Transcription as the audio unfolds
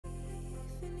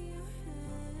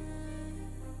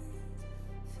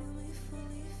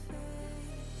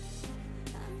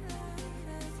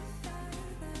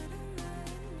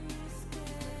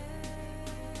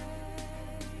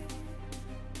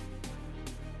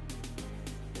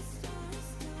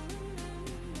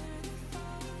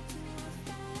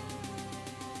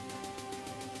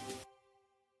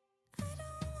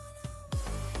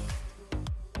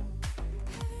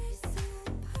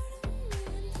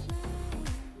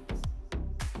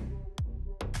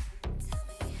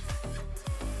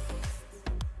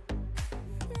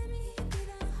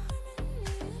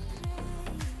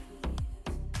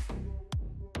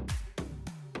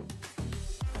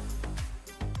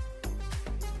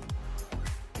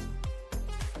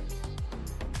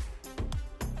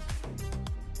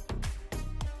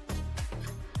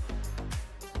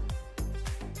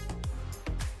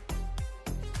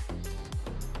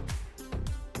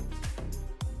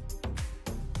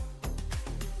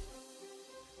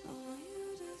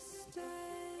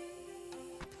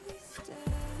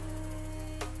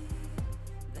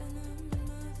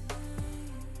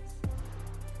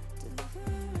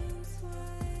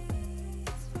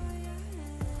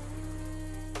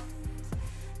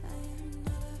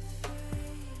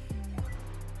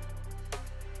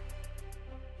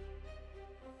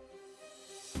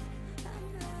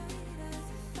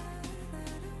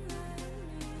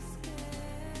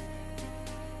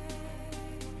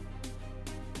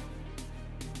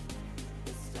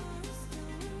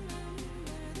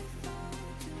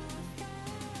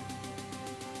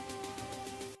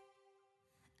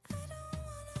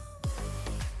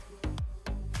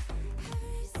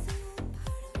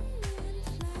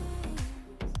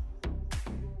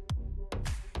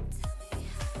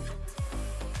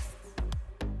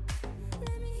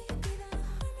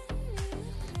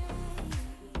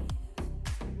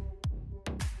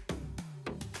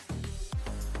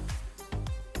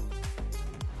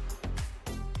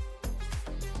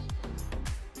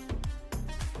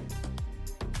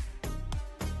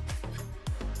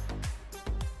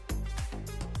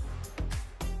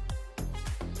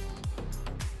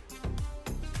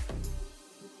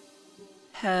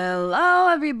Hello,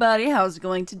 everybody. How's it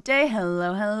going today?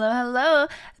 Hello, hello, hello.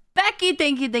 Becky,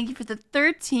 thank you for the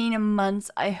 13 months.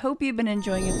 I hope you've been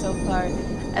enjoying it so far.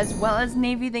 As well as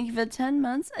Navy, thank you for the 10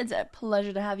 months. It's a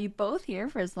pleasure to have you both here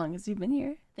for as long as you've been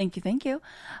here. Thank you, thank you.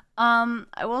 I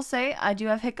will say I do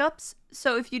have hiccups.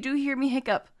 So if you do hear me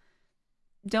hiccup,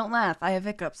 don't laugh. I have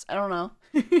hiccups. I don't know.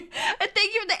 And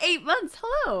thank you for the 8 months.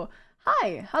 Hello.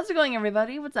 Hi. How's it going,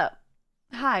 everybody? What's up?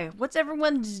 Hi, what's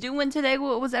everyone's doing today?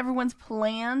 What was everyone's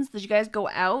plans? Did you guys go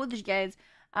out? Did you guys,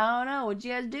 I don't know, what'd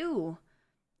you guys do?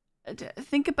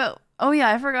 Think about, oh yeah,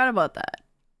 I forgot about that.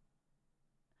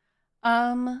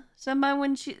 Somebody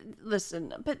when she,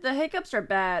 listen, but the hiccups are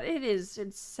bad. It's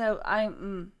so,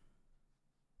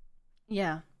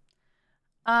 yeah.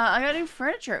 I got new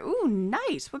furniture. Ooh,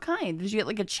 nice. What kind? Did you get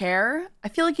like a chair? I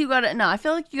feel like you got it, no, I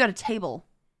feel like you got a table.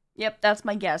 Yep, that's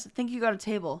my guess. I think you got a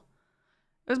table.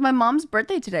 It was my mom's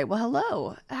birthday today. Well,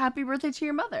 hello. Happy birthday to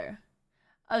your mother.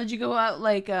 Did you go out,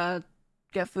 like,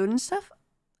 get food and stuff?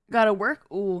 Gotta work?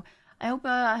 Ooh, I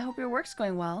hope your work's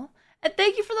going well. And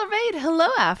thank you for the raid. Hello,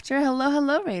 After.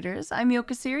 Hello, raiders. I'm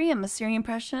YokaSiri. I'm a Siri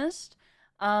impressionist.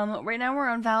 Right now we're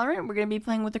on Valorant. We're gonna be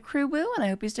playing with the Cruwu, and I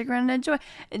hope you stick around and enjoy.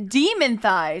 Demon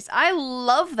Thighs. I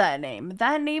love that name.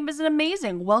 That name is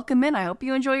amazing. Welcome in. I hope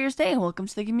you enjoy your stay. Welcome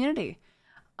to the community.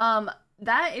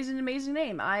 That is an amazing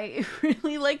name. I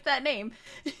really like that name.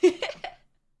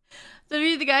 So are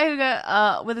you the guy who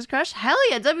got with his crush? Hell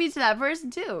yeah, W to that person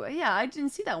too. Yeah, I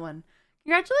didn't see that one.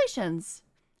 Congratulations.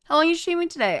 How long are you streaming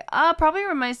today? Probably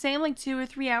around my same, like 2 or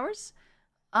 3 hours.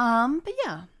 But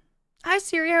yeah. Hi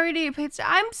Siri, how are you doing?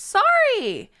 I'm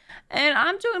sorry. And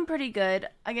I'm doing pretty good.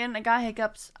 Again, I got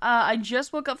hiccups. I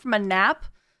just woke up from a nap,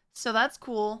 so that's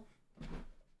cool.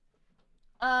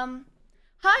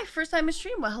 Hi, first time in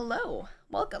stream. Well, hello.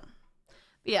 Welcome.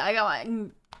 But yeah, I got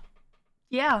my...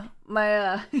 Yeah,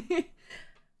 my,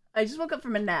 I just woke up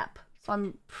from a nap, so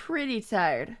I'm pretty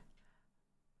tired.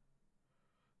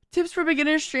 Tips for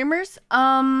beginner streamers?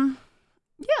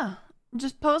 Yeah.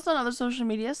 Just post on other social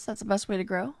medias. That's the best way to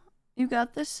grow. You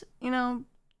got this. You know,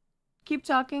 keep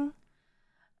talking.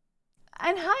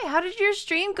 And hi, how did your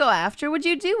stream go after? What'd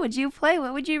you do? What'd you play?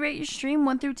 What would you rate your stream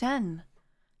 1 through 10?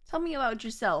 Tell me about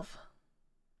yourself.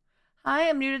 Hi,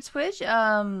 I'm new to Twitch, but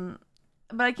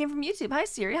I came from YouTube. Hi,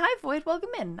 Siri. Hi, Void.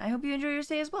 Welcome in. I hope you enjoy your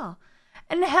stay as well.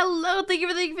 And hello, thank you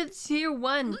for the tier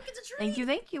 1. Look, it's a train.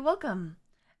 Thank you. Welcome.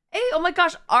 Hey, oh my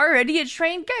gosh, already a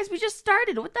train? Guys, we just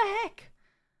started. What the heck?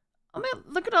 Oh man,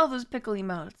 look at all those pickle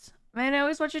emotes. Man, I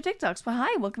always watch your TikToks, but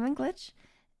hi, welcome in, Glitch.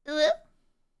 But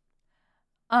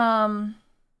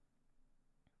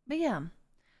yeah.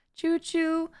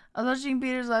 Choo-choo. I was watching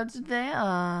Peter's live today.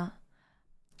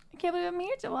 I can't believe I'm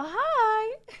here too. Well,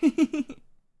 hi.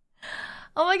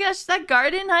 Oh my gosh, is that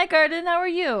Garden? Hi, Garden. How are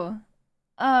you?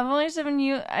 I've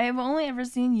only ever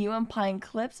seen you on Pine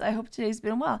Clips. I hope today's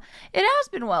been well. It has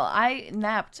been well. I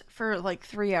napped for like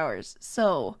 3 hours,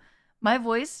 so my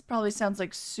voice probably sounds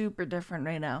like super different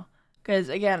right now. Because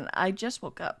again, I just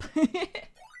woke up.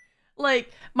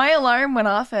 Like my alarm went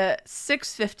off at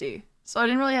 6:50. So I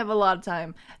didn't really have a lot of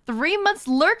time. 3 months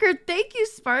lurker. Thank you,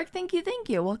 Spark. Thank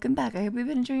you. Welcome back. I hope you've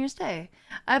been enjoying your stay.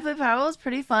 I play Power. It's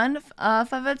pretty fun.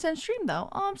 5 out of 10 stream though.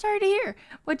 Oh, I'm sorry to hear.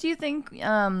 What do you think?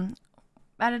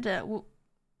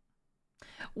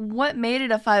 What made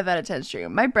it a 5 out of 10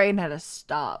 stream? My brain had to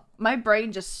stop. My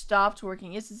brain just stopped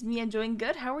working. Yes, it's me. I'm doing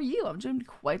good. How are you? I'm doing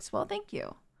quite well. Thank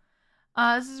you.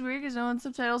 This is weird because no one's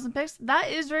subtitles and pics. That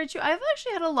is very true. I've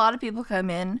actually had a lot of people come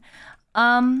in,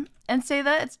 and say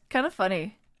that. It's kind of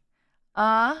funny.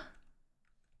 There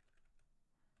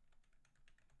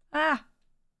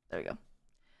we go.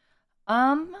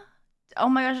 Oh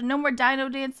my gosh, no more dino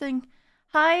dancing.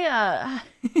 Hi,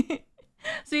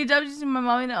 so you dubbed to my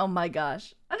mommy now? Oh my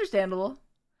gosh. Understandable.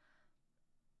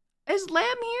 Is Lamb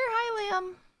here? Hi,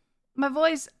 Lamb. My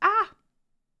voice,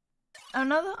 Oh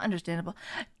no, understandable.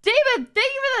 David,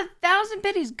 thank you for the 1,000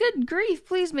 biddies. Good grief.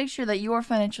 Please make sure that you are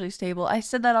financially stable. I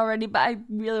said that already, but I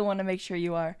really want to make sure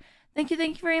you are. Thank you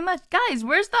very much. Guys,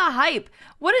 where's the hype?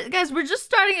 Guys, we're just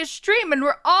starting a stream and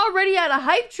we're already at a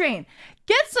hype train.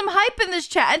 Get some hype in this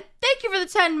chat. And thank you for the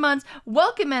 10 months.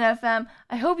 Welcome, NFM.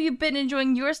 I hope you've been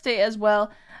enjoying your stay as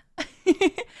well.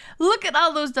 Look at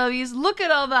all those W's. Look at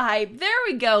all the hype. There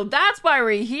we go. That's why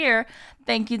we're here.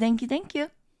 Thank you. Thank you for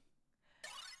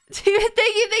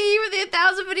the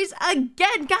 1,000 videos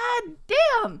again. God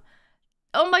damn.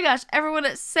 Oh my gosh,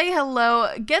 everyone say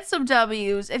hello. Get some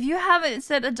W's. If you haven't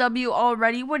said a W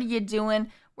already, what are you doing?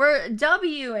 We're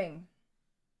W'ing.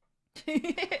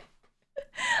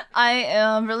 I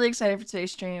am really excited for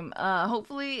today's stream.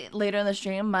 Hopefully later in the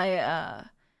stream, my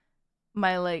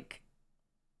like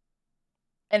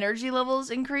energy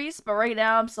levels increase. But right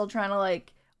now, I'm still trying to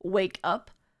like wake up.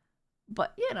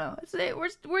 But you know,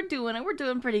 we're doing it. We're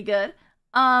doing pretty good.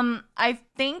 I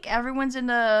think everyone's in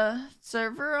the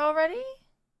server already,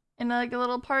 in like a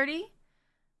little party,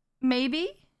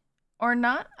 maybe or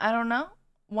not. I don't know.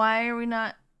 Why are we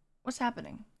not? What's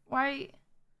happening? Why?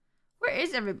 Where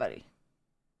is everybody?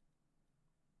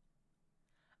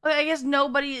 Okay, I guess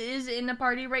nobody is in a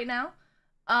party right now.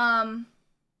 Why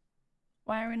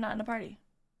are we not in a party?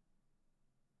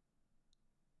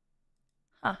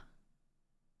 Huh.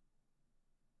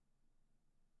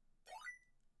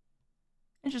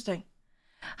 Interesting.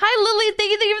 Hi, Lily.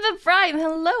 Thank you for the prime.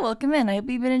 Hello, welcome in. I hope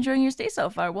you've been enjoying your stay so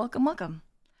far. Welcome, welcome.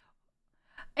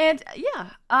 And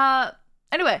yeah,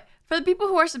 anyway, for the people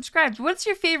who are subscribed, what's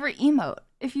your favorite emote?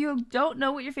 If you don't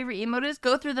know what your favorite emote is,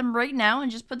 go through them right now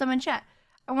and just put them in chat.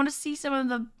 I want to see some of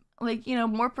the, like, you know,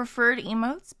 more preferred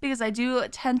emotes because I do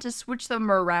tend to switch them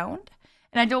around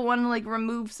and I don't want to, like,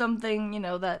 remove something, you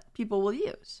know, that people will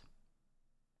use.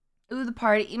 Ooh, the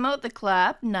party emote, the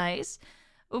clap, nice.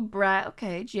 Oh, brat,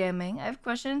 okay, jamming. I have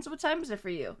questions. What time is it for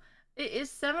you? It is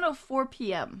 7:04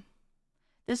 p.m.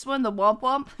 This one, the womp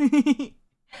womp.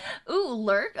 Ooh,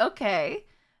 lurk, okay.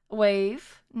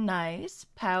 Wave, nice.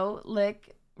 Pout,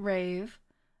 lick, rave.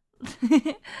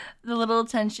 The little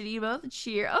attention emote, the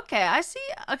cheer. Okay, I see.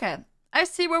 Okay, I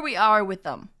see where we are with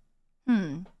them.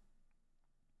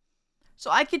 So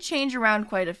I could change around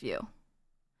quite a few.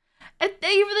 And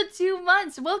thank you for the 2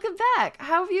 months. Welcome back.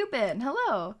 How have you been?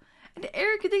 Hello. And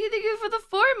Eric, thank you for the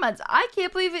 4 months. I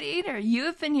can't believe it either. You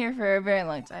have been here for a very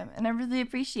long time, and I really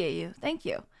appreciate you. Thank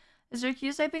you. Is there a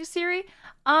Q typing Siri?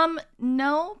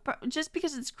 No, just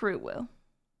because it's Cruwu.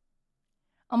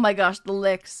 Oh my gosh, the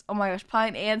licks. Oh my gosh,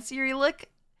 Pine and Siri lick.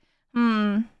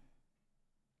 I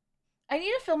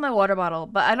need to fill my water bottle,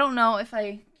 but I don't know if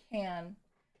I can.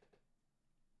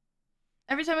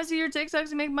 Every time I see your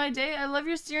TikToks, you make my day. I love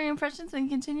your Siri impressions and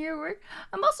continue your work.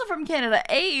 I'm also from Canada.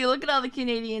 Hey, look at all the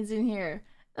Canadians in here.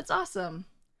 That's awesome.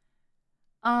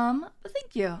 But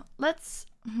thank you. Let's,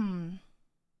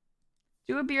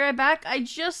 do a be right back. I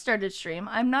just started stream.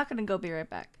 I'm not gonna go be right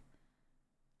back.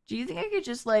 Do you think I could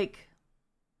just, like,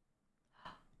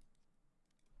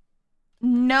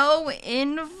 no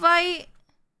invite?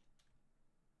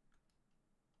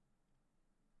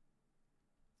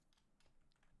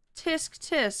 Tisk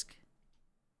tisk.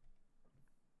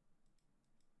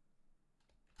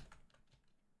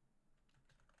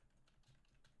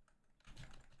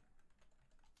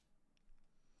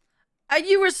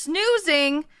 You were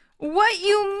snoozing? What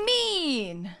you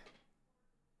mean?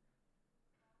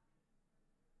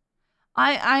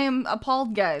 I am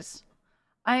appalled, guys.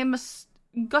 I am a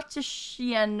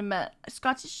Scottishian man.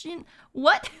 Scottishian?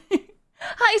 What?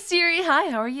 Hi, Siri. Hi,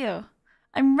 how are you?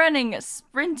 I'm running,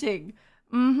 sprinting.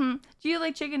 Do you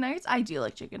like chicken nuggets? I do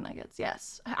like chicken nuggets,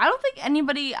 yes. I don't think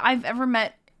anybody I've ever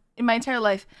met in my entire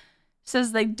life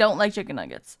says they don't like chicken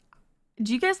nuggets.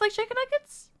 Do you guys like chicken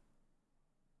nuggets?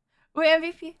 Wait,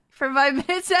 MVP for 5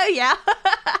 minutes? Oh, yeah.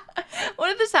 When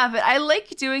did this happen? I like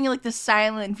doing like the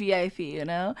silent VIP, you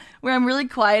know? Where I'm really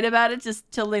quiet about it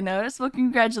just till they notice. Well,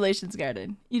 congratulations,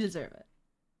 Garden. You deserve it.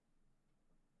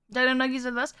 Dino Nuggies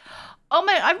are the best. Oh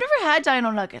my, I've never had Dino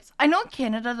Nuggets. I know in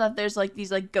Canada that there's like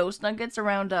these like ghost nuggets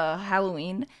around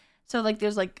Halloween. So like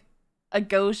there's like a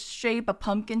ghost shape, a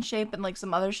pumpkin shape, and like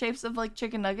some other shapes of like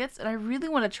chicken nuggets. And I really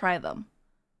want to try them.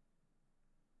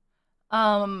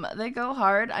 They go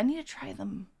hard. I need to try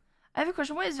them. I have a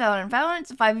question. What is Valorant?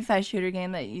 Valorant's a 5v5 shooter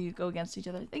game that you go against each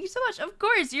other. Thank you so much. Of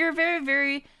course, you're a very,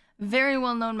 very, very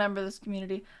well-known member of this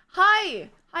community. Hi!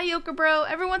 Hi, Yoka Bro.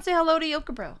 Everyone say hello to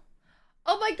Yoka Bro.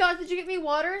 Oh my god, did you get me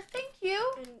water? Thank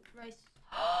you. And rice.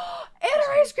 And a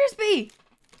Rice Krispie!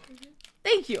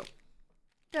 Thank you.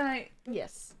 Can I?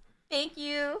 Yes. Thank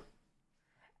you. Oh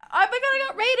my god, I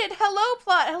got raided. Hello,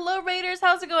 Plot. Hello, Raiders.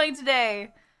 How's it going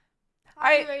today?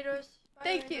 Hi, Raiders. Bye,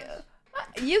 Thank Raiders.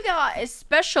 you. You got a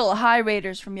special hi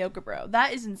Raiders from Yoka Bro.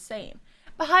 That is insane.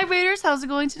 But hi Raiders, how's it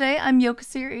going today? I'm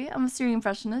YokaSiri. I'm a Siri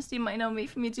impressionist. You might know me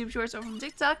from YouTube Shorts or from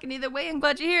TikTok. And either way, I'm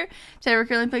glad you're here. Today we're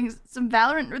currently playing some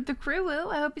Valorant with the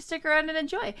Cruwu. I hope you stick around and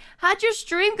enjoy. How'd your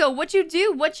stream go? What you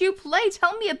do? What you play?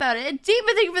 Tell me about it. And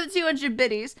Demon, thank you for the 200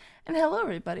 biddies. And hello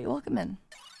everybody. Welcome in.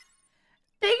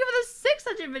 Thank you for the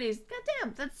 600 biddies. God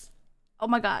damn, that's... Oh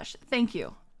my gosh. Thank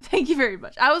you. Thank you very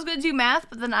much. I was going to do math,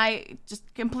 but then I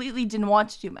just completely didn't want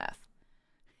to do math.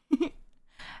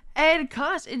 And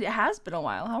Cos, it has been a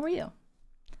while. How are you?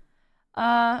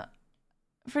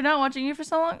 For not watching you for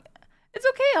so long, it's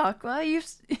okay, Aqua.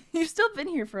 You've still been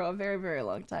here for a very, very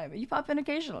long time. You pop in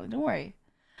occasionally. Don't worry.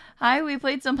 Hi, we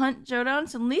played some Hunt Showdown.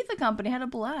 Some Letha Company had a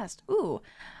blast. Ooh,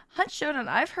 Hunt Showdown.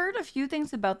 I've heard a few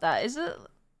things about that. Is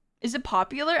it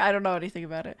popular? I don't know anything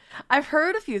about it. I've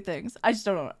heard a few things. I just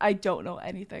don't know. I don't know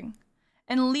anything.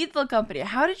 And Lethal Company.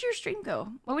 How did your stream go?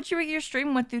 What would you rate your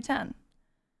stream 1 through 10?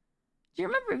 Do you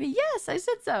remember me? Yes, I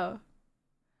said so.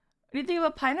 What do you think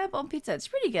about pineapple on pizza? It's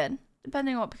pretty good,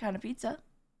 depending on what kind of pizza.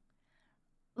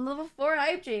 Level 4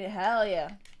 hype chain. Hell yeah.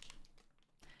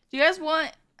 Do you guys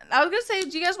want... I was going to say,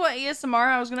 do you guys want ASMR?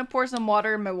 I was going to pour some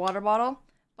water in my water bottle,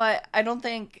 but I don't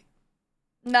think...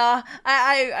 Nah,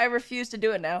 I refuse to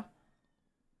do it now.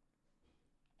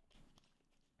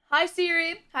 Hi,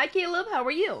 Siri. Hi, Caleb. How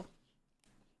are you?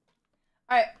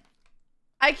 Alright.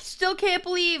 I still can't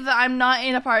believe that I'm not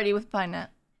in a party with Pinenat.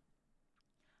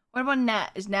 What about Nat?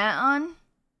 Is Nat on?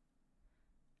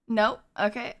 No?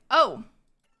 Okay. Oh.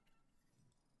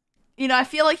 You know, I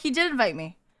feel like he did invite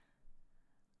me.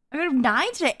 I got a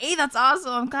 9 today. 8, that's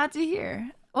awesome. I'm glad to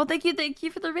hear. Well, thank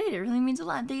you for the raid. It really means a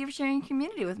lot. Thank you for sharing your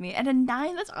community with me. And a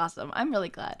 9, that's awesome. I'm really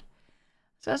glad.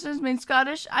 Scottish's means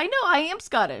Scottish. I know, I am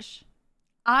Scottish.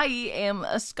 I am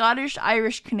a Scottish,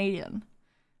 Irish, Canadian.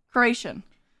 Croatian.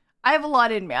 I have a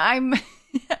lot in me.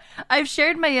 I've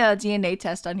shared my DNA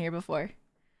test on here before.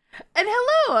 And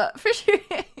hello, for sure.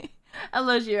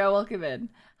 Hello, Jiro. Welcome in.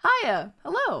 Hiya.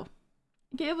 Hello.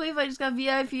 I can't believe I just got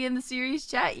VIP in the series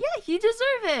chat. Yeah, you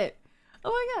deserve it.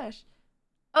 Oh my gosh.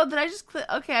 Oh, did I just click?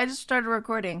 Okay, I just started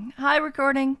recording. Hi,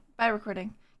 recording. Bye,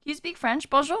 recording. Can you speak French?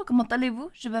 Bonjour, comment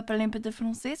allez-vous? Je vais parler un peu de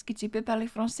français. Est-ce que tu peux parler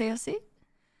français aussi?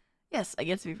 Yes, I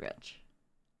get to speak French.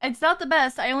 It's not the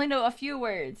best. I only know a few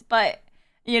words, but,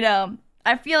 you know,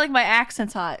 I feel like my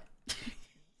accent's hot.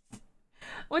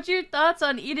 What's your thoughts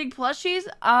on eating plushies?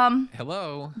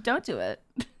 Hello. Don't do it.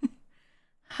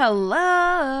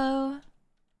 Hello.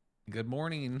 Good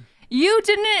morning. You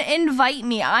didn't invite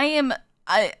me. I am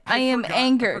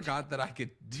angered. I forgot that I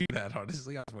could do that,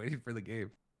 honestly. I was waiting for the game.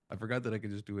 I forgot that I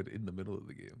could just do it in the middle of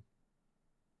the game.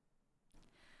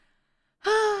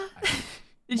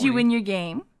 Did you win your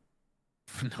game?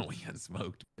 No, we had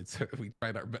smoked. We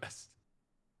tried our best.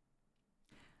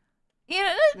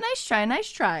 Yeah, nice try, nice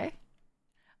try.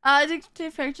 I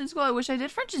did French in school. I wish I did.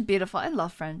 French is beautiful. I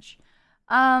love French.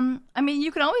 I mean,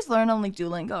 you can always learn on like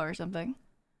Duolingo or something.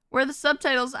 Where are the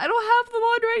subtitles? I don't have them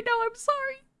on right now. I'm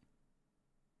sorry.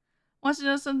 Wants to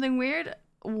know something weird?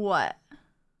 What?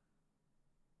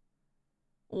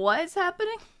 What's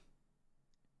happening?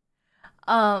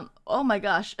 Oh my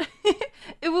gosh.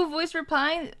 Uwu voice for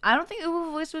Pine? I don't think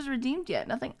Uwu voice was redeemed yet.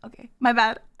 Nothing. Okay. My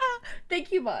bad.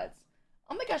 Thank you, mods.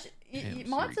 Oh my gosh.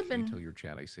 Mods have been... Tell your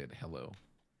chat I said hello.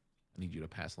 I need you to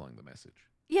pass along the message.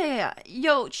 Yeah.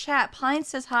 Yo, chat. Pine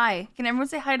says hi. Can everyone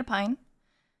say hi to Pine?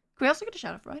 Can we also get a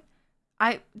shout out for Pine?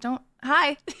 I don't...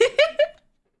 Hi.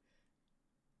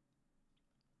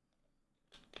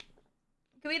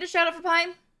 Can we get a shout out for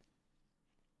Pine?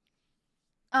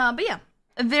 But yeah.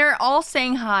 They're all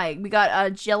saying hi. We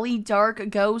got Jelly, Dark,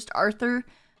 Ghost, Arthur,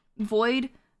 Void.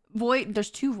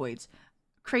 There's 2 Voids.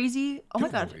 Crazy. Oh my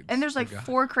god. Voids. And there's like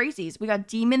 4 crazies. We got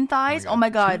Demon Thighs. Oh my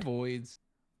god.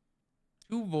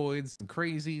 2 voids, some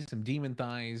crazies, some demon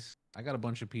thighs. I got a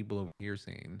bunch of people over here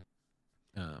saying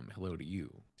hello to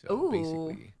you. So Ooh.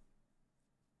 basically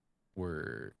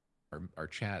our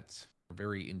chats are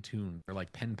very in tune. They're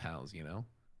like pen pals, you know?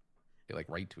 They like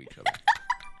write to each other.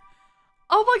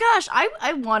 Oh my gosh,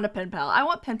 I want a pen pal. I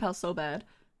want pen pal so bad.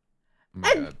 Oh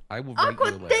my god. I will write Aqua,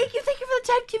 you a letter. thank you for the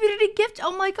 10 community gift.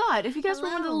 Oh my god, if you guys were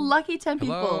one of the lucky 10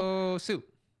 people. Hello, Sue.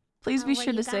 Please be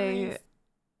sure to say...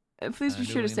 Please be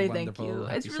sure to say thank you.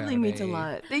 It really means a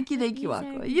lot. Thank you,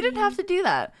 Aqua. You didn't have to do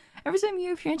that. Every time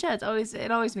you appear in chat,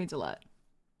 it always means a lot.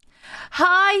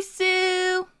 Hi,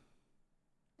 Sue.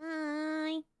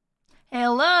 Hi.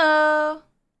 Hello.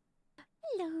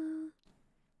 Hello.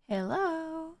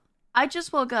 Hello. I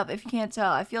just woke up, if you can't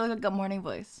tell. I feel like a good morning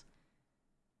voice.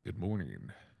 Good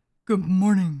morning. Good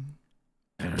morning.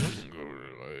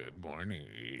 Good morning.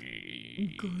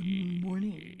 Good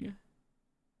morning.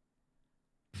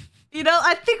 You know,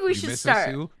 I think we should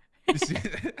start.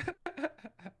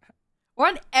 We're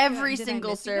on every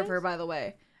single server, by the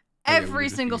way. Every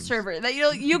single server. That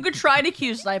you could try to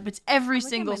queue snipe. It's every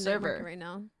single server right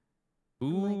now.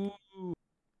 Ooh.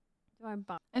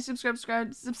 And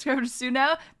subscribe to Sue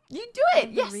now. You do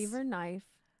it. Yes. Reaver knife.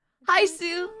 Hi,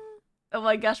 Sue. Oh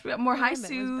my gosh, we got more hi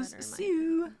Sues.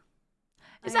 Sue.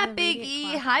 Is that Big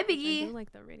E? Hi, Big E. I do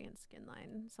like the radiant skin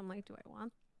line. So I'm like, do I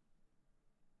want?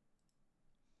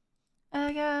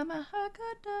 I got my heart.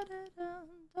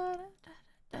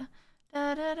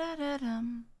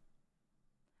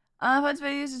 What's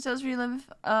videos it tells where you live?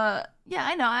 Yeah,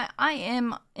 I know. I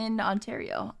am in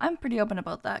Ontario. I'm pretty open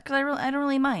about that because I don't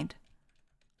really mind.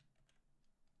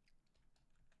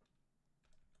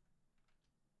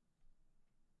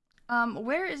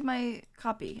 Where is my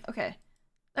copy? Okay,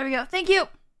 there we go. Thank you.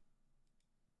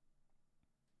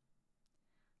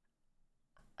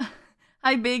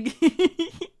 Hi, big.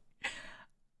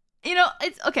 You know,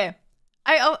 it's okay.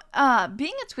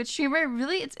 Being a Twitch streamer,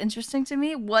 really, it's interesting to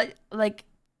me what like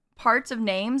parts of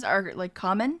names are like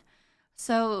common.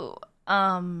 So,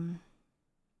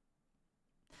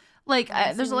 like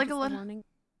there's like a lot.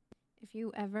 If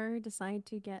you ever decide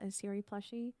to get a Siri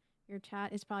plushie, your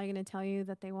chat is probably going to tell you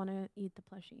that they want to eat the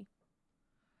plushie.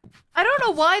 I don't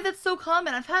know why that's so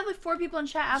common. I've had like 4 people in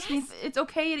chat ask me if it's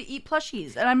okay to eat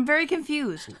plushies, and I'm very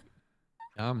confused.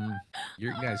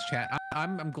 Your guys chat.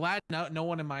 I'm glad no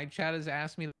one in my chat has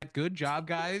asked me that. Good job,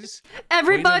 guys.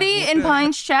 Everybody in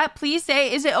Pine's chat, please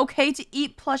say, is it okay to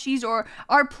eat plushies or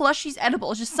are plushies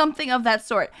edible? Just something of that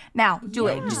sort. Now, do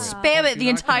it. Just spam it the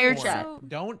entire chat.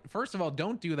 First of all,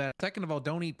 don't do that. Second of all,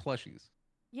 don't eat plushies.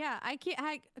 Yeah, I can't.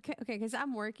 Okay, because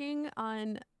I'm working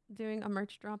on doing a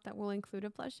merch drop that will include a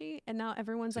plushie, and now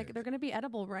everyone's like, they're gonna be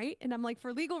edible, right? And I'm like,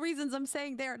 for legal reasons, I'm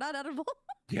saying they are not edible.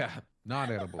 Yeah, not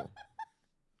edible.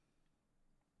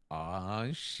 Ah,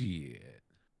 shit.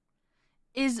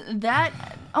 Is that...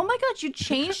 Oh my god, you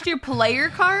changed your player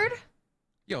card?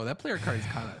 Yo, that player card is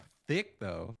kind of thick,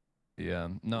 though. Yeah,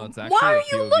 no, it's actually Why are a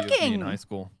you POV of me looking? in high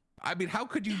school. I mean, how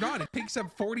could you not? It takes up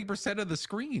 40% of the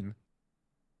screen.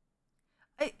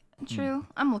 True.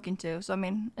 I'm looking too, so I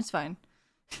mean, it's fine.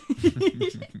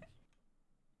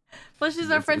 Plushies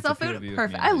are friends off food?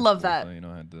 Perfect. I love that. So, you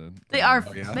know, I had to, They are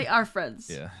yeah. they are friends.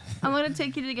 Yeah. I'm gonna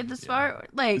take you to get this far.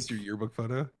 Like, Is your yearbook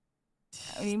photo?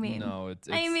 what do you mean? No, it's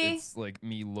Amy? it's like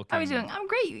me looking. How are you doing? I'm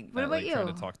great. What at, about like, you?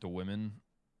 Trying to talk to women.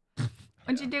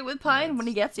 What'd you do with Pine when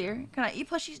he gets here? Can I eat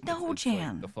plushies? No, It's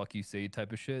Chan. like the fuck you say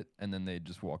type of shit, and then they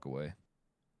just walk away.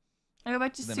 I go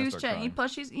back to Then I Sue's start chat and eat crying.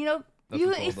 plushies. You know, That's you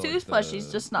what's eat all Sue's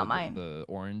plushies, just not mine. The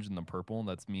orange and the purple,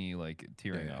 that's me like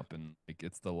tearing Yeah. up, and like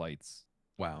it's the lights.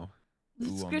 Wow. The Ooh,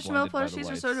 I'm Squishmallow blinded by the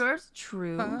plushies are so lights. adorable.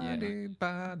 True. Blinded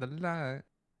by the light.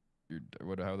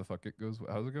 How the fuck it goes?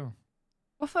 How's it go?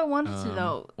 What if I wanted to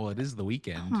though? Well, it is the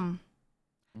weekend. Mm.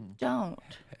 Don't.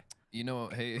 You know,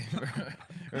 hey,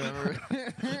 remember?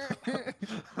 That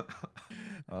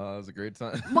was a great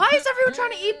time. Why is everyone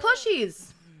trying to eat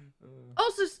plushies?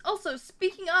 Also,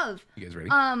 speaking of, You guys ready?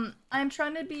 I'm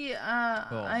trying to be,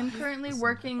 I'm currently listen,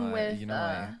 working with, you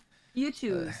know,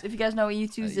 U2s. If you guys know what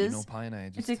U2s you is, know, Pine, I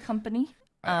just, it's a company.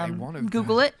 I wanted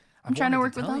Google to, it. I'm trying to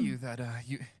work with tell them. you that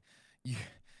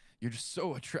you're just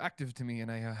so attractive to me,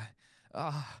 and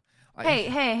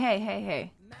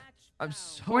Hey. I'm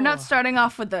so. We're not starting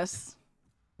off with this.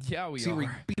 Yeah, we Siri,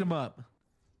 are. beat him up.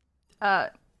 I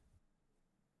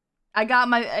got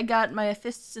my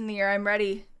fists in the air. I'm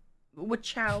ready.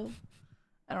 Chow.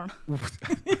 I don't know.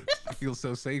 I feel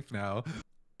so safe now.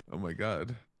 Oh my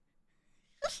god.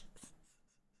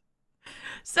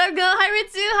 So go, hi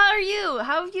Ritsu. How are you?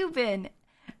 How have you been?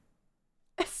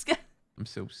 I'm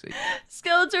so safe.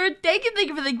 Skeletor, thank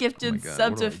you for the gifted God,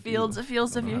 sub what do to I Fields do? of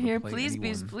Fields I if don't you're know how here. to play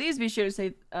Please be sure to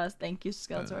say thank you,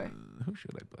 Skeletor. Who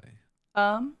should I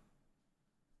play?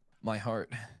 My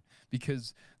heart,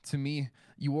 because to me,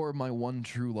 you are my one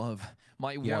true love.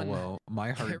 My Yeah, one. well,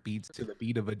 my heart beats to the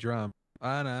beat of a drum.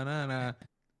 Ah, na, na, na.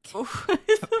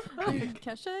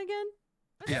 Kesha again?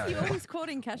 Yeah. You always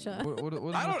quoting Kesha. I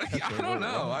don't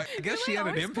know. I guess she had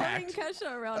an impact.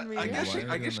 Kesha around me. I guess Why she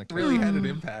are they really had an Hmm.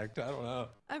 impact. I don't know.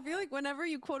 I feel like whenever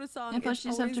you quote a song, And it's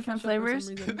plushies have always different Kesha for some flavors?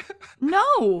 reason.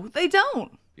 No, they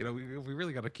don't. You know, we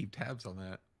really got to keep tabs on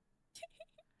that.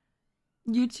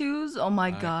 U2s? Oh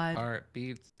my god. Heart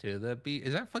beats to the beat.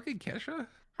 Is that fucking Kesha?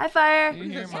 Hi, Fire. You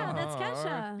hear Yeah, my that's Kesha.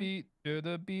 heart beat to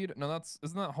the beat. No,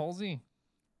 isn't that Halsey?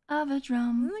 Of a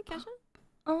drum. Isn't that Kesha?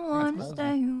 I want to Halsey.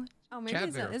 stay. Oh, maybe Chat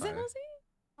is it verify. Halsey?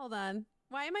 Hold on.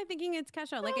 Why am I thinking it's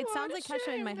Kesha? Like, it sounds like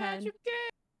Kesha in my head.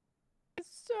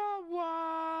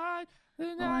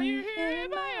 Now you in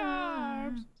my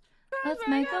arms. Let's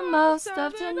make the most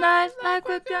of tonight like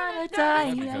we're gonna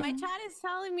die Yeah, young. My chat is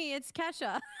telling me it's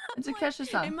Kesha. It's a Like, Kesha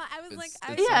song. in my- I was like, It's-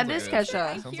 I- it Yeah, sounds it like is a- Kesha.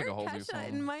 I sounds hear like a Halsey Kesha song.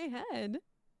 in my head.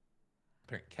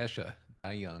 Kesha,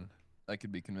 Die Young. I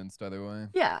could be convinced either way.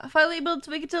 Yeah, finally able to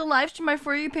make it to the live stream. My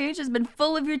For You page has been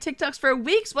full of your TikToks for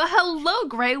weeks. Well, hello,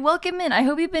 Gray. Welcome in. I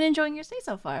hope you've been enjoying your stay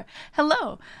so far.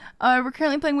 Hello. We're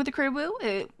currently playing with the Cruwu.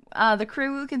 The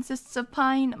Cruwu consists of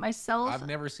Pine, myself. I've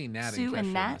never seen Nat Sue and Kesha and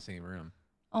in Nat? the same room.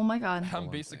 Oh my god. I'm on,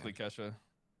 basically Kesha.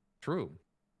 True.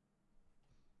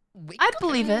 I'd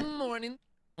believe it. Morning,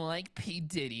 like P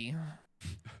Diddy.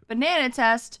 Banana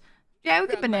test. Yeah, we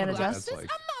could Grab my banana glasses. test. Like-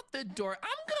 I'm out the door.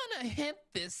 I'm gonna hit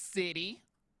this city.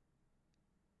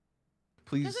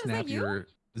 Please Is that snap you? your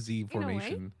Z In a way?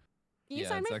 formation. Can you Yeah,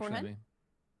 sign it's my actually forehead? me.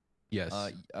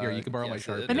 Yes. Here, you can borrow my yes,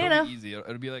 Sharpie. Banana. It'll be easy.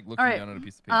 It'll be like looking Alright, down at a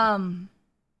piece of paper.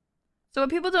 So what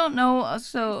people don't know, if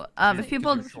It's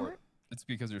people, because you're short. It's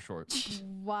because you're short.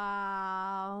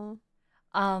 Wow.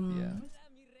 Yeah.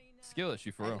 Skill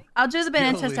issue for real. I'll do the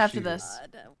banana Skill test after issue. this.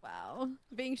 God, wow.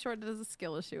 Being short is a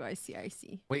skill issue. I see. I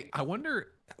see. Wait, I wonder,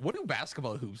 what do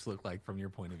basketball hoops look like from your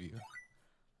point of view?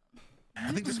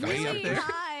 Are they just way up Really there?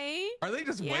 high. Are they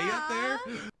just way up there?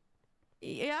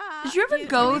 Yeah. Did you ever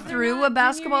go believe it or through not, a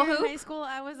basketball junior year in hoop? high school,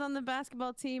 I was on the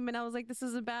basketball team, and I was like, "This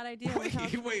is a bad idea."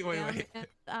 Wait, wait.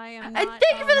 I am. I Not,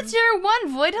 thank you for the tier 1,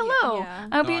 Void. Hello. yeah.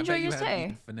 I hope No, you I enjoy bet your had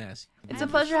stay. finesse. It's a I'm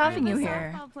pleasure having you a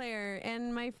here. softball player,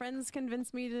 and my friends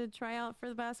convinced me to try out for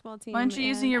the basketball team. Why aren't you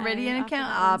using your and Radiant after account?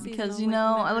 that one Because season, you was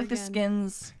know like, I "Never like the again."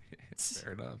 skins.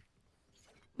 Fair enough.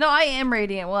 No, I am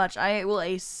Radiant. Watch, I will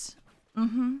ace.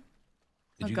 Mm-hmm.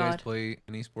 Did Oh, you God. guys play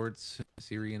any sports,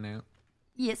 Siri and out?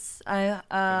 Yes,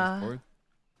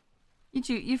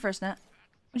 you first, Nat.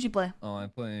 What'd you play? Oh, I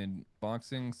played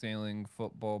boxing, sailing,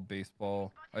 football,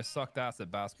 baseball. I sucked ass at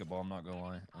basketball. I'm not gonna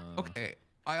lie. Okay.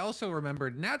 I also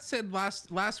remembered Nat said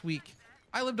last week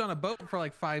I lived on a boat for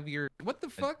like 5 years. What the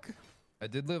fuck? I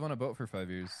did live on a boat for 5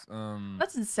 years.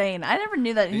 That's insane. I never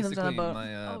knew that he lived on a Basically, boat.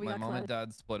 Oh, we my got mom and close.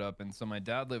 dad split up, and so my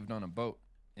dad lived on a boat,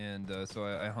 and so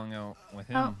I hung out with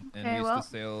him, Oh, and okay, we used well. to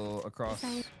sail across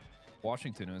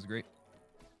Washington. It was great.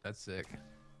 That's sick.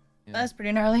 Yeah. That's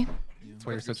pretty gnarly. That's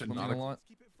why you're such a Swimming nautical lot.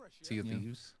 Sea of Yeah.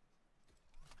 Thieves.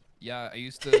 Yeah, I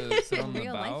used to sit on the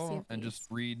Real life Sea bow of and Thieves.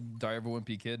 just read Diary of a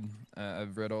Wimpy Kid.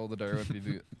 I've read all the Diary of a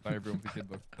Wimpy Kid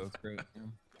books. That was great. Yeah.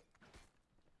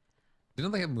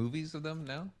 Didn't they have movies of them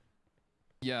now?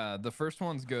 Yeah, the first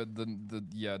one's good.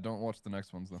 Yeah, don't watch the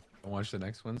next ones though. Don't watch the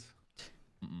next ones.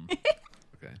 Mm-mm.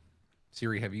 Okay.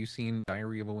 Siri, have you seen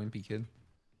Diary of a Wimpy Kid?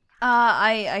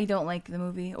 I don't like the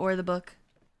movie or the book.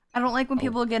 I don't like when Oh.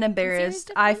 people get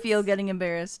embarrassed. I feel getting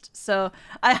embarrassed, so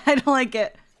I don't like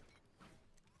it.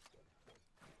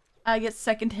 I get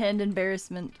secondhand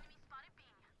embarrassment.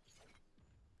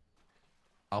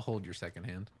 I'll hold your second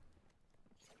hand.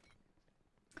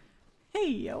 Hey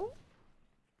yo.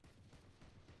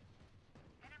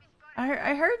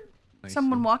 I heard Nice,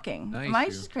 someone you. walking. Am I Nice,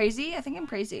 you. just crazy? I think I'm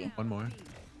crazy. One more.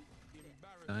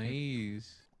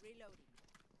 Nice.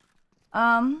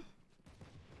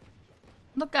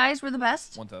 Look, guys, we're the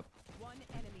best. One tap.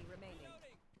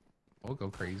 We'll go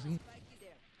crazy.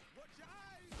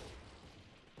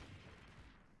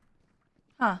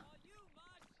 Huh.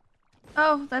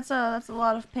 Oh, that's a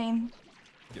lot of pain.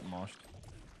 Get moshed.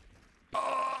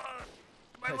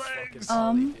 My legs.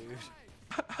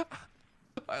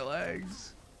 My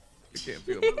legs. I can't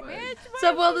feel my legs.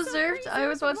 So well deserved. I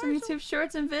always watch some YouTube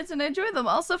shorts and vids, and I enjoy them.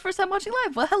 Also, first time watching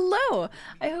live. Well, hello.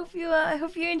 I hope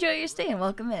you enjoy your stay and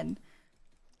welcome in.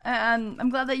 I'm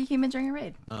glad that you came in during a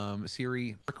raid.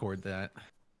 Siri, record that.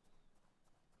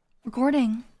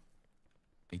 Recording.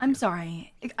 Thank I'm you.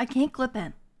 sorry. I can't clip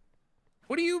it.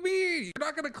 What do you mean? You're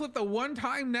not gonna clip the one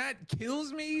time Nat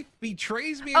kills me,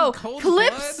 betrays me Oh, in cold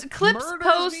clips, blood, clips,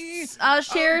 murders me?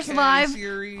 posts, shares Okay, live,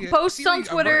 Siri. posts on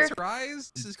Siri, Twitter. averts her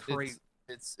eyes? This is crazy.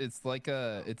 It's like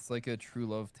a true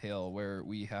love tale where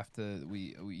we have to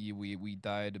we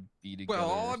die to be together. Well,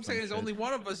 all or I'm some saying is shit. only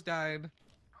one of us died.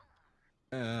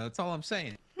 That's all I'm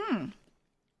saying. Playing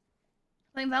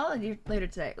Valorant later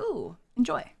today. Ooh,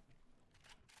 enjoy.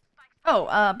 Oh,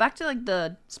 back to like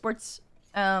the sports.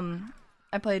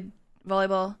 I played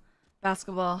volleyball,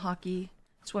 basketball, hockey,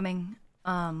 swimming.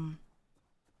 I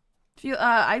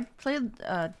played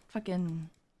fucking.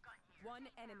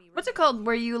 What's it called?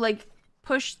 Where you like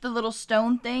push the little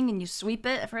stone thing and you sweep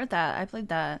it? I've heard that. I played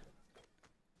that.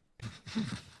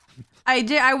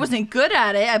 I wasn't good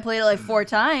at it. I played it like 4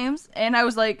 times, and I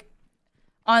was like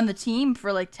on the team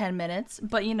for like 10 minutes.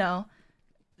 But you know,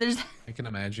 there's I can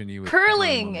imagine you. with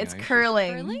curling. on the It's ice.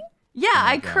 curling. Curling? Yeah, Oh my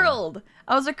I God. curled.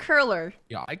 I was a curler.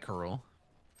 Yeah, I curl.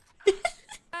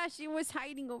 Ah, she was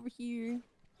hiding over here.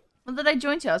 When did I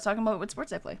join to? I was talking about what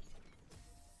sports I play.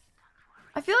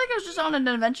 I feel like I was just on an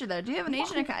adventure there. Do you have an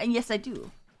Asian account? Yes, I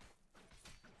do.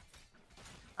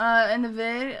 In the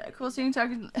vid, cool seeing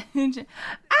talking.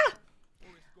 Ah!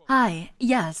 Hi.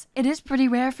 Yes, it is pretty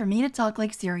rare for me to talk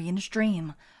like Siri in a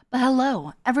stream. But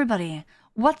hello, everybody.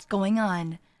 What's going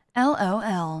on?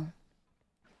 LOL.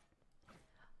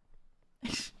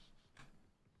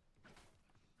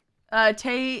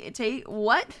 Tay,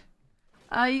 what?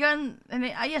 You got an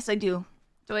yes, I do.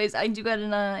 Toys, I do got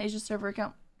an Asia server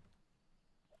account.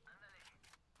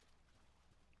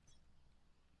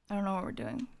 I don't know what we're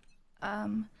doing.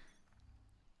 The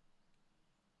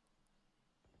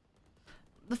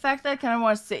fact that I kind of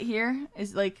want to sit here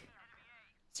is like,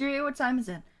 Siri, what time is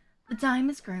it? The time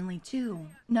is currently 2.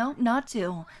 No, not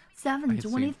 2.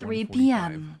 7:23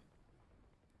 p.m.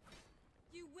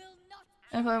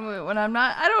 When I'm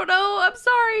not, I don't know. I'm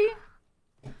sorry.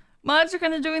 Mods are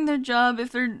kind of doing their job.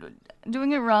 If they're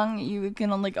doing it wrong, you can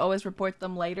like always report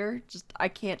them later. Just I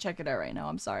can't check it out right now.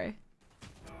 I'm sorry.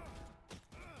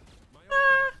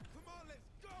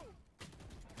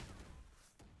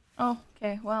 Oh,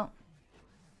 okay. Well.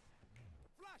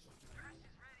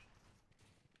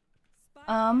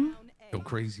 Go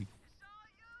crazy.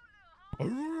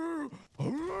 Oh,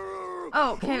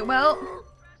 okay. Well,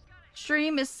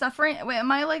 stream is suffering. Wait,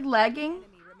 am I like lagging?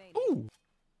 Ooh.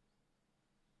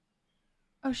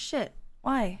 Oh shit.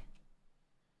 Why?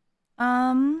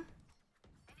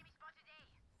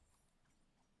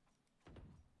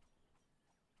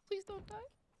 Please don't die.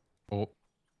 Oh.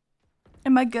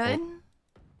 Am I good?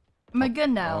 Am I good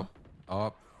now?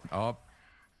 Up.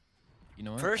 You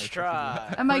know what? First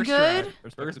try. Am I First good?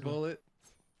 try. First bullet.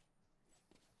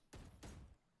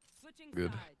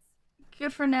 Good.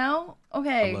 Good for now? I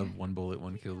Okay. love 1 bullet,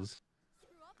 1 kills.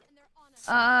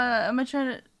 I'm gonna try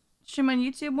to stream on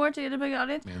YouTube more to get a big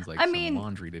audience. Man's like I some mean-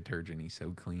 laundry detergent. He's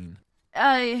so clean.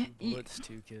 Bullets,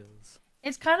 2 kills.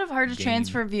 It's kind of hard to Game.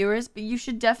 transfer viewers, but you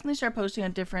should definitely start posting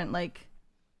on different like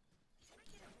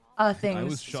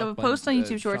things. So post on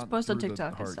YouTube Shorts, post on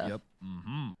TikTok and stuff. Yep.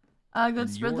 Mm-hmm. Good And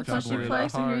spread the your plushy tablet plague.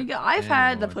 So here you go. heart I've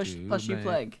had the and plushy you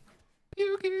plague.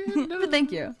 You can But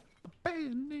thank you.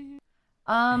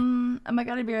 Oh my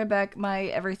god, I'll be right back. My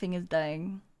everything is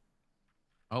dying.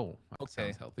 Oh, that Okay.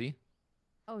 sounds healthy.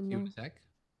 Oh Give no. a sec.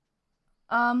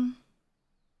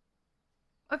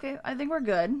 Okay, I think we're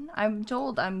good. I'm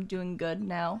told I'm doing good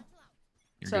now.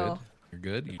 You're So, good. You're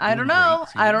good. You're I don't doing know.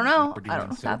 great, I don't Siri. know. You're I don't doing know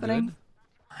what's so happening. good.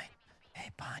 Hey,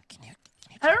 Bond, can you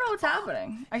I don't know what's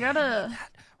happening. I gotta.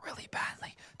 that really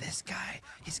badly? This guy,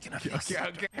 he's gonna Okay, fix it.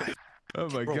 okay. Oh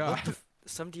my Bro, god. what the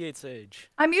 78 Sage.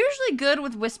 I'm usually good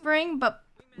with whispering, but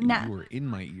nah. You were in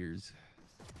my ears.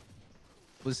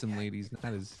 Listen, ladies,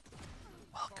 that is.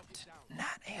 Welcome to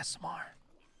Nat ASMR.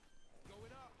 Yo,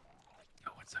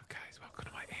 what's up, guys? Welcome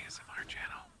to my ASMR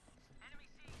channel.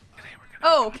 Today we're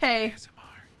gonna. Oh, okay. ASMR.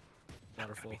 I'm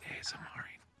Wonderful. gonna be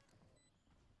ASMRing.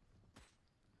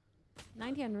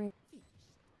 900.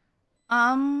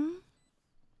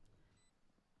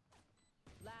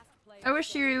 I wish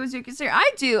Siri was YokaSiri. I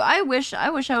do. I wish I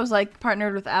was like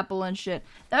partnered with Apple and shit.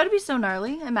 That would be so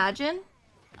gnarly. Imagine.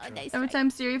 Every time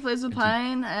Siri plays with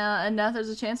Pine, and now there's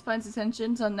a chance Pine's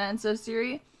attention's on Nat instead of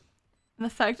Siri. And the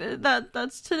fact that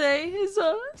that's today is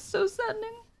so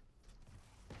saddening.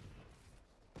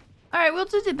 Alright, we'll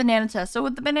do the banana test. So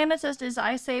what the banana test is,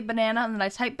 I say banana and then I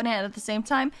type banana at the same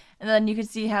time, and then you can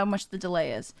see how much the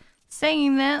delay is.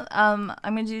 Saying that, I'm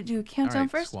gonna do a countdown All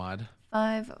right, first. squad.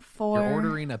 5, 4, You're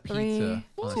ordering a pizza 3,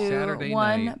 on a 2, Saturday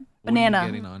 1. night. Banana. What are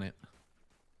you getting on it?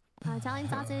 Italian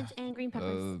sausage and green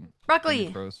peppers. Broccoli.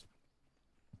 Gross.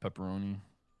 Pepperoni.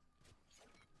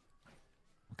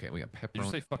 Okay, we got pepperoni. Did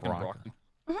you say fucking broccoli?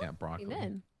 Yeah, broccoli. You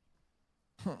did.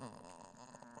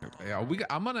 Yeah,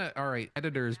 I'm gonna. All right,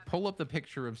 editors, pull up the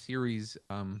picture of Siri's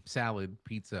salad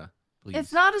pizza, please.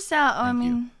 It's not a salad. I Thank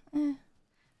you. mean,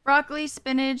 broccoli,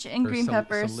 spinach, and Or green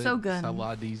peppers. So good.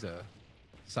 Saladi's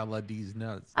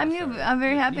nuts. I'm Sorry. I'm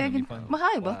very happy Yeah, I it'll can. be fine. Well,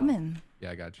 hi, welcome in.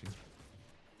 Yeah, I got you.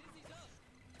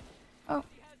 Oh.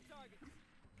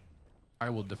 I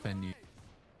will defend you.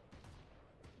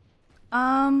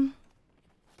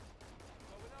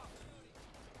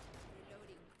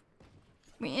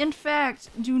 We in fact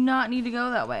do not need to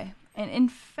go that way, and in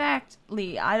fact,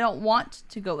 Lee, I don't want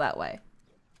to go that way.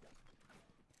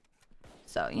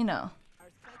 So you know.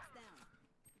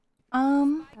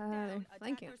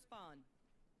 Thank you.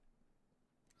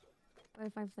 What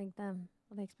if I flank them?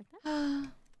 Will they expect that?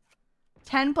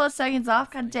 10 plus seconds off.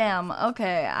 God damn.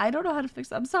 Okay, I don't know how to fix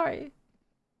that. I'm sorry.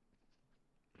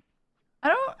 I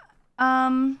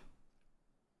don't.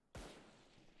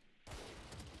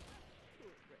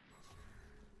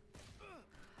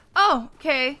 Oh,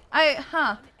 okay.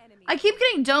 I keep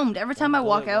getting domed every time I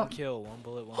walk out. 1 kill, 1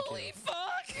 bullet, 1 kill. Holy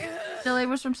fuck! Delay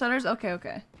was from Sutters? Okay,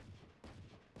 okay.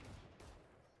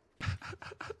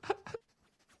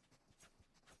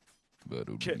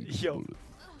 Yo.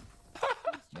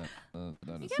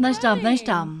 Nice job, nice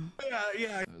job.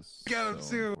 Yeah. Get him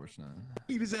too.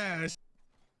 Eat his ass.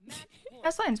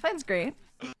 That's fine. Fine's great.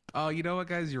 Oh, you know what,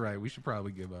 guys? You're right. We should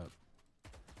probably give up.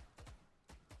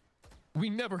 We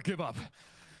never give up.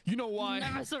 You know why?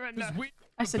 Never surrender. 'Cause we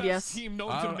I said best yes. Team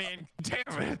known to man.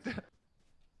 Damn it.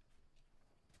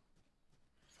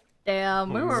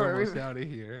 Damn, we We're were. almost out of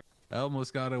here. I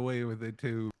almost got away with it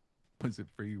too. Was it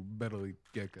for you, Metal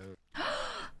Gecko?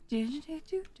 Do, do,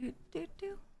 do, do, do,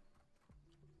 do.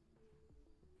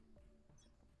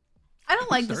 I don't Who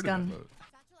like this started that gun. vote?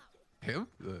 Him?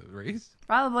 The race?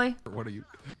 Probably. Or what are you?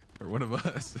 Or one of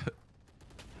us?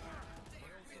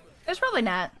 It's probably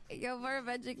not. Yo, for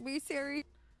avenging me, Siri.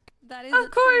 That is Of a true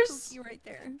course. cookie right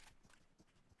there.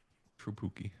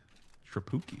 Trapuki.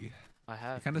 Trapuki. I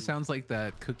have. It kind of sounds like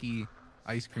that cookie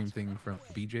ice cream thing from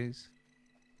BJ's.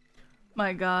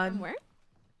 My God. Where?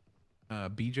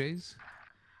 BJ's.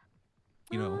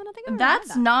 You know. I don't think I've ever had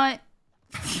That's that. not.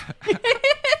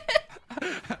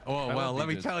 Oh I well, love let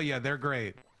me BJ's. tell you, they're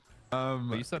great.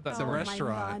 But you said that It's a Oh my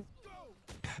restaurant.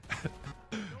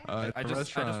 God. I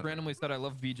just randomly said I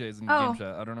love BJ's in Oh. game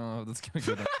chat. I don't know how that's gonna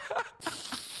go down.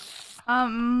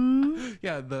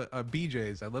 Yeah, the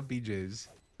BJ's. I love BJ's.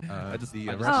 I just the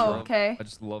love- Oh, okay. I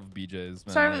just love BJ's,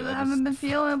 man. Sorry, I I haven't been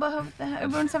feeling about how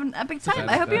everyone's having an epic time.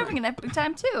 I hope you're having an epic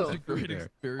time It's a too. great There.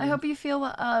 experience. I hope you feel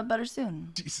better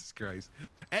soon. Jesus Christ.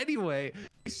 Anyway,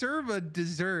 they serve a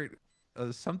dessert,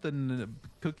 something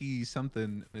cookie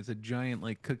something. It's a giant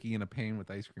like cookie in a pan with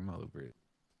ice cream all over it.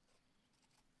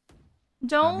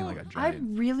 Don't. like a I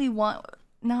giant- really want.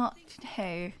 No.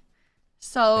 Hey.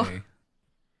 So, Hey,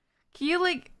 can you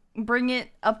like bring it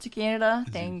up to Canada?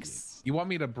 Pizookie. Thanks. You want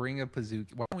me to bring a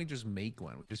Pizookie? Why don't we just make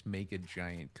one? Just make a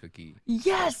giant cookie.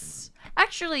 Yes.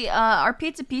 Actually, our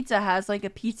pizza has like a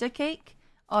pizza cake.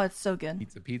 Oh, it's so good.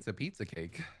 Pizza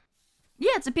cake.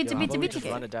 Yeah, it's a pizza Yo, how about we pizza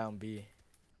just run cake. it down B.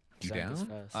 You Send this down?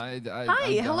 fast. I, Hi, I'm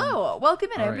down. hello, welcome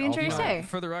in. I hope Alright, you enjoy I'll your be stay.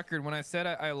 For the record, when I said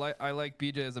I like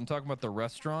BJ's, I'm talking about the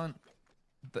restaurant.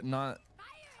 Not.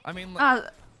 I mean, like,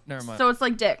 never mind. So it's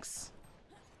like Dick's.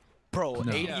 Bro,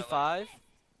 No. 85?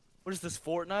 What is this,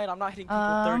 Fortnite? I'm not hitting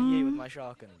people 38 with my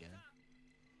shotgun again.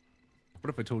 What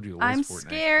if I told you it was I'm Fortnite?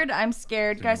 scared. I'm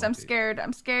scared, Didn't guys. I'm want it. scared.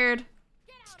 I'm scared.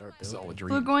 Start This is all a building.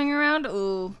 Blue dream. going around.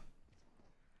 Ooh.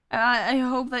 I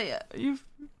hope that you've.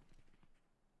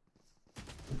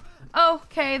 Oh,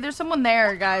 okay, there's someone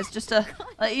there, guys. Just to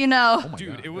let you know. Oh my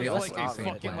Dude, God. it was They all like stay a same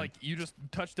fucking plan. like you just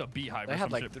touched a beehive They or had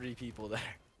some like shit. 3 people there.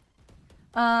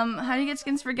 How do you get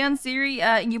skins for guns, Siri?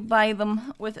 You buy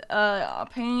them with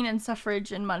pain and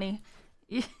suffrage and money.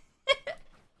 Uno,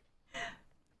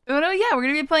 yeah, we're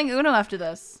gonna be playing Uno after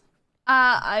this.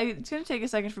 It's gonna take a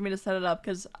second for me to set it up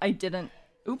because I didn't.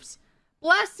 Oops.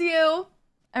 Bless you.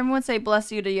 Everyone say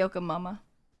bless you to Yoka Mama.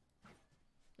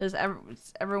 Does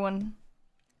everyone?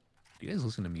 Do you guys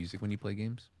listen to music when you play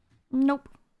games? Nope.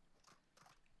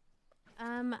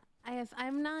 I'm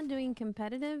not doing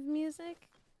competitive music,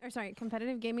 or sorry,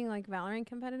 competitive gaming like Valorant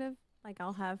competitive. Like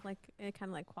I'll have like it kind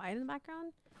of like quiet in the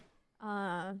background.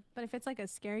 But if it's like a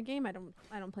scary game, I don't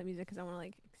play music because I want to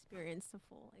like experience the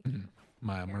full like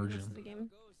My scariness immersion. of the game.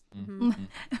 Mhm.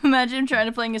 Imagine trying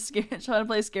to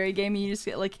play a scary game and you just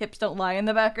get like hips don't lie in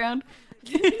the background.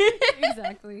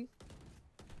 Exactly.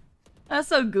 That's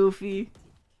so goofy.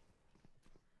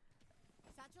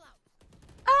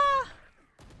 Ah.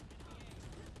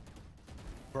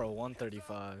 Bro,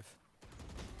 135.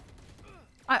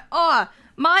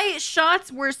 My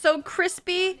shots were so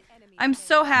crispy. I'm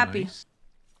so happy. Nice.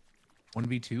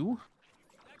 1v2?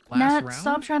 Last Nat, round?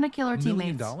 stop trying to kill our $1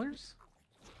 million? teammates.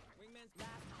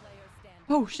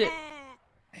 Oh shit.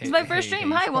 It's my first stream.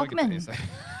 you Hi, should probably welcome get in. the ace.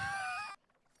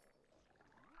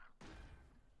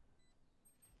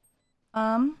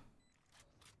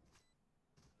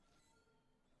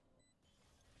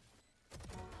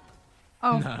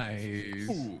 Oh, Nice.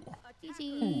 Ooh.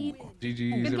 GG. GG's, good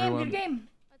game, everyone. good game.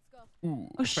 Ooh.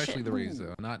 Oh Especially shit. the Rays,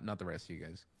 though. Not the rest of you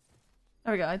guys.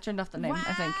 There we go. I turned off the name,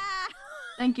 I think.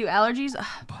 Thank you. Allergies.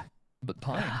 Ugh. But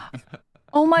fine.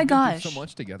 Oh my We've been through gosh. so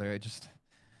much together. I just.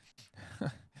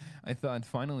 I thought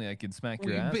finally I could smack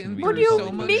your We've ass. been and we What through do were you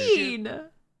so much mean?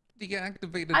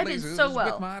 Deactivated I did lasers so well.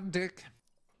 with my dick.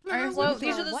 Alright, well,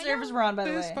 these are the servers we're on, by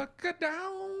the This way. fucker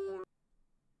down. We're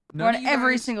None on of you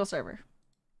every guys single server.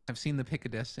 have seen The Pick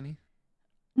of Destiny?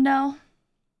 No.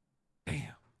 Damn.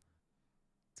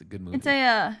 It's a good movie. It's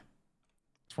a,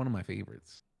 It's one of my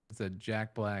favorites. It's a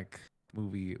Jack Black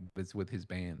movie, but it's with his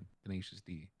band, Tenacious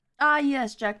D.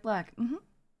 yes, Jack Black.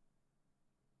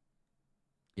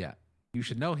 Yeah. You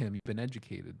should know him. You've been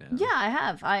educated now. Yeah, I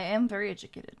have. I am very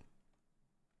educated.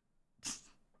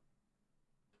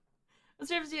 What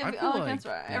servers do you I have? feel Oh, like accounts for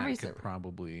Nat every could server.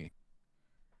 probably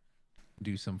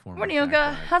do some form Morning, of Jack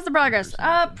Yoga. Black How's the progress?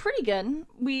 impersonation. Pretty good.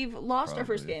 We've lost our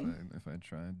first Probably game. If I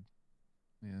tried.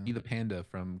 Yeah. Be the panda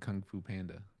from Kung Fu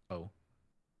Panda. Oh.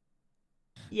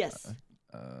 Yes.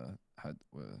 Well,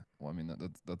 I mean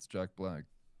that's Jack Black.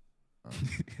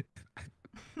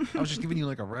 I was just giving you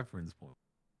like a reference point.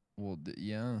 Well,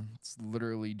 yeah, it's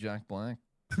literally Jack Black.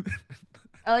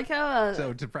 I like how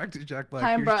So to practice Jack Black,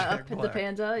 Time here's brought Jack up the Black.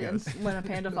 panda Yes. and when a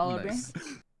panda followed Nice. me.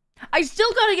 I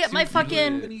still gotta get my Super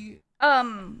fucking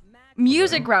good.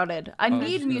 music routed. I I was need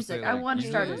just gonna music. say, I like, want to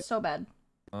start usually- it so bad.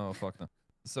 Oh fuck no.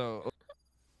 So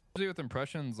usually with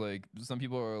impressions, like some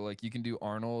people are like, you can do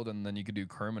Arnold and then you can do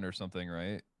Kermit or something,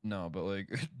 right? No, but like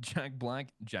Jack Black.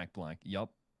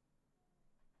 Yup.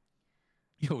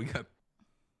 Yo, we got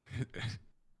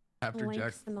after Blank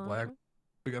Jack Black, Sinatra.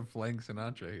 we got Flank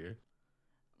Sinatra here.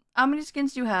 How many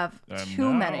skins do you have? And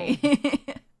Too many.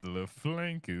 The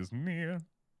flank is near.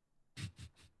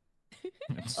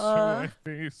 And so Uh. I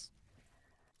face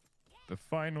the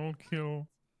final kill.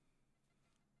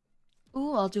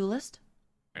 Ooh, I'll do a list.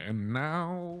 And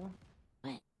now.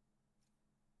 What?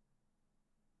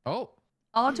 Oh,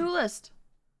 I'll do a list.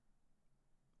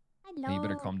 Hello. Hey, you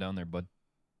better calm down there, bud.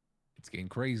 it's getting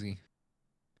crazy.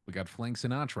 We got Flank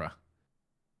Sinatra.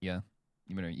 Yeah,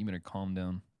 you better calm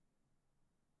down.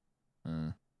 I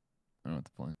don't know what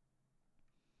the point.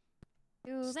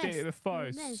 Do State of the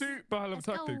fire. this. Super hell of Let's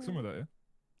tactics. Some go. of that, yeah?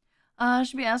 I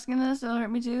should be asking this. It'll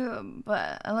hurt me too.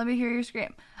 But let me hear your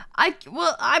scream.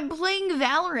 I'm playing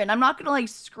Valorant. I'm not gonna like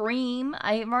scream.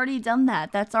 I've already done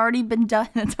that. That's already been done.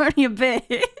 That's already a bit.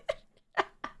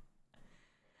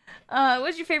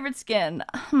 What's your favorite skin?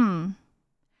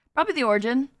 Probably the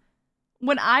Origin.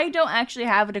 When I don't actually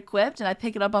have it equipped and I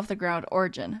pick it up off the ground,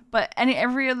 Origin. But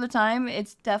every other time,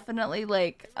 it's definitely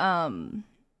like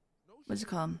what's it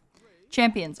called?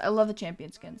 Champions. I love the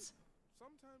champion skins.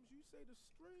 Sometimes you say the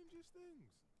strangest things.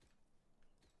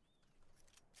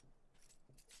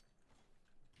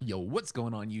 Yo, what's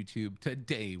going on YouTube?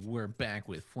 Today we're back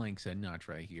with Flank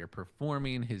Sinatra here,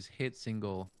 performing his hit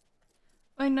single.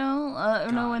 I know.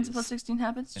 Uno wins Guys. plus 16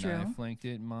 happens. And True. I flanked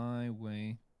it my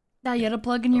way. Now you had to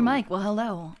plug in your Oh. mic. Well,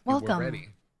 hello. And Welcome. We're ready.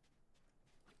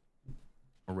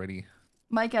 Already.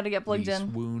 Mic had to get plugged Be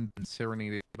in. swooned and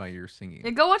serenaded by your singing.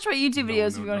 Yeah, go watch my YouTube No, videos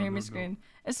if no, you want to no, hear me no, no. scream.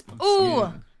 I'm Ooh,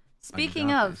 scared. speaking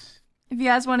I got of, this. if you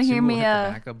guys want to hear Soon we'll me hit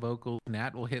the backup vocal.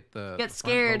 Nat will hit the get the front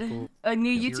scared, vocal. a new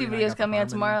Yeah, Siri YouTube and I video is got the coming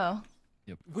out harmony. tomorrow.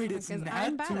 Wait, it's Because Nat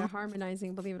I'm bad too? at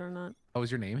harmonizing, believe it or not. Oh, is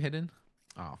your name hidden?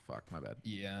 Oh, fuck, my bad.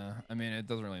 Yeah, I mean it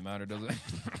doesn't really matter, does it?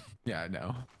 Yeah, I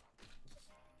know.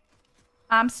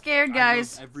 I'm scared,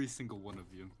 guys. I love every single one of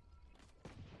you.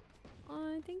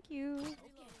 Oh, thank you.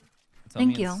 Tell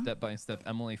Thank me you. in step-by-step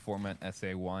Emily format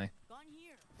SAY. Oh, Cite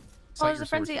there's your a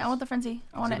frenzy. I sources. want the frenzy.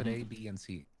 I want Exhibit it. A, B, and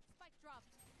C.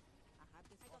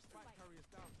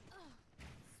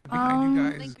 Um, Behind you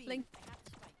guys. Blink, blink.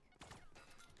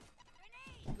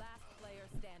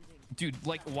 Dude,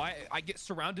 like why I get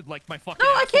surrounded like my fucking No,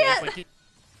 I asshole is, can't! Like,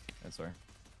 I'm sorry.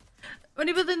 When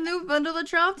you put the new bundle that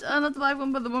dropped, not the black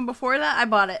one, but the one before that, I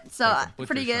bought it. So Like a butcher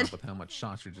pretty shop good. With how much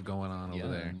sausage is going on Yeah,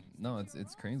 over there. no,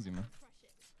 it's crazy, man.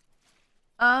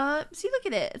 See, look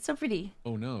at it. It's so pretty.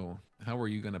 Oh no. How are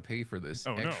you gonna pay for this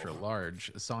Oh, no. extra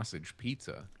large sausage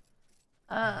pizza?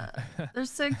 They're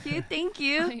so cute. Thank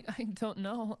you. I don't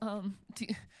know. Do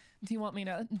you want me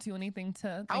to do anything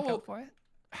to How- make up for it?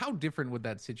 How different would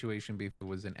that situation be if it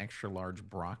was an extra large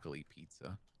broccoli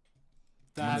pizza?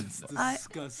 That's I-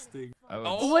 disgusting. I would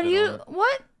Oh, What do spit on you? it.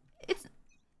 What? It's.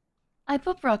 I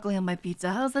put broccoli on my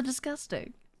pizza. How's that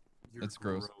disgusting? You're It's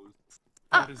gross.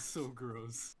 Ah. That is so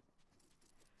gross.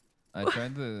 I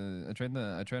tried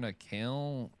a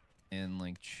kale and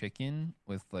like chicken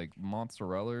with like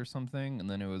mozzarella or something, and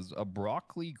then it was a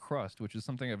broccoli crust, which is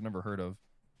something I've never heard of.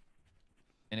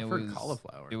 And it I've heard was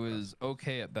cauliflower It crust. was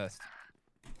okay at best.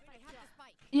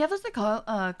 Yeah, there's the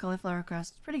cauliflower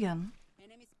crust. It's pretty good.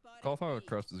 Cauliflower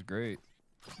crust is great.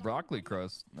 Broccoli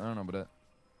crust, I don't know about it.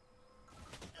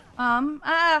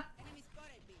 I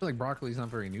feel like broccoli's not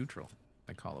very neutral,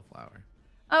 like cauliflower.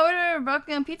 Oh, wait,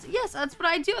 broccoli on pizza. Yes, that's what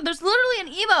I do. There's literally an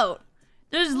emote.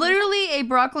 There's literally a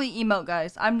broccoli emote,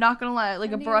 guys. I'm not gonna lie,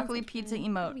 like a Andy, broccoli it's pizza okay.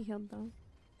 emote. He'll be healed though.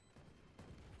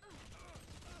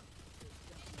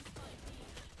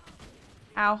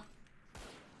 Ow.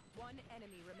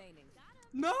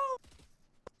 No.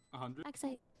 100.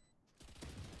 Backside.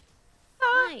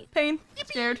 Ah, Right. pain.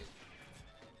 Scared.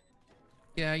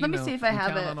 Yeah, you Let me know, see if I we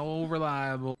have count it. on old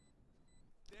reliable.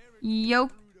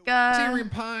 Yoka. Siri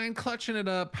Pine clutching it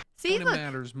up See, when look. it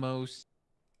matters most.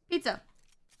 Pizza.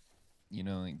 You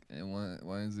know, like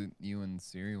why is it you and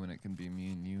Siri when it can be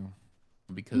me and you?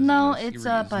 Because No, you know, it's,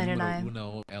 Siri is Bite and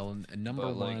numero I. uno, number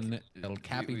But, like, one, El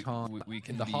Capitan, we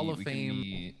can the be, Hall of we can Fame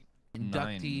be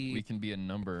nine. inductee. We can be a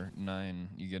number 9.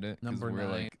 You get it? 'Cause Number we're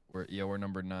 9. like we're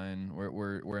number 9.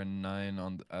 We're a 9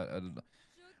 on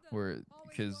we're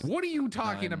because What are you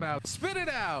talking 9. about? Spit it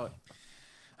out.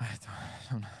 I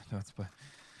don't know. It's but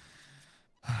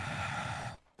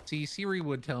See, Siri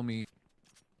would tell me.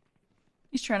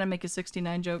 He's trying to make a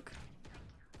 69 joke.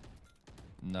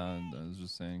 Nah, I was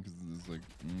just saying because it's like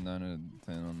 9 out of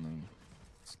 10 on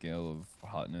the scale of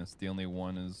hotness. The only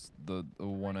one is the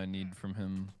one I need from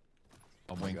him.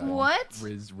 Oh my god. What?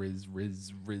 Riz. Where's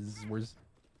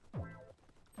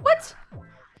What?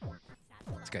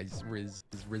 this guy's Riz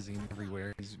is rizzing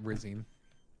everywhere. He's rizzing.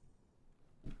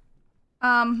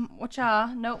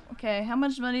 Whatcha? Nope. Okay. How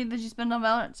much money did you spend on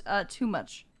Valorant? Too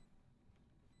much.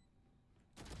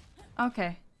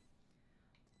 Okay.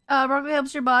 Broccoli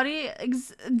helps your body.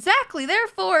 Exactly.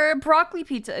 Therefore, broccoli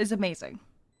pizza is amazing.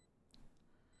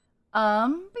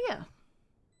 But yeah.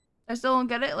 I still don't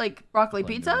get it. Like, broccoli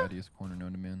Blended pizza? Radius corner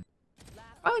known to man.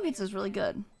 Broccoli pizza is really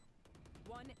good.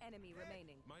 One enemy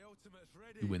remaining.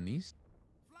 You win these?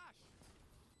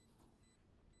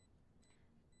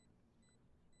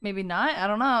 Maybe not. I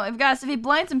don't know. If he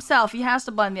blinds himself, he has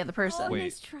to blind the other person. Oh, Wait.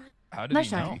 nice try. How did Nice he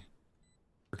try. know?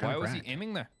 We're kinda Why was he cracked.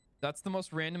 aiming there? That's the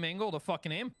most random angle to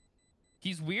fucking aim.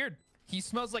 He's weird. He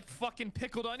smells like fucking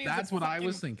pickled onions. That's and what I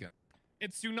was fucking- thinking.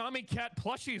 It's tsunami cat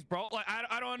plushies, bro. Like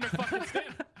I don't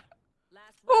understand.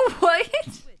 Ooh,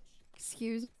 what?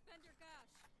 Excuse.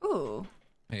 Ooh.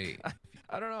 Hey,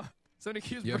 I don't know. Somebody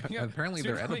keeps Yeah, bringing up apparently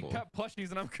they're tsunami edible. cat plushies,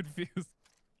 and I'm confused.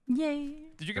 Yay.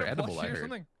 Did you get They're a edible, I plushie or heard.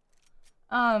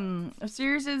 something? If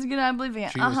Sirius is good, I believe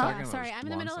it. She was Uh-huh. talking about Sorry, I'm in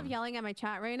the middle of Swanson. yelling at my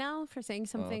chat right now for saying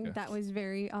something okay. that was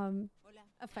very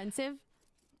offensive.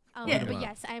 Yeah. But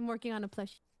yes, I am working on a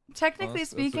plush. Technically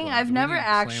that's speaking, what- I've We never need to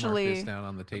slam our actually fist down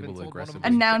on the been table told one of aggressively. my-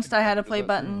 announced I had a Is play that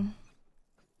button.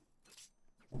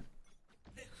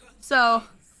 So,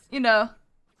 you know.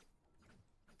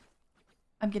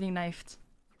 I'm getting knifed.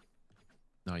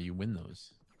 No, you win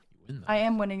those. You win those. I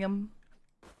am winning him.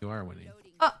 You are winning.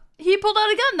 He pulled out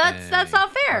a gun. That's not Dang.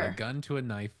 Got fair. A gun to a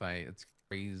knife fight. It's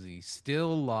crazy.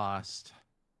 Still lost.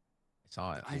 I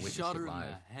saw it. I witnessed shot it her in live.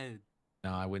 the head. No,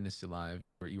 I witnessed it live.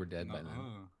 You were dead by then.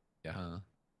 Nuh-uh. Yeah, huh?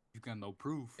 You got no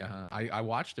proof. Yeah, huh? I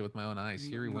watched it with my own eyes.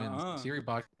 Siri wins. Nuh-uh.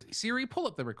 Siri, pull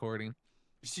up the recording.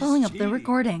 She's Pulling up the cheating.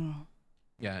 recording.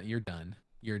 Yeah, you're done.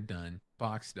 You're done.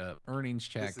 Boxed up. Earnings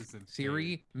check. isn't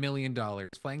Siri, $1 million.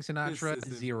 Flank This Sinatra,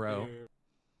 isn't 0. fair.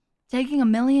 Taking $1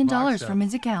 million Boxed from up.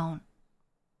 his account.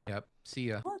 Yep. See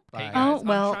ya. Hey Bye. guys, Oh, I'm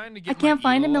well, trying to I get can't my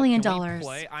find $1 elo up. million. Can we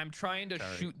play? I'm trying to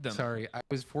Sorry. shoot them. Sorry, I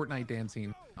was Fortnite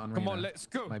dancing on Come on, Reyna. let's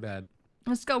go. My bad.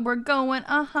 Let's go. We're going.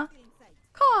 Uh-huh.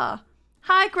 Caw.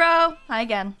 Hi, Crow. Hi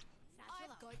again.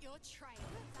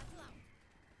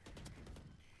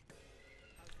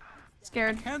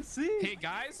 Scared. Can't see. Hey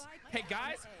guys. Hey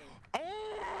guys.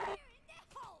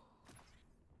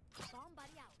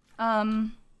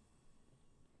 Um.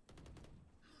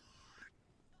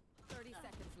 30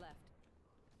 seconds left.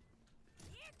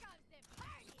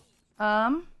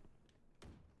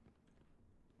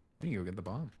 You go get the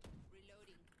bomb.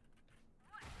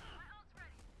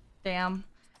 Damn.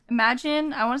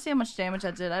 Imagine. I want to see how much damage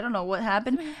that did. I don't know what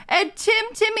happened. And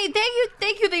Timmy,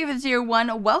 thank you for the tier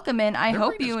 1. Welcome in. I Their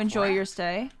hope brain you is enjoy your cracked.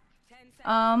 stay. 10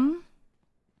 seconds.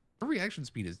 Her reaction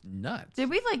speed is nuts. Did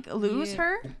we like lose Yeah.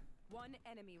 her? One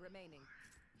enemy remaining.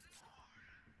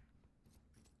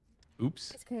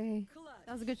 Oops. It's okay.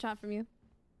 That was a good shot from you.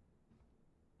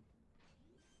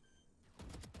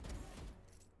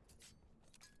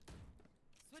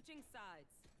 Switching sides.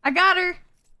 I got her.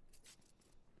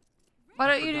 Why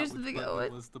don't you Forgot do something? which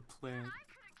button was the plan.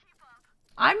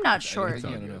 I'm not I short. think You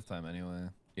all had good. enough time anyway.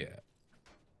 Yeah.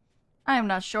 I am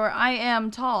not short. I am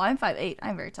tall. I'm 5'8".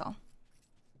 I'm very tall.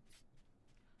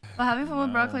 But having fun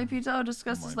with broccoli pizza. I'll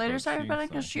discuss this My later. butt Sorry, cheeks but I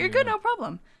out guess you're good. here. No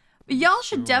problem. But y'all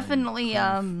should True definitely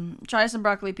proof. try some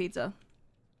broccoli pizza.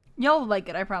 Y'all will like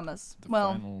it. I promise. The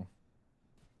Well, final-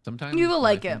 Sometimes You will when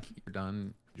I like it. think You're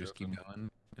done. Just keep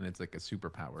going, and it's like a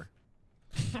superpower.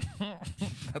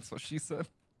 That's what she said.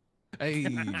 Hey,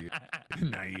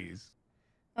 nice.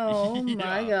 oh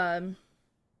my Yeah. god.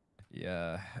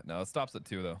 Yeah. No, it stops at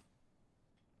 2 though.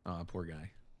 Oh, poor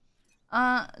guy.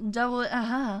 Double.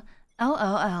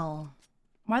 LOL.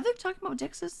 Why are they talking about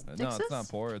Dixis? No, Dixis? it's not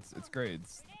poor. It's great.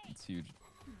 It's huge.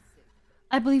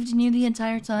 I believed in you the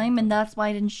entire time, and that's why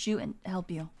I didn't shoot and help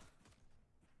you.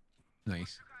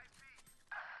 Nice.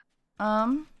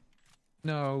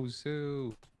 No,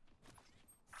 Sue.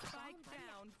 Spike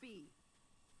down B.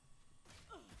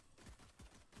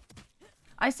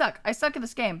 I suck. I suck at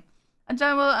this game. I'm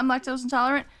lactose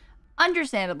intolerant.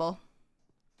 Understandable.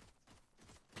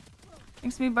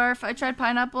 Makes me barf. I tried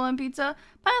pineapple on pizza.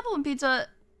 Pineapple on pizza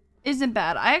isn't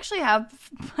bad. I actually have.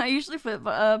 I usually put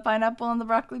pineapple on the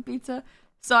broccoli pizza.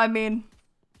 So I mean,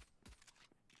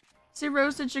 see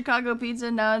roasted Chicago pizza.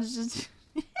 Now it's just.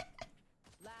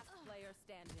 Last player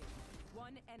standing.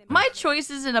 One My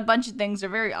choices in a bunch of things are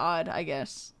very odd, I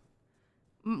guess.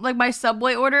 Like my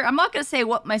Subway order. I'm not gonna say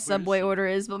what my Subway she? order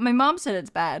is, but my mom said it's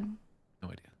bad. No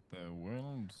idea. The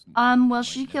world's Well,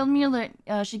 she killed me.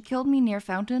 She killed me near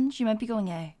fountain. She might be going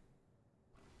A.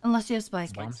 Unless you have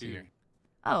spike. Bomb's here.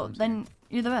 Oh, Bomb's then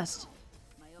you're the best.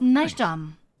 Nice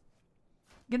job.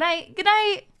 Good night. Good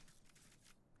night.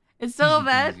 It's so Easy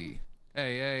bad. peasy.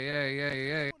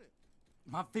 Hey.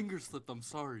 My finger slipped. I'm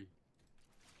sorry.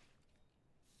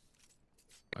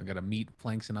 I gotta meet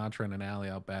Plank Sinatra in an alley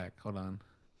out back. Hold on.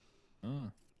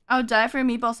 I would die for a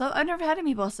meatball sub. I've never had a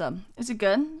meatball sub. Is it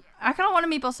good? I kind of want a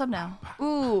meatball sub now.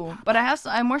 Ooh, but I have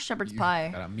some, I'm more shepherd's pie.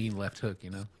 Got a mean left hook,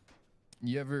 you know.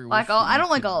 You ever Like wish that I you don't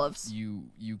like could- olives. You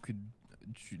could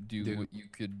do what you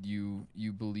could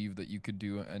you believe that you could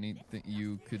do anything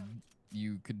you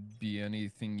could be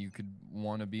anything you could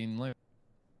want to be in life.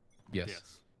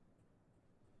 Yes.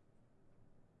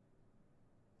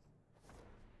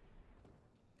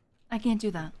 I can't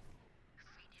do that.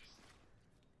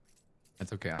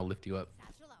 That's okay. I'll lift you up.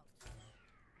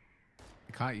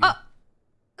 I caught you. Oh.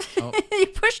 Oh. You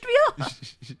pushed me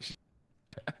off.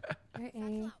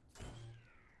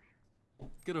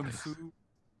 Get him, Sue.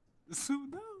 Sue,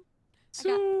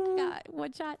 no. I got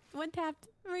one shot, one tapped.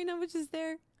 Marina was just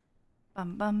there.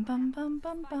 Bum bum bum bum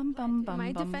bum bum bum bum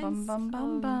My bum defense, bum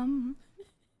bum bum.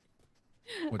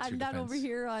 What's I'm your not over defense?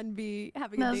 here on B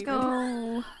having a Let's date.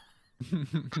 go.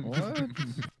 What?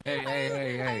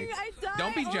 Hey.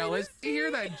 Don't be jealous. You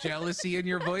hear that jealousy in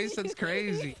your voice? That's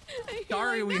crazy.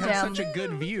 Sorry we have Damn. such a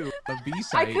good view of I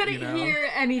B-side, couldn't you know? hear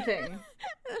anything.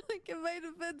 Like in my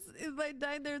defense, if I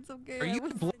died there, it's okay. Are I you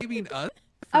was- blaming us?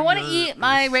 I for want to your- eat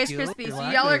my your Rice skill, Krispies, your so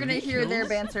lack y'all are of gonna hear their kills?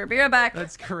 banter. Be right back.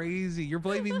 That's crazy. You're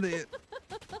blaming the...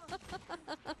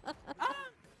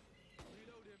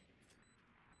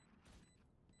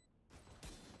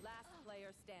 Last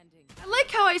player standing. I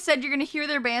like how I said you're gonna hear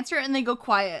their banter and they go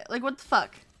quiet. Like, what the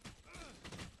fuck?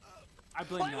 I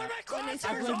blame that.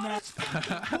 I blame that.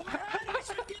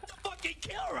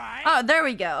 Oh, there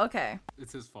we go. Okay.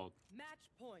 It's his fault. Match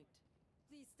point.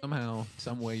 Please stay Somehow,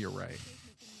 some way, you're right.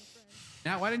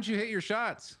 Now, why didn't you hit your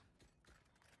shots?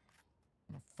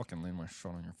 I'm gonna fucking land my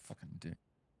shot on your fucking dick.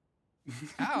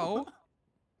 Ow!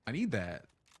 I need that.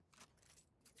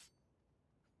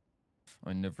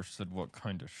 I never said what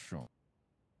kind of shot.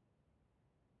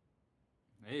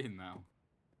 Hey, now.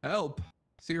 Help!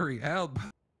 Siri, help!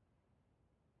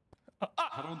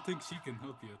 I don't think she can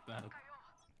help you with that.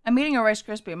 I'm eating a Rice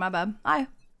Krispie. My bad. Hi.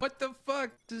 What the fuck?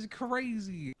 This is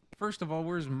crazy. First of all,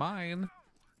 where's mine?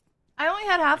 I only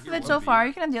had half of Here, it so one far. B.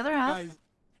 You can have the other half. Guys,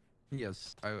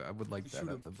 Yes, I would like that should've-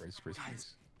 at the Rice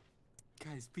Krispies.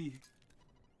 guys, B.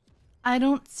 I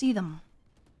don't see them.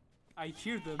 I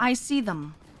hear them. I see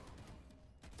them.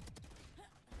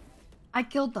 I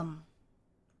killed them.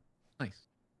 Nice.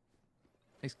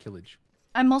 Nice killage.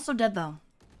 I'm also dead though.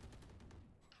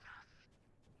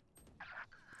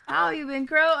 How you been,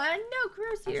 Crow? No,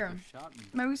 Crow's here. Oscar shot me.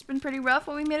 My week's been pretty rough,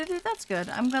 but we made it through. That's good.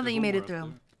 I'm glad that There's you one made more it up through.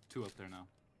 there. 2 up there now.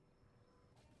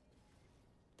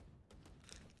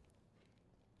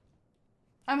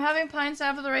 I'm having pints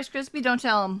after the Rice Krispie. Don't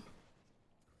tell him.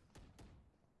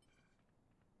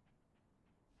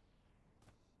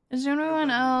 Is there anyone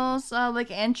else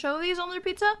like anchovies on their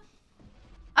pizza?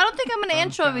 I don't think I'm an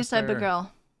anchovies type of faster.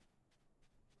 girl.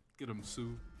 Get him,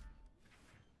 Sue.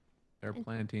 They're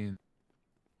planting.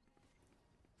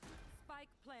 spike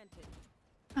planted.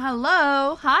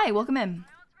 Hello. Hi. Welcome in.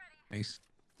 Nice.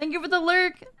 Thank you for the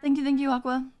lurk. Thank you,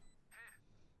 Aqua.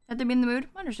 Had to be in the mood?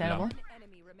 Understandable. One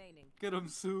enemy remaining. Get him,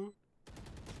 Sue.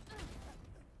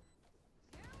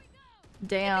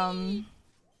 Damn.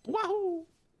 Wahoo!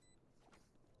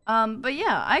 But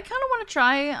yeah, I kind of want to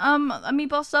try a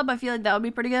meatball sub. I feel like that would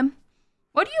be pretty good.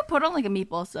 What do you put on like a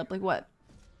meatball sub? Like what?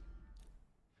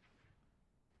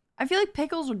 I feel like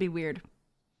pickles would be weird.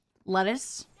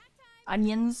 Lettuce,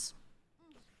 onions.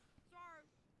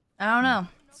 I don't know.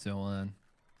 So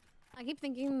I keep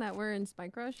thinking that we're in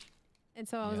Spike Rush. And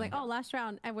so I was Yeah. like, oh, last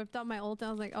round. I whipped out my ult and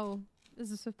I was like, oh, this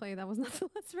is a swift play. That was not the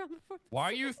last round before. why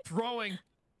are you throwing?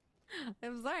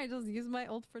 I'm sorry. I just used my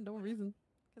ult for no reason.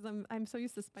 Because I'm so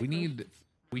used to Spike We Rush.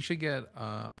 we should get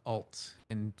alt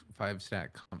in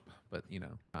 5-stack comp, but you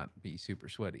know, not be super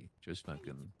sweaty. Just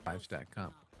fucking 5-stack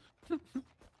comp.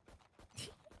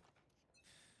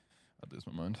 I'd lose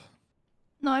my mind.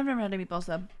 No, I've never had a meatball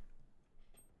sub.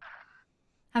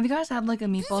 Have you guys had like a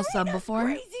meatball sub before?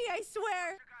 Crazy, I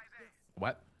swear.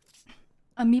 What?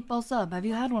 A meatball sub. Have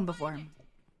you had one before?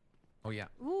 Oh yeah.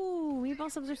 Ooh,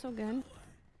 meatball subs are so good.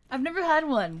 I've never had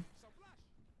one.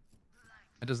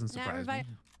 That doesn't Nah, surprise me. revive-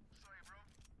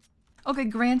 Okay,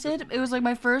 granted, it was like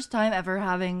my first time ever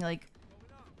having like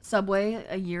Subway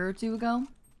a year or two ago.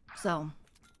 So.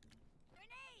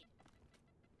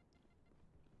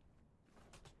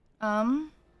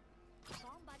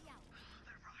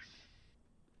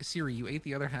 Siri, you ate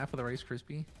the other half of the Rice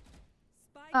Krispie?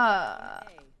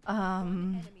 Enemy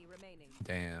remaining.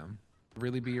 Damn.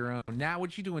 Really be your own. Now,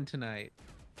 what you doing tonight?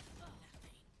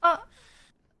 I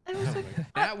was like,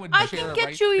 That would I share can a get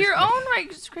Rice you your Krispie. own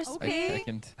Rice Krispie. Okay.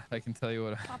 I can tell you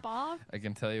what Pop off. I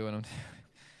can tell you what I'm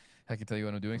I can tell you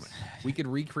what I'm doing. We could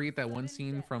recreate that one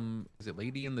scene from, is it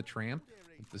Lady and the Tramp?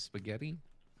 With the spaghetti?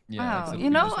 Yeah, Wow, except you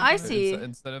know, just- I see.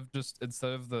 Instead of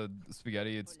the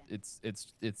spaghetti,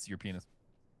 it's your penis.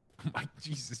 My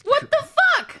Jesus. What the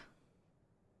fuck?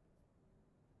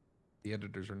 The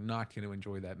editors are not going to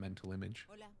enjoy that mental image.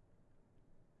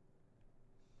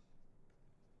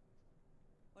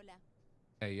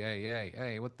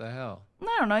 Hey, what the hell?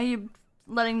 I don't know. You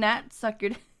letting Nat suck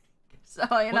your dick. So,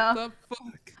 you know. What the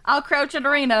fuck? I'll crouch at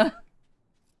arena.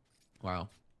 Wow.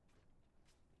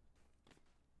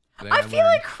 I feel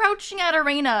like crouching at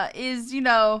arena is, you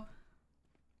know,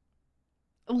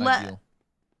 Ideal.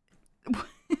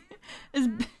 is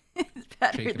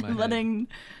better Shaking my than head. letting.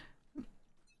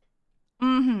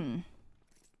 Mm-hmm.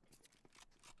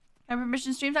 Have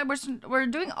permission stream time. We're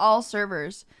doing all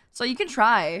servers, so you can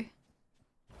try.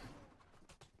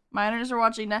 Minors are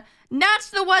watching now. Nat's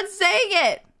the one saying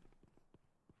it.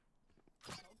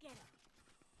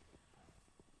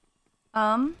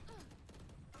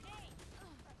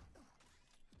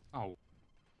 Oh,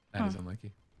 That is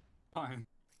unlucky. fine.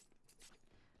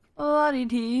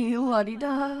 La-di-dee,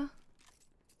 la-di-da.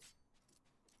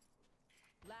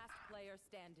 Last player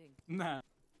standing. Nah.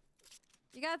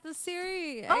 You got the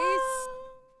Siri. Ace.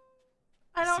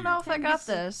 I don't know if I got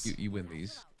Serious. this. You win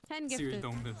these. 10 Siri, gifted.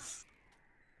 don't miss.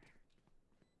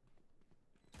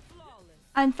 Flawless.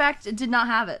 In fact, it did not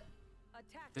have it.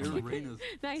 Attack. Their Reina's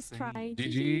Nice singing. try.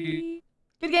 GG.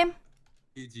 Good game.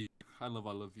 GG. I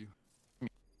love you.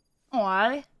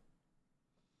 Alright.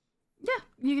 Yeah,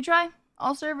 you can try.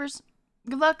 All servers.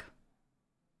 Good luck.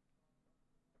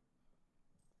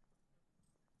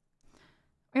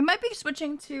 We might be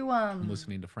switching to I'm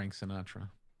listening to Frank Sinatra.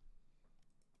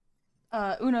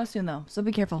 Uno soon though, so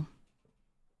be careful.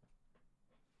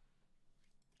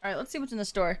 Alright, let's see what's in the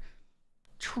store.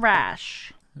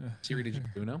 Trash. Siri, did you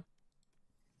do Uno?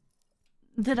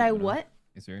 Did I Uno. what?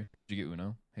 Hey Siri, did you get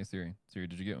Uno? Hey Siri, Siri,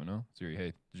 did you get Uno? Siri,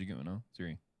 hey, did you get Uno?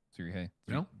 Siri, Siri, hey,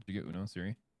 Uno? did you get Uno?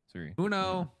 Siri, Siri,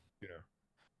 Uno.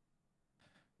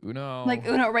 Uno. Like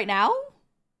Uno right now?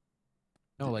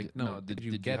 No, like, no. Did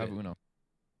you did get you have it? Uno?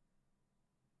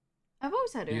 I've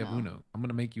always had Do Uno. you have Uno? I'm going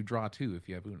to make you draw 2 if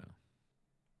you have Uno.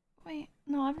 Wait,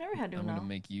 no, I've never had I'm Uno. gonna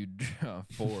make you draw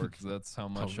 4 because that's how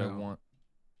much I no. want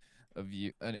of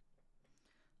you.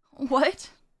 What?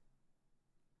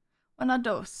 Una,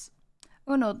 dos.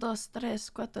 Uno, dos, tres,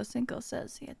 cuatro, cinco,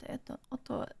 seis, siete,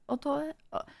 ocho,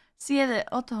 siete,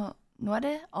 ocho,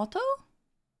 nueve, ocho?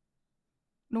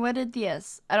 Nueve,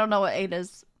 diez. I don't know what 8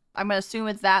 is. I'm gonna assume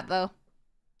it's that, though.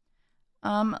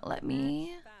 Let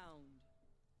me... Found.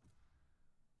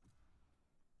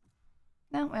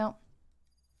 No, well.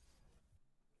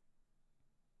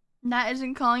 Nat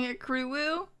isn't calling it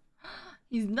Cruwu.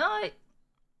 He's not.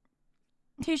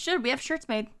 He should. We have shirts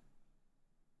made.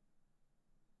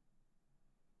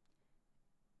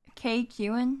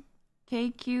 KQing.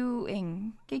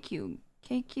 KQing. KQing.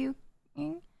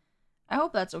 I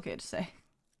hope that's okay to say.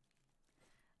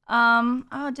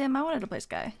 Oh damn, I wanted to play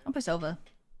Sky. I'll play Silva.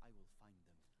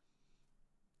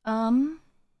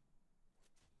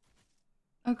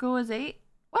 Oko is 8?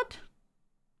 What?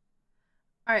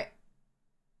 Alright.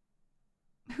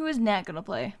 Who is Nat gonna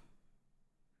play?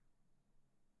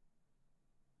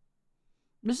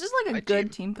 This is like a My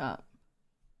good team comp.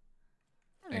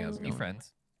 Hey, how's it Be going?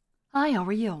 friends. Hi, how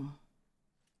are you?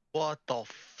 What the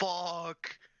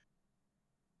fuck?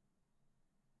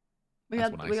 We That's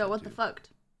got what I we got said, what the too. fucked.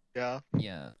 Yeah.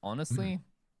 Yeah, honestly,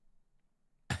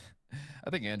 I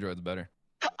think Android's better.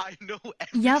 I know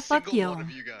every Yeah, fuck single one you.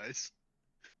 of you guys.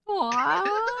 What?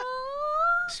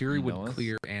 Siri You would know us?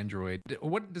 clear Android.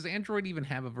 What does Android even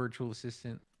have a virtual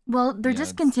assistant? Well, they're Yeah, it's-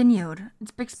 discontinued.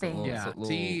 It's Bixby. little- Yeah. it's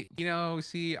a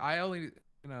See, I only,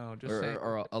 just say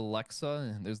Or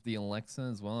Alexa. There's the Alexa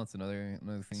as well. That's another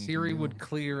thing. you Siri can do. would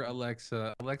clear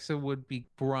Alexa. Alexa would be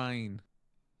Brian.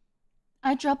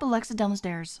 I drop Alexa down the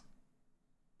stairs.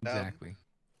 Exactly.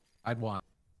 I'd want.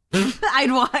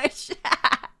 I'd watch.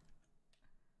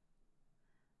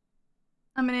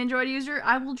 I'm an Android user.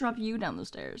 I will drop you down the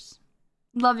stairs.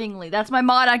 Lovingly. That's my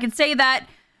mod. I can say that.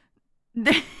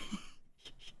 Oops.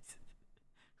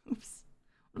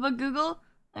 What But Google,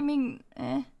 I mean,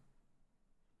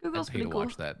 Google's I'd pay pretty to cool.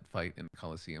 watch that fight in the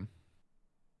Coliseum.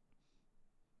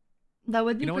 That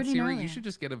would be You know what, pretty Siri? gnarly. You should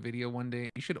just get a video one day.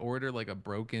 You should order like a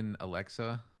broken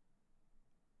Alexa,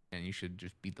 and you should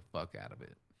just beat the fuck out of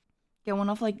it. Get one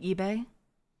off like eBay.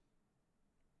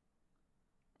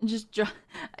 And just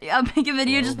I'll make a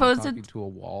video. Hello, Just am I post talking it. to a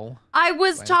wall. I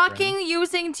was Do I have talking friends?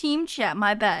 using Team Chat.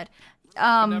 My bad.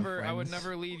 I would Friends.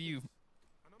 never leave you.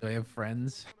 Do I have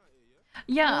friends?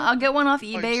 Yeah, I'll get one off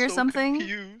eBay I'm or so something.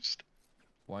 Confused.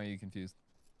 Why are you confused?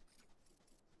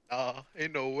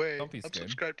 Ain't no way. Don't be I'm scared.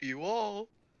 subscribed to you all.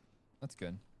 That's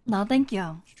good. No, thank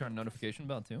you. Should try a notification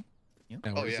bell too. Yeah,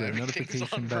 Oh, where's yeah, the everything's notification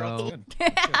on, bro. bell?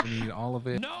 Good. We need all of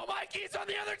it. No, Mikey's on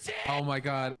the other team. Oh my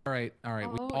god. All right. We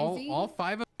Oh, is he? all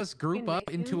five of us group up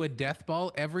Invasion? into a death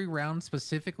ball every round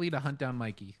specifically to hunt down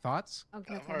Mikey. Thoughts?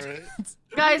 Okay. All right.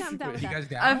 Guys, I'm down with You that. guys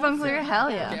down? I've unclear.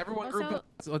 Hell yeah. Okay, everyone group Also- up.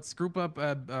 Let's group up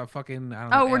fucking I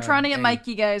don't Oh, know, we're trying to get hey,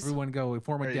 Mikey, guys. Everyone go. We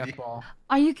form a Alrighty. death ball.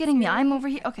 Are you kidding me? I'm over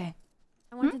here. Okay.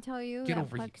 I want to tell you Get that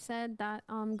over here. Puck said that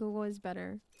Google is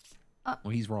better. Well,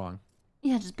 he's wrong.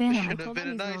 Yeah, just ban him. Should have told been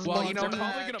a him he's nice wrong. Well, well, you know They're what?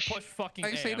 probably gonna push fucking.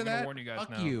 I say I'm to gonna that, warn you guys fuck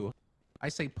now. you. I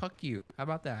say puck you. How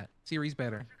about that? Siri's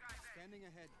better.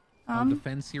 I'll Um,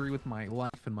 defend Siri with my life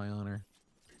and my honor.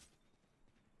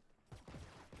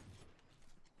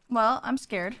 well, I'm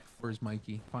scared. Where's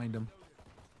Mikey? Find him.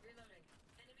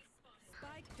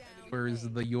 Spike down. Where is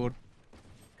the your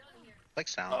Like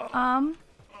sound.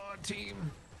 team?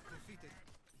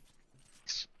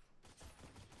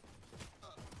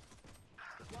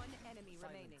 One enemy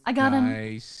remaining. I got him.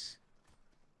 Nice.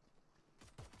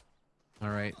 All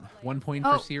right, 1 point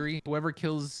Oh. for Siri. Whoever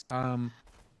kills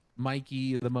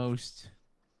Mikey the most,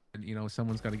 you know,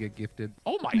 someone's got to get gifted.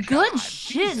 Oh my god! Good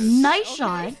shit. Jesus. Nice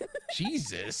shot.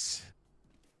 Jesus,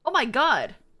 Oh my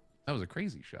god. that was a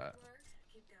crazy shot.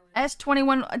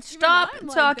 S21. Stop I'm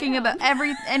like, talking damn. about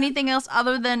anything else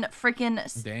other than freaking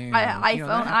Damn. You know, iPhone.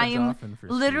 that I happens am often for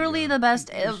literally Siri, the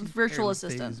best She's virtual fairly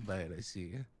assistant. phased by it, I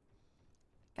see.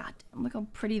 God damn, look how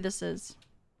pretty this is.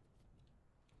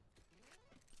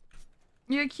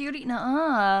 You're a cutie.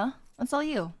 Nuh-uh. That's all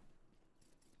you.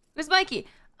 Who's Mikey?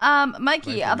 Mikey,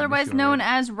 Mikey, we miss otherwise you known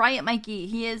already. as Riot Mikey.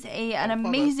 He is an Oh, my bad.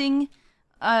 amazing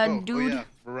Oh, dude. yeah,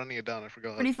 we're running it down. I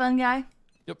forgot. Pretty fun guy.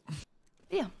 Yep.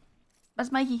 Yeah.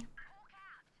 That's Mikey.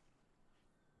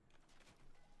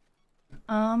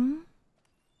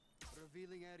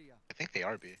 I think they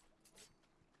are B.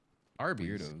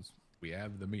 Arby's. Weirdos. We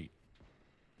have the meat.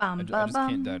 Bum, I ba, just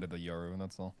can't bum. die to the Yaru, and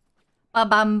that's all. Ba,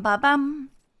 bum, ba, bum.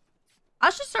 I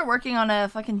should start working on a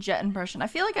fucking jet impression. I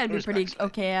feel like I'd be Where's pretty Backside?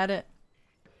 okay at it.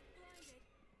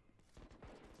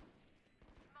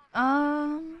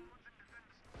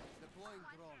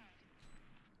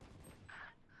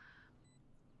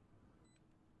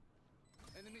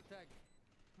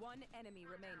 One enemy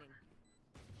remaining.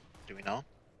 Do we know?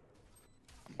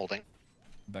 I'm holding.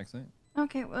 Backside.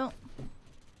 Okay, well,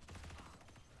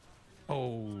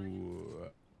 Oh.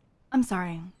 I'm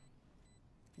sorry.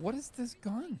 What is this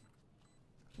gun?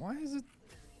 Why is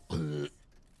it?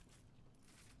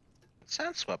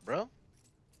 Sand swept, bro.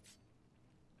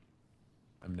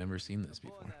 I've never seen this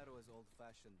before.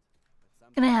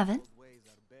 Can I have it?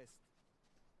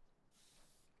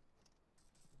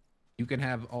 You can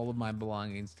have all of my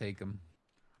belongings. Take them.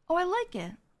 Oh, I like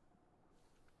it.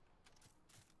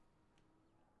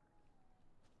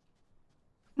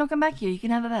 No, come back here. You can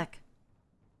have it back.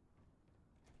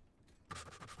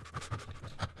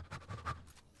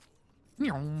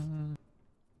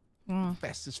 Mm.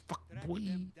 Fast as fuck, boy.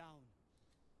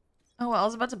 Oh, well, I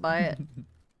was about to buy it.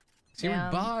 Siri,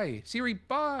 Damn. buy. Siri,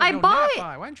 buy. I No, buy not it.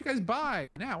 buy. Why don't you guys buy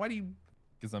now? Why do you?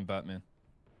 Because I'm Batman.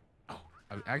 I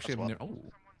actually That's have never. Oh,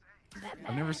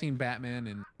 I've never seen Batman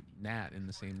and Nat in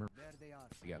the same room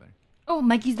together. Oh,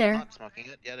 Mikey's I'm there. not smoking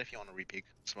it yet if you want to repeat.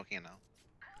 Smoking it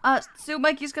now. Sue,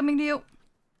 Mikey's coming to you.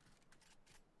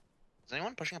 Is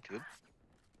anyone pushing up tube?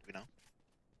 Do we know?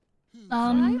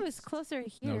 I was closer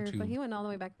here, tube. but he went all the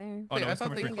way back there. Oh, Wait, no, I he's thought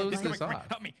coming they for- closed he's coming this for me. off.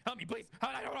 Help me, please. No,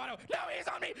 he's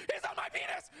on me. He's on my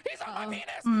penis. He's on my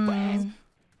penis. Mm.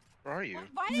 Where are you?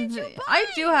 Why did you buy? I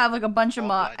do have like a bunch of Oh,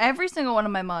 mods. God. Every single one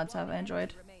of my mods have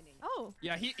Android. Remaining. Oh,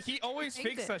 Yeah, he always Faked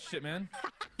fakes it. that shit, man.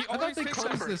 He thought always they fakes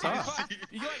closed that this shit. off.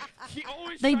 He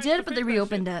always They tries did, to but they fake that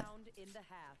reopened shit. it. Round in the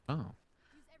half. Oh.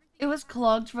 It was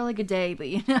clogged for like a day, but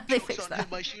you know they Jokes fixed on that.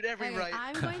 him, I shoot every okay, right.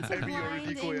 I'm going to Every blind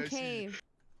decoy I in see. cave,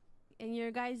 and your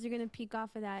guys are gonna peek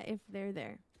off of that if they're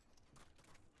there.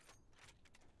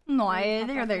 No, Really?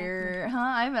 they're Pop there. Huh?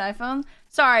 I have an iPhone.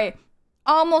 Sorry.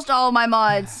 Almost all of my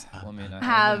mods. Well, I mean, I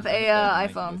Have a, that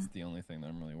mic, iPhone. That's the only thing that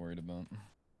I'm really worried about.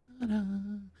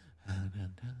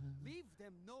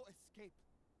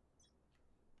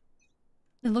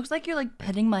 It looks like you're like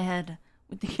petting my head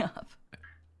with the up.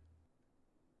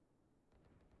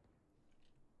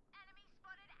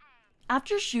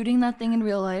 After shooting that thing in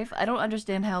real life, I don't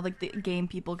understand how like the game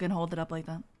people can hold it up like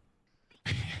that.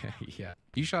 Yeah.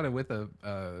 You shot it with a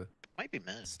Might be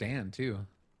mid. stand too.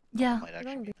 Yeah. Might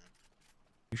actually be mid.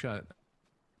 You shot it.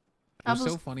 It That was so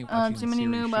was, funny watching too many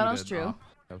Siri knew shoot about us, it true. off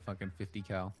a fucking 50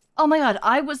 cal. Oh my god,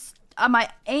 I was my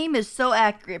aim is so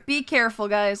accurate. Be careful,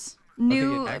 guys.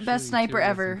 New Okay, actually, best sniper Siri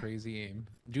has some ever. Crazy aim.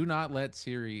 Do not let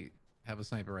Siri have a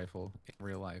sniper rifle in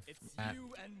real life. That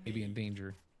may be in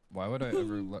danger. Why would I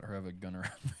ever let her have a gun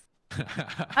around?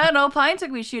 I don't know. Pine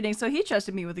took me shooting, so he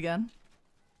trusted me with a gun.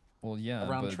 Well, yeah.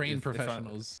 Around but trained if I-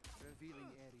 professionals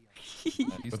I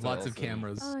used with to lots of also-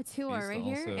 cameras. Oh, two I are used right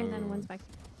to here, and then also- one's back.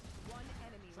 One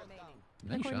enemy remaining.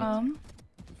 Nice Recording.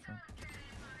 shot.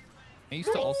 I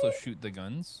used to also shoot the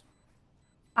guns.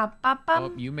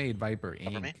 Oh, you made Viper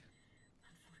Cover me. ink.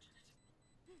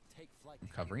 I'm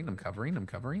covering. I'm covering. I'm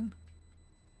covering.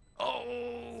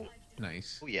 Oh,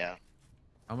 nice. Oh yeah.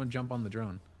 I'm gonna jump on the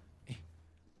drone.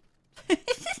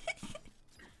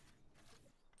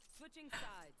 Switching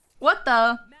sides. What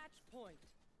the? Match point.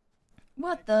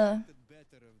 What the?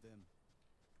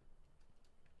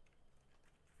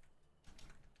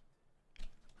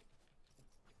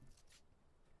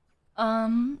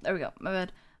 There we go. My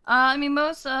bad. I mean,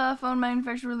 most phone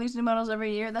manufacturers release new models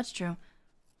every year. That's true.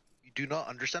 You do not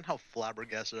understand how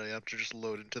flabbergasted I am to just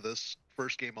load into this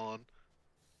first game on.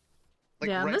 Like,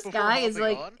 yeah, right this before guy is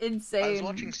hopping like on, insane. I was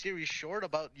watching Siri short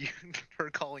about you, her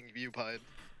calling you Pine.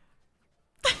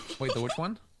 Wait, the which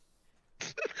one?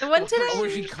 The one Well, today? Oh,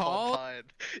 was she called called?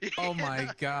 Pine. Oh my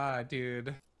god,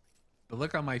 dude. The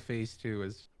look on my face too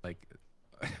is like,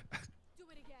 Do it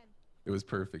again. it was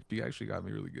perfect. You actually got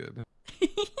me really good.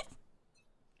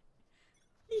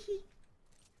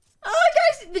 Oh,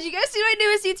 guys, did you guys see my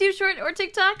newest YouTube short or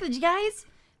TikTok? Did you guys?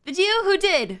 Did you? Who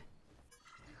did?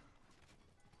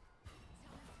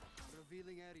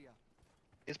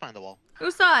 He's behind the wall.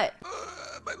 Who saw it?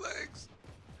 My legs.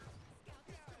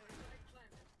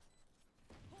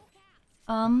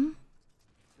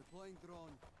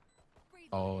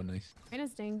 Oh, nice. Right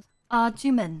as ding.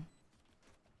 2 men.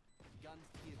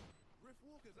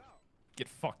 Get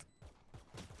fucked.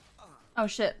 Oh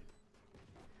shit.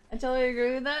 I totally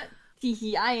agree with that.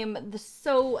 Teehee, I am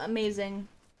so amazing.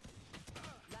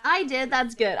 I did,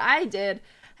 that's good. I did.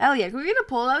 Hell yeah. Can we get a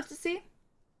poll out to see?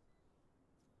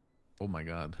 Oh my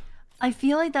god. I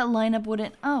feel like that lineup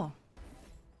wouldn't. Oh.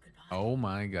 Oh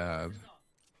my god.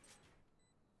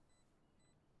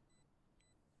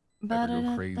 Ba Never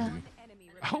go crazy. Enemy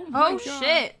Oh remaining. my Oh god.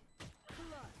 shit.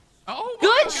 Oh my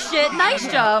Good god. shit.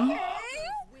 Nice job.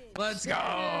 Let's go.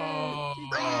 Ah!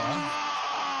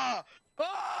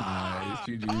 Nice,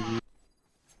 GG.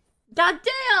 God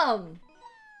damn.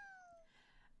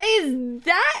 Is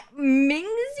that Mingsy?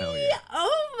 Hell yeah.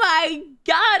 Oh my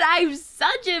god, I'm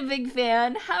such a big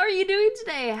fan. How are you doing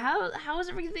today? How's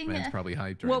everything? Man's probably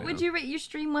hyped right What now. would you rate your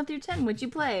stream 1 through 10? Would you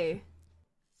play?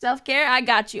 Self-care? I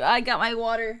got you. I got my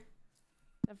water.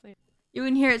 Definitely. You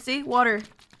can hear it, see? Water.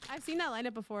 I've seen that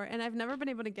lineup before, and I've never been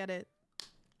able to get it.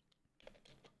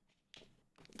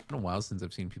 It's been a while since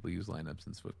I've seen people use lineups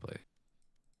in Swift Play.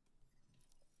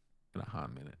 In a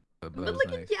hot minute. But that But was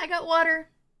look nice. at, yeah, I got water.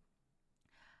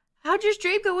 How'd your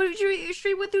stream go? What did you rate your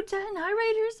stream 1 through 10? Hi,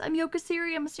 Raiders. I'm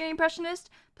YokaSiri. I'm a Syrian impressionist.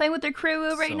 Playing with their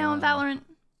Cruwu right So, now in Valorant.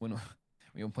 When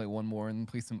we'll play one more and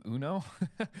play some Uno.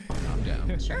 I'm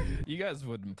down. Sure. You guys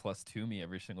wouldn't +2 me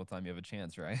every single time you have a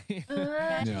chance, right?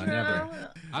 No,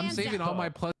 never. I'm Hands saving down. all my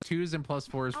 +2s and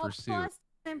 +4s Oh, for Sue. plus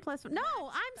and plus. No,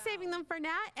 I'm saving them for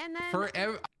Nat, and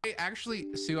then.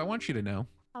 Actually, Sue, I want you to know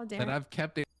How dare that I've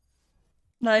kept it.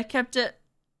 No, I kept it.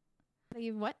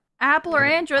 you what? Apple or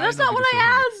Android? That's not what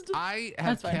I asked. I have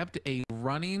That's fine. kept a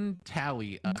running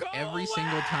tally of every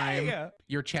single time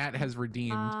your chat has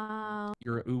redeemed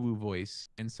your uwu voice,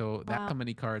 and so that's Wow. how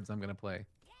many cards I'm gonna play.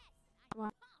 Wow.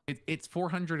 It's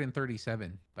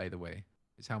 437, by the way.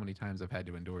 Is how many times I've had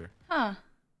to endure. Huh.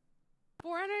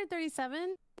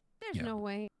 437? There's Yeah. no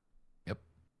way. Yep.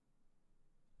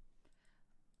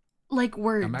 Like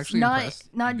words, I'm actually not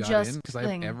impressed. not just because I have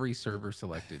thing. every server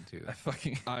selected too.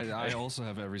 I also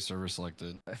have every server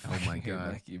selected. Oh my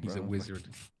god, he's a wizard.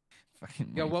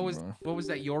 Fucking Yo, what Mikey, was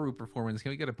bro. that Yoru performance?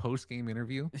 Can we get a post game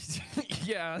interview?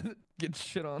 Yeah, get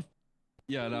shit on.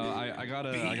 Yeah, no, I got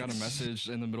a message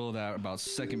in the middle of that about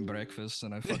second breakfast,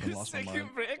 and I fucking lost my mind.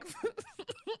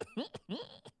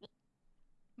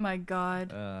 My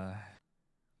god.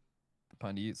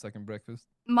 Upon to eat second breakfast.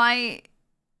 My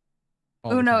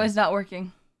All the Uno time. is not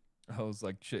working. I was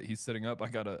like, shit, he's sitting up. I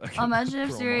gotta Imagine if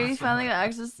throw him Siri off. finally got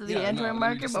access to the Yeah, no, Android you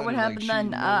market, just but what started, like, happened then?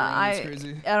 cheating more around, it's I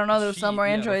crazy. don't know. There's some Cheat, more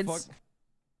yeah, the androids. fuck?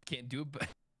 Can't do it, but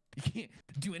you can't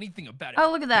do anything about it.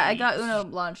 Oh, look at that! I got bitch. Uno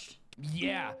launched.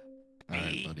 Yeah.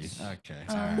 Alright, buddy.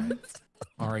 Okay.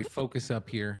 All right, focus up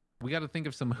here. We got to think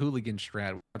of some hooligan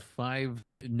strat. We got 5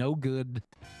 no good,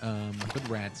 good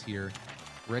rats here,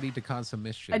 ready to cause some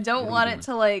mischief. I don't What are we want doing? it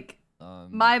to like.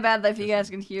 My bad if you guys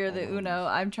can hear the hold on. Uno.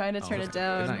 I'm trying to Oh, turn it good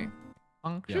night. down.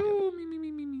 Honk Yeah. shoo, me, me,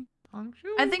 me, me, me. Honk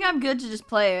shoo. I think I'm good to just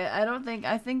play it.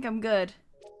 I think I'm good.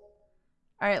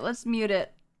 All right, let's mute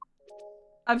it.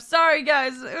 I'm sorry,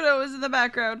 guys. Uno is in the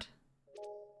background.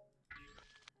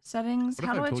 Settings. What if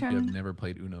How do I I told you I've turn? never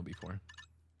played Uno before?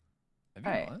 Have you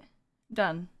All right, not?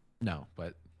 done. No,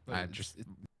 but But I it's- just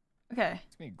Okay,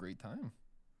 It's been a great time.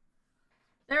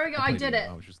 there we go. I played did Uno, it.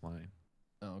 I was just lying.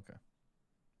 Oh, okay.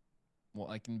 Well,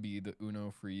 I can be the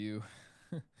Uno for you.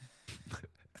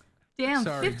 Damn,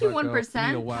 Sorry, 51%. Bucko.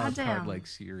 Need a wild Goddamn. card like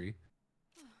Siri.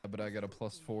 But I got a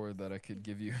 +4 that I could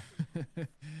give you.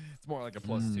 It's more like a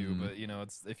 +2, but you know,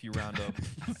 it's if you round up.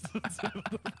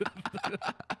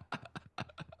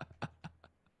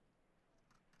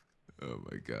 Oh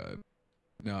my god.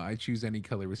 No, I choose any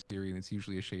color with Siri, and it's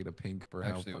usually a shade of pink for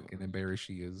Actually, how fucking embarrassed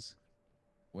she is.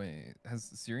 Wait, has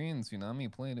Siri and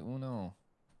Tsunami played Uno?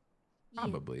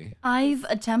 Probably. I've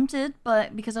attempted,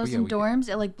 but because I was yeah, in we did. dorms,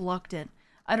 it like blocked it.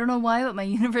 I don't know why, but my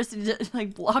university just,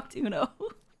 like blocked Uno.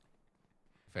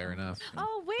 Fair enough.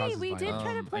 Oh wait, Causes we did violence.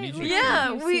 try to I play. need Uno you with to- Yeah,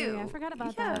 you, we- Siri. I forgot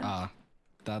about yeah. that.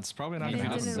 That's probably not But gonna it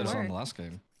happen didn't since on work. the last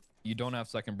game. You don't have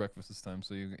second breakfast this time,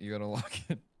 so you gotta lock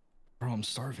it. Bro, I'm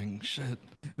starving. Shit.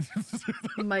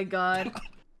 Oh my god.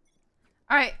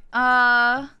 All right.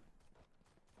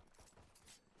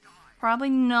 Probably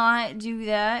not do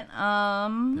that.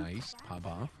 Nice. Pop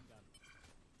off.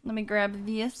 Let me grab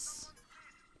this.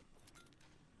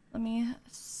 Let me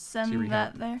send Siri,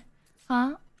 that help. there.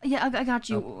 Huh? Yeah, I got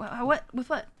you. What? With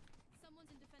what?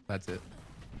 That's it.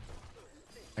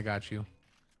 I got you.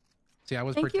 See, I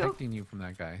was Thank you. protecting you from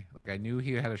that guy. Like, I knew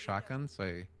he had a shotgun, so I,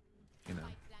 you know,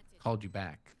 called you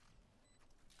back.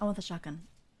 I want the shotgun.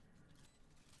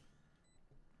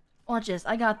 Watch this.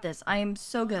 I got this. I am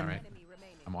so good. All right.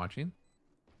 I'm watching.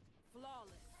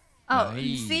 Oh,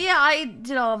 Nice. see, I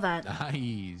did all of that.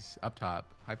 Nice. Up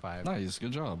top. High five. Nice.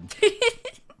 Good job.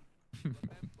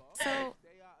 So,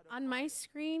 on my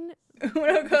screen,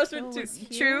 Uno goes kill with was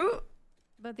here, true.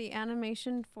 but the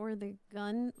animation for the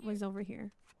gun was over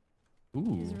here. It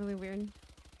Ooh. was really weird.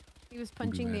 He was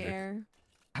punching the magic. air,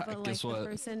 but like Guess the what?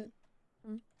 person.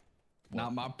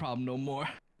 Not my problem no more.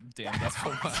 Damn, that's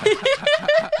what.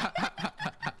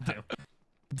 Damn.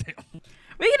 Damn.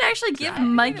 We can actually give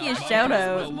Mikey a shout It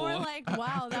out. was more like,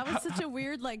 wow, that was such a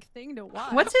weird like thing to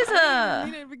watch. What's his I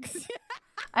didn't mean it because-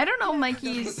 I don't know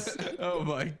Mikey's Oh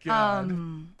my god.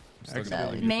 Still Accidentally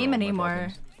gonna thank you for name all my anymore.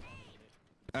 problems.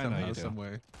 I know Somehow, you do. some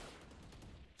way.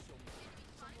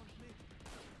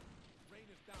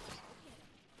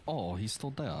 Oh, he's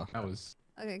still there. That was.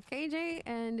 Okay, KJ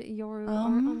and your are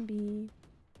Um, on B.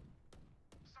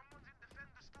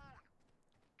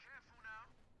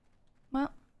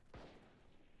 Well,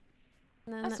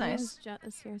 And then That's that means nice. Jet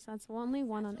is here, so that's only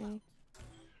one on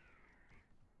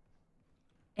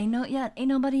A. ain't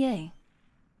nobody A.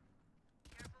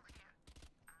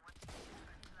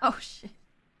 Oh shit.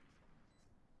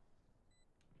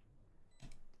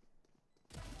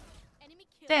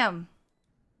 Damn.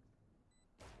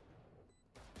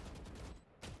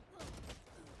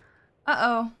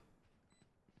 Uh-oh.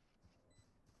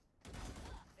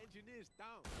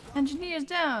 Engineers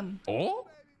down. Oh?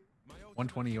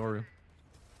 120 Yoru.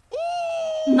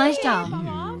 Nice job.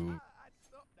 You.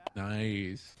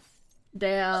 Nice.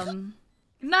 Damn.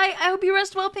 Good night. I hope you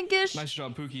rest well, Pinkish. Nice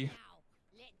job, Pookie.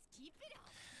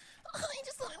 I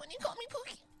just love it when you call me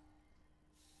Pookie.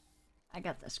 I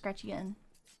got the scratchy end.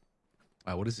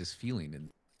 Wow, what is this feeling in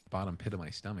the bottom pit of my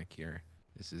stomach here?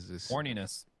 This is this.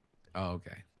 Horniness Oh,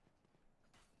 okay.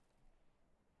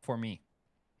 for me.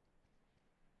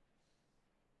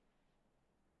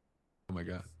 Oh my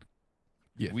god.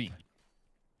 Yeah. We.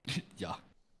 Yeah.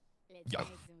 Yeah.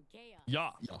 Yeah.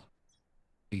 Yeah.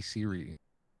 Hey Siri,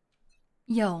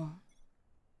 Yo.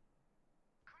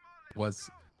 what's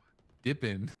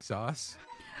dipping sauce?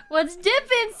 What's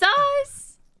dipping,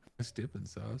 sauce? What's dipping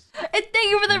sauce? And thank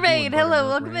you for the You doing raid. Hello, buttermilk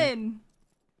welcome raid? in.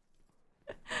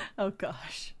 Oh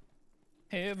gosh.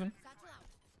 Hey, Evan.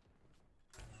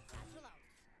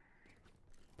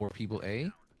 Or people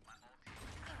A?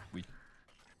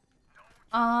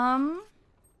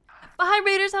 But hi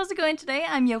Raiders, how's it going today?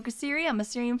 I'm YokaSiri. I'm a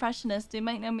Syrian fashionista. You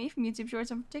might know me from YouTube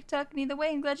Shorts and from TikTok. And either way,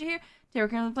 I'm glad you're here Today we're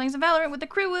currently playing some Valorant with the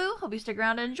Cruwu. Hope you stick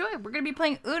around and enjoy. We're gonna be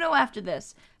playing Uno after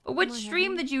this. But which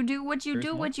stream did you do? What you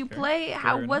do? What you play?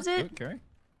 How was it? Okay.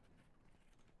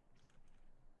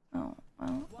 Oh,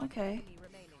 well, okay.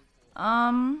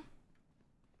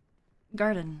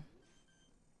 Garden.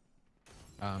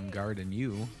 Garden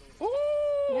you.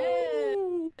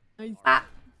 Nice. Ah.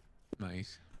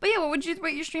 Nice. But yeah, what would you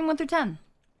rate your stream 1 through 10?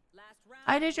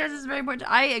 I think this is very important.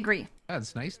 I agree. Yeah,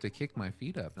 it's nice to kick my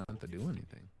feet up, not to do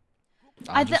anything.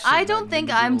 I don't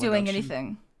think I'm doing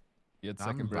anything. Yeah,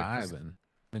 I'm vibing.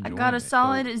 I got a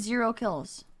solid 0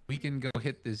 kills. We can go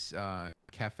hit this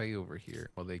cafe over here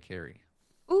while they carry.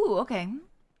 Ooh, okay.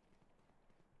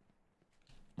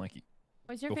 Mikey.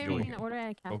 What's your Go for favorite it. thing to order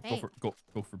at a cafe? Go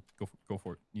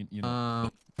for it. You know.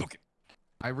 Okay.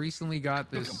 I recently got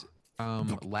this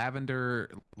lavender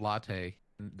latte.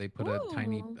 They put a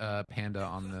tiny panda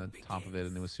on the top of it,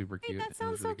 and it was super cute. That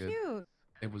sounds so cute.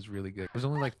 It was really good. It was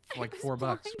only like $4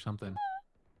 or something.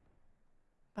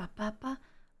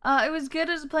 It was good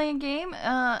as playing a game.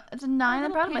 It's a 9.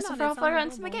 I'm proud of myself for all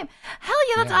FLORANT in the game. Hell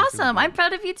yeah, that's awesome. I'm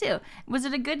proud of you too. Was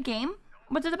it a good game?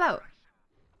 What's it about?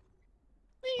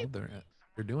 Oh,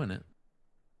 they're doing it.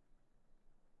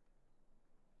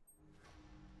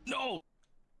 No.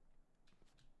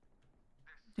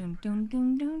 Dun, dun,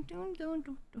 dun, dun, dun, dun,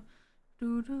 dun, dun.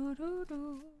 Do, do, do,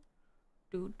 do.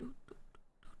 Do, do, do, do, do.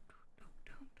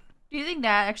 Do you think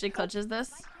that actually clutches this?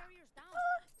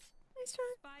 Nice try.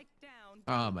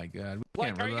 Oh my god. We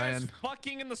can't Are you rely guys on...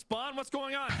 fucking in the spawn? What's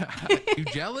going on? You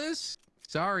jealous?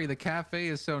 Sorry, the cafe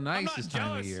is so nice not this time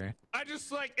jealous. of year. I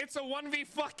just like it's a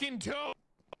 1v2.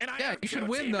 And I Yeah, you should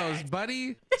win those,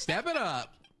 buddy. Step it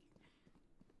up.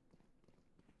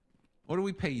 What do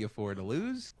we pay you for? To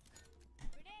lose?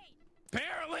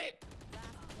 Apparently.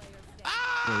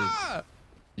 Ah!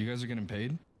 You guys are getting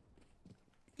paid?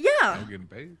 Yeah. I'm getting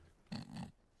paid.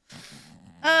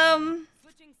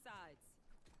 Switching sides.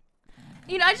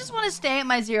 You know, I just want to stay at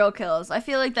my 0 kills. I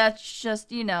feel like that's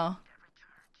just, you know.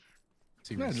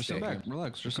 Yeah, just sit back,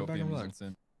 relax. Just sit back and relax.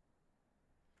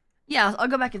 Yeah, I'll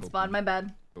go back and spawn. My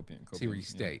bad. Siri,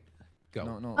 stay.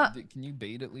 Go. No. Can you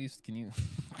bait at least? Can you?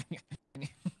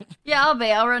 Yeah, I'll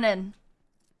bait. I'll run in.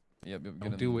 Yep.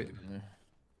 Don't do it.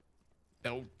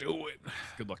 Don't do it.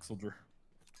 Good luck, soldier.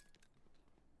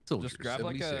 Soldier Just grab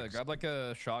 76. like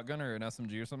a shotgun or an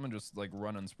SMG or something. Just like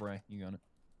run and spray. You got it.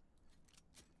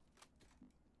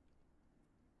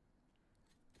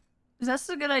 Is that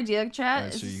a good idea, chat?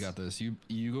 Alright, so you got this. You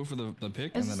go for the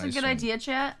pick, Is and then this I a good swing. idea,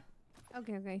 chat?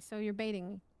 Okay. So you're baiting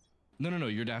me. No.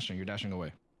 You're dashing. You're dashing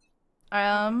away.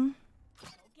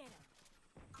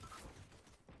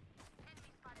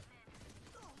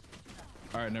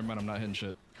 All right, never mind. I'm not hitting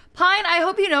shit. Pine, I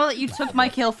hope you know that you took my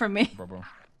kill from me. Bro.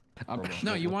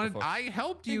 No, you wanted. I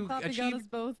helped you Poppy got achieve us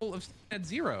both. at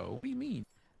 0. What do you mean?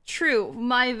 True,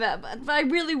 my bad. But I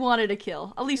really wanted a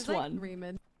kill. At least It's like one.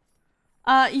 Remid.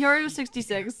 Yori was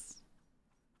 66.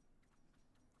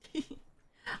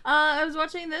 I was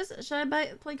watching this. Should I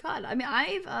play COD? I mean,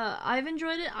 I've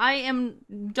enjoyed it. I am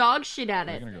dog shit at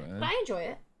it. But I enjoy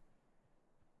it.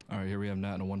 All right, here we have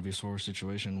Nat in a 1v4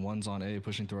 situation. One's on A,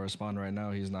 pushing through our spawn right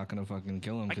now. He's not gonna fucking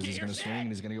kill him because he's gonna swing and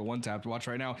he's gonna get one tapped. Watch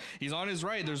right now. He's on his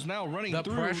right. There's now running The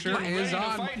through. pressure is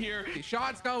on. Fight here.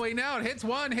 Shots going out. Hits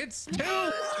 1, hits 2.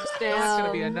 That's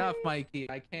gonna be enough, Mikey.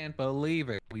 I can't believe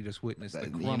it. We just witnessed the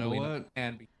crumbling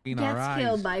and between our Gets eyes.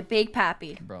 killed by Big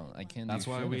Pappy. Bro, I can't. That's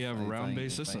why we have a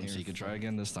round-based system, so you can try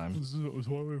again this time. That's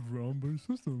why we have round-based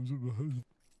systems.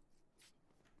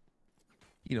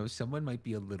 You know, someone might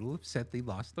be a little upset they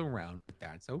lost the round, but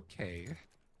that's okay.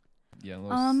 Yeah, the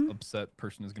most upset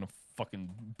person is gonna fucking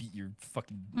beat your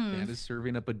fucking. That is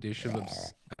serving up a dish of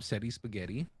upsetty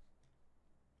spaghetti.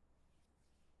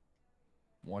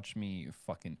 Watch me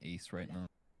fucking ace right now.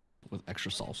 With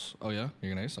extra sauce. Oh yeah,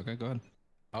 you're gonna ace? Okay, go ahead.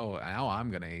 Oh, now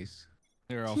I'm gonna ace.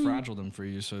 Here, I'll fragile them for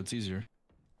you, so it's easier.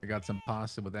 I got some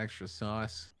pasta with extra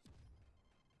sauce.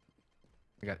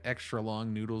 I got extra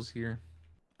long noodles here.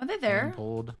 Are they there?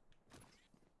 Pulled.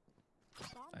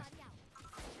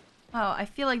 Oh, I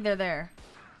feel like they're there.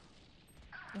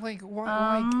 Like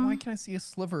why can't I see a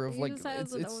sliver of You like just have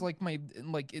it's an it's old- like my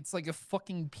like it's like a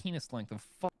fucking penis length of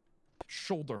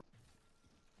shoulder.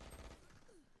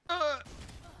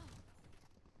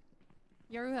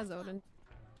 Yoru has Odin.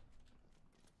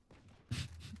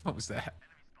 What was that?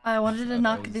 I wanted to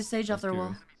knock was- this sage off their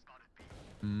wall.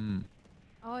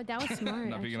 Oh, that was smart.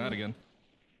 Not picking that actually. again.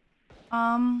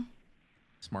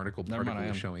 Smarticle Never mind, I particle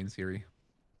am. showing Siri.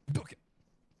 Okay.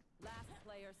 Last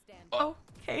player standing. Oh,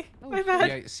 okay. Oh, My bad.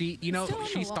 Yeah, see, you know, Still on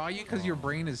she the saw you because your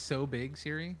brain is so big,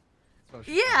 Siri.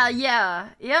 Yeah, yeah,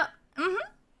 yep.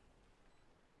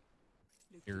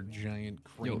 Your giant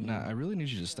Yo, crane. Nat, I really need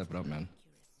you to step it up, man.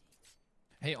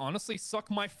 Hey, honestly, suck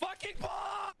my fucking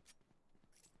paw!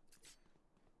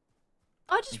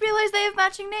 Oh, I just realized they have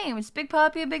matching names. Big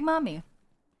Poppy and Big Mommy.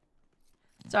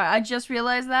 Sorry, I just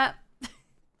realized that.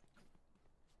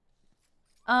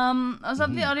 I was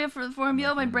up the audio for the forum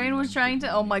BL. My brain was trying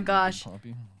to. Oh my gosh,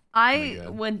 I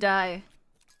would die.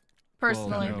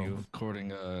 Personally. Well, you know, according,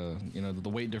 you know, the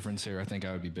weight difference here, I think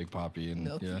I would be Big Poppy, and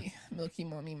Milky, yeah. Milky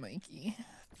Mommy Mikey.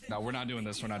 No, we're not doing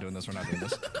this. We're not doing this. We're not doing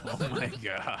this. Oh my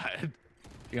god.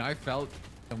 You know, I felt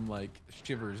some like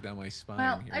shivers down my spine.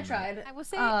 Well, here I and tried. I will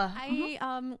say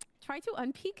I tried to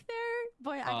unpeak there,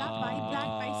 but I got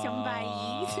bypassed by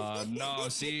somebody. No,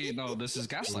 see, no, this is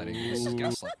gaslighting. This is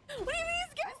gaslighting. What do you mean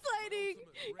it's gaslighting?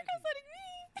 You're gaslighting me.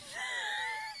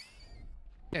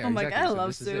 Yeah, Oh my exactly. god, I So love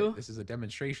this is Sue. it. This is a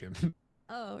demonstration.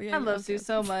 Oh yeah. I love okay. Sue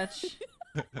so much.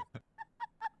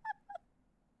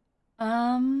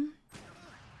 Oh,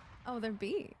 they're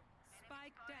B.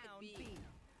 Spike down B.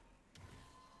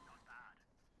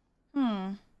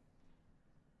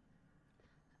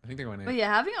 I think they're going in. But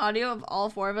yeah, having audio of all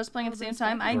four of us playing at the same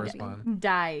time, I Door spawn.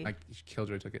 die. Like,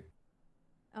 Killjoy took it.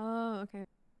 Oh, okay.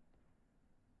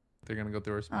 They're gonna go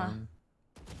through our spawn.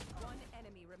 One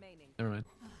enemy remaining. Never mind.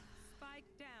 Spike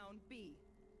down B.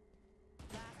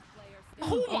 Last player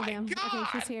Oh, standing. my damn. god!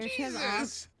 Okay, she's here. She has off.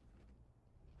 Jesus!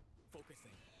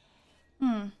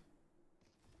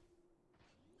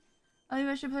 I think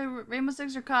I should play Rainbow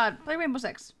Six or COD. Play Rainbow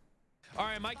Six. All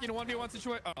right, Mike, in a 1v1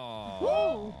 situation.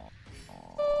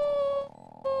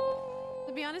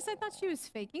 To be honest, I thought she was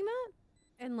faking that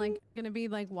and like gonna be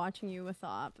like watching you with the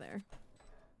op there.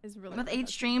 Is really With what 8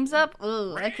 that's- streams up?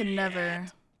 Ugh, I could never.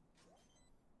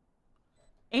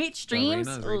 8 streams?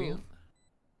 Reina's Ugh. radiant?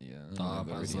 Yeah. Top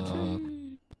that as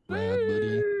radiant. rad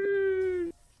buddy.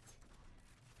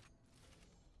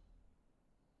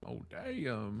 Oh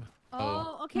damn.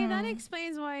 Oh, okay, that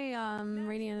explains why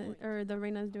Radiant or the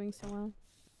Reina's doing so well.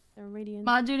 They're Radiant.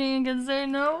 My duty can say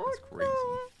no. That's crazy.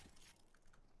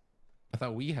 I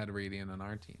thought we had radiant on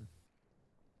our team.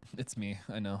 It's me.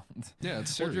 I know. Yeah,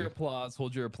 it's Hold your Siri. applause.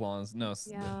 Hold your applause. No.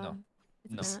 Yeah. No.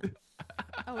 It's No. not.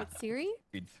 Oh, it's Siri?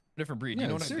 Different breed. Yeah, You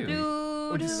know what it's I Siri. mean?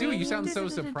 Oh, Sue, you sound so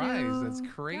surprised. That's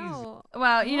crazy. No.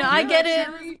 Wow, you know, You I hear get that,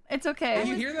 it. Siri? It's Did okay.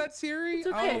 you hear that, Siri? It's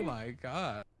okay. Oh my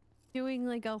god. Doing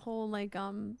like a whole like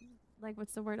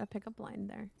what's the word? A pickup line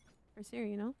there for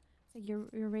Siri, you know? It's like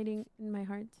you're rating in my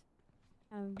heart.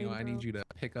 You know, I need you to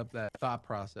pick up that thought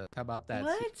process. How about that?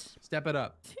 What? Step it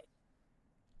up.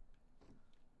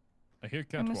 I hear I'm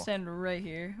gonna catwalk. stand right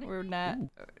here. We're not.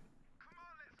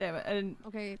 Damn it! I didn't.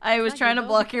 Okay. I it's was not trying good to though,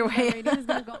 block your because way. the Rating is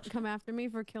gonna come after me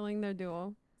for killing their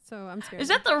duo. So I'm scared. Is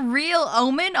that the real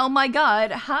Omen? Oh my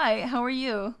god. Hi, how are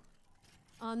you?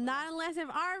 Not unless if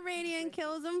our Radiant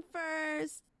kills them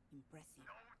first.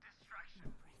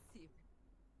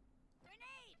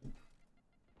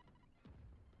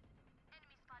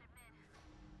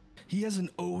 He has an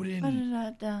Odin.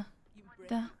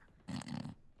 Da-da-da-da.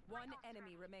 One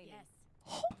enemy remaining.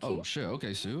 Oh shit.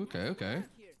 Okay, Sue. Okay, okay.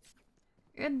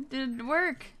 It did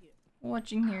work.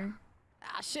 Watching here.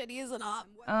 Ah, shit, he is an op.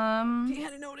 He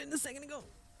had a note in a second ago.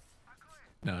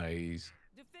 Nice.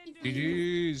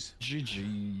 GG's.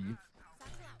 GG.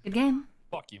 Good game.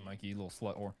 Fuck you, Mikey, you little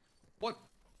slut whore. What?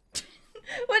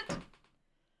 What?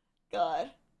 God.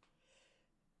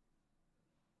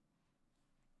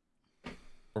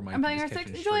 Or Mikey I'm playing just our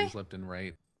catching six, strays Joy. left and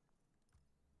right.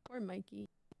 Poor Mikey.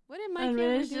 What did Mikey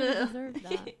ever do to deserve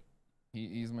that?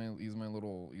 He's my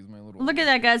little Look at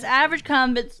that, guys. Average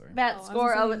combat Sorry. bat Oh, I was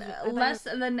score of gonna say, I thought less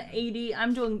than 80.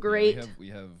 I'm doing Yeah, great. we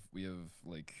have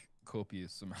like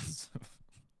copious amounts of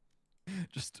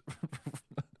just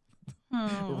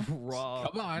raw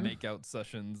Come on. makeout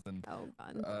sessions and Oh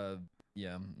god.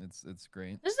 yeah, it's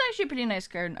great. This is actually a pretty nice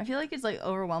card. I feel like it's like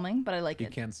overwhelming, but I like You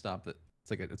it. can't stop it.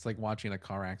 It's like watching a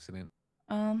car accident.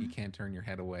 You Um, can't turn your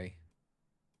head away.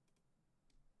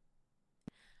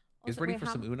 Is Also, ready wait, for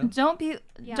how- some Uno?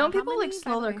 Yeah, don't how people like many- by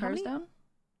slow the their way, how cars many- down?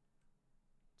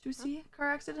 Do you see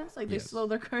car accidents? Like they Yes. slow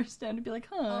their cars down to be like,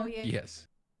 huh? Oh yeah. Yes.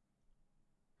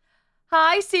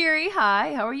 Hi Siri.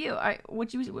 Hi. How are you?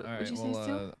 What you All what right, you say,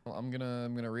 Stu? well, I'm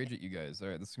gonna rage at you guys. All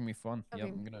right, this is gonna be fun. Okay.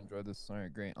 Yep, I'm gonna enjoy this. All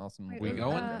right, great, awesome. Wait, We wait,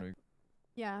 going?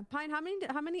 Yeah, Pine. How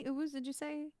many uus did you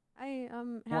say? I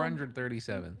had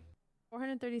 437.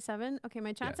 437. Okay,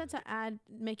 my chat Yeah. said to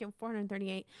make it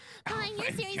 438. Oh Pine, my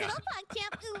you're Siri's God. little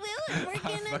podcast. Uwu, we're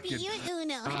gonna be Fucking- you at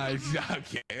Uno.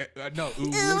 Okay. No,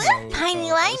 Uno, Piney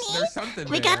Whiny. There's something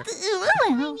We there. got the Uwu.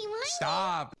 Piney Whiny.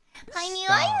 Stop. Piney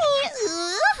Stop. Whiny.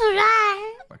 Ooh, hurrah.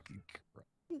 Fucking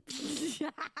Christ.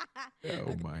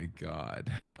 Oh my god.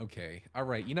 Okay. All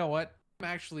right. You know what? I'm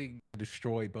actually gonna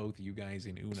destroy both you guys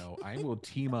in Uno. I will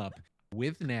team up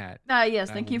with Nat. Yes,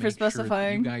 and I thank will you for make sure that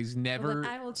specifying. you guys never.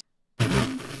 I will.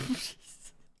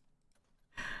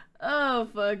 Oh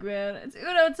fuck, man! It's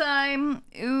Uno time.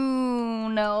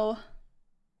 Uno.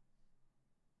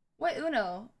 What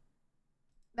Uno?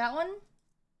 That one?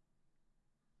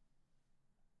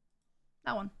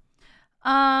 That one.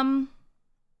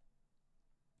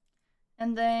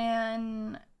 And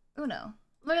then Uno.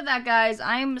 Look at that, guys.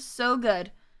 I'm so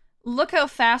good. Look how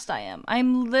fast I am.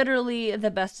 I'm literally the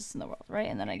bestest in the world, right?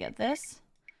 And then I get this.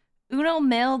 Uno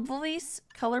male voice,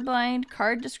 colorblind,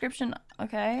 card description.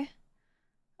 Okay.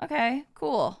 Okay,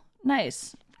 cool.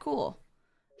 Nice. Cool.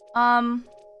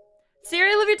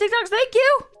 Siri, love your TikToks. Thank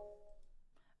you.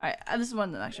 Alright, this is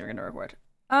one that actually we're gonna record.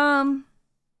 Alright.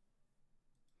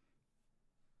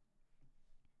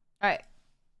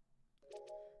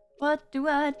 What do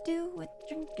I do with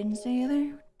drunken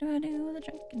sailor? What do I do with a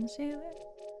drunken sailor?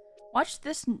 Watch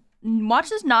this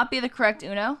not be the correct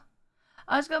Uno.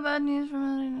 I just got bad news from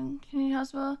a community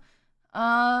hospital.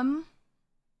 I'm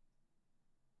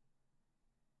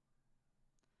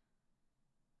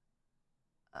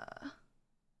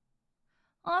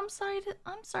sorry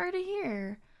to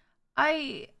hear.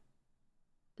 I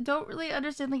don't really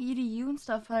understand like EDU and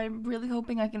stuff. I'm really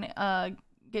hoping I can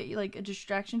get you like a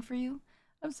distraction for you.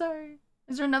 I'm sorry.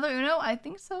 Is there another Uno? I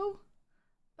think so.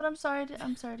 But I'm sorry to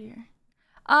hear.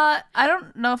 I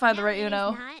don't know if I have the right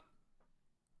Uno.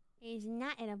 It is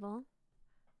not edible.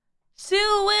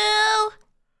 Suwu!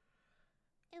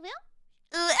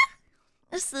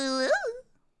 Suwu?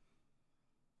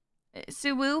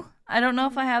 Suwu? I don't know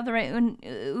if I have the right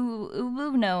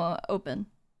Uno open.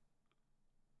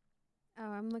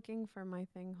 Oh, I'm looking for my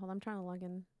thing. Hold on, I'm trying to log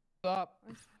in. Stop.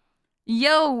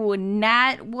 Yo,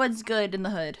 Nat, what's good in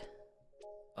the hood?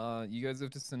 You guys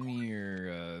have to send me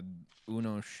your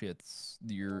Uno shits,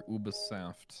 your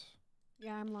Ubisoft.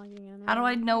 Yeah, I'm logging in. How do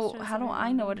I know? How do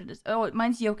I know what it is? Oh,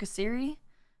 mine's YokaSiri.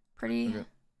 Pretty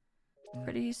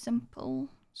simple.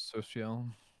 Social.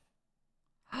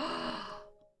 Oh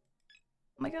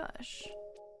my gosh. Is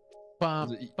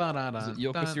it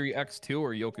YokaSiri X2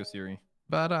 or YokaSiri?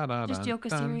 Just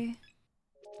YokaSiri.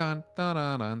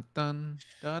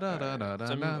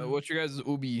 What's your guys'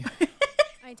 Ubi?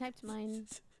 I typed mine.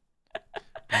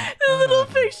 The little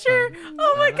picture.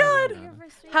 Oh my god.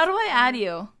 How do I add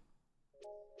you?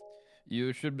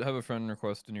 You should have a friend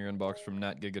request in your inbox from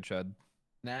Nat GigaChad.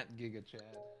 Nat GigaChad.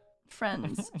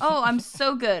 Friends. Oh, I'm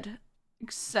so good.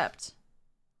 Accept.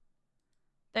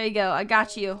 There you go. I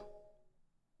got you.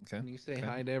 Okay. Can you say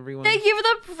hi to everyone? Thank you for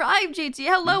the prime, JT.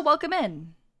 Hello, welcome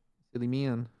in. Silly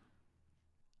man.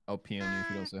 I'll pee on you if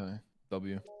you don't say hi.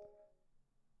 W.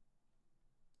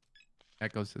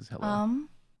 Echo says hello.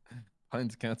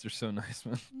 Pine's cats are so nice,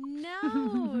 man.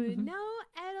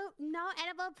 No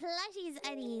edible plushies,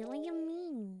 Eddie. What do you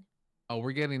mean? Oh,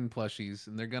 we're getting plushies,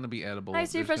 and they're gonna be edible. I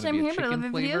see your There's first gonna time be a here, but I love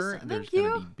chicken your flavor. videos. There's Thank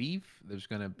gonna you. be beef. There's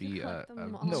gonna be a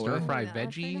them all stir fry together.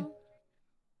 veggie.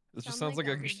 This just sounds like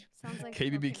a Sounds like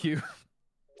KBBQ.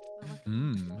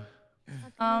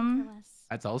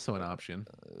 That's also an option.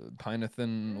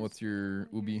 Pinathan, what's your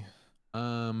Ubi?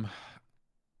 I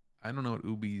don't know what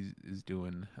Ubi is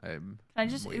doing. Can I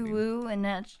just uwu and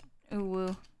Nat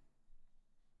uwu?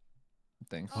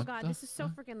 Thanks. Oh god, this is so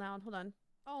freaking loud. Hold on.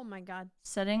 Oh my god.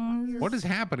 Settings. What is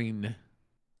happening?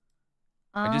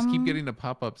 I just keep getting a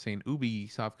pop-up saying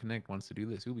Ubisoft Connect wants to do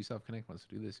this. Ubisoft Connect wants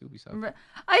to do this. Ubisoft.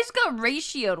 I just got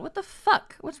ratioed. What the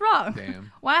fuck? What's wrong?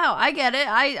 Damn. Wow, I get it.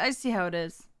 I see how it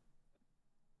is.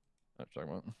 What you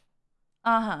talking about?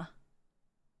 Uh-huh.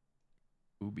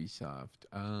 Ubisoft.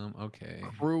 Okay.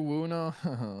 Cruwu, no.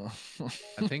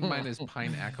 I think mine is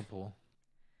Pineapple.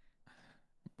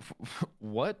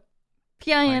 What?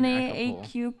 Pineapple.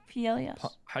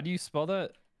 How do you spell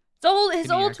that?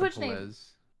 His old Twitch name.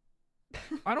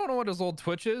 I don't know what his old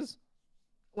Twitch is.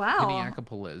 Wow.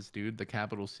 Minneapolis, dude, the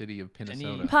capital city of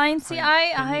Minnesota. Pine. See,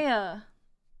 I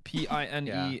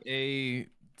Pineaptule.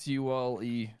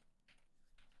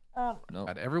 Oh. No.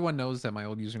 God, everyone knows that my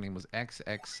old username was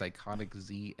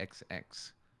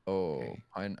XXPsychoticZXX. Oh, okay.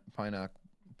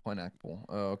 Pineapple.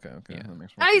 Oh, okay. Yeah. That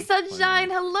makes more Hi, sense. Sunshine.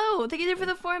 Hello. Thank you for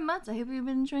the 4 months. I hope you've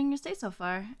been enjoying your stay so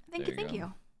far. Thank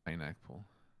you. Pineapple.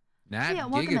 Nat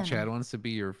welcome GigaChad in. wants to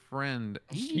be your friend.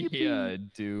 Yeah, I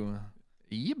do.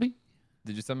 Yippee.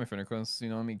 Did you send me friend request? You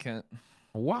know me, Kent.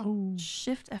 Wow.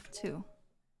 Shift F2.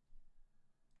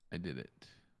 I did it.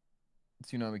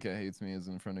 Tsunami Cat hates me as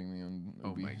in fronting me on Oh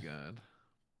Ubi. my god.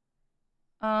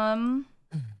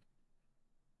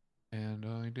 And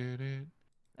I did it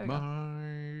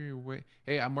my way.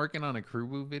 Hey, I'm working on a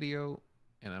Cruwu video.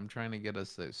 and I'm trying to get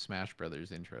us the Smash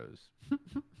Brothers intros.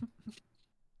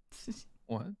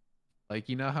 What? Like,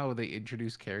 you know how they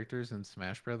introduce characters in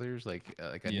Smash Brothers? Like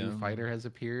a new fighter has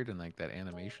appeared and like that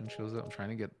animation shows up. I'm trying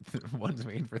to get ones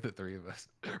made for the 3 of us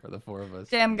or the 4 of us.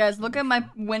 Damn, guys, look at my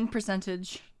win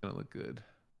percentage. Gonna look good.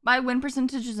 My win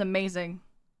percentage is amazing.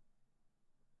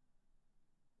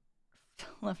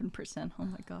 11%. Oh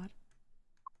my god.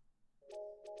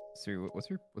 Siri, what's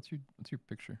your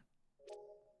picture?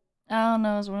 I don't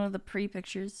know. It's one of the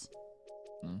pre-pictures.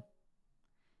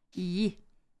 Yeah.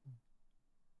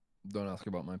 Don't ask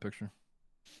about my picture.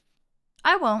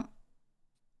 I won't.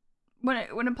 When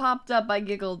it popped up, I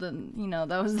giggled, and you know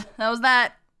that was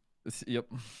that. Yep.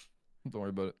 Don't worry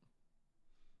about it.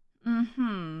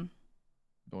 Mm-hmm.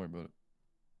 Don't worry about it.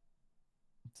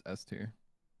 It's S tier.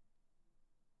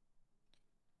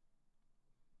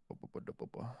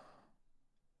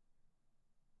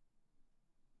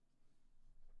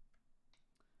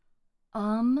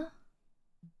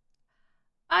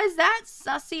 Is that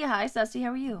Sussy? Hi, Sussy.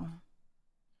 How are you?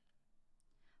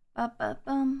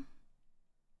 Ba-ba-bum.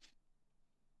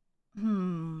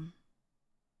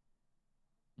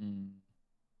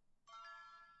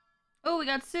 Oh, we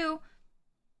got Sue.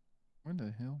 What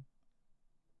the hell?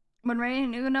 When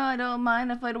rating Uno, I don't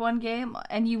mind. I played one game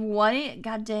and you won it.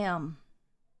 Goddamn,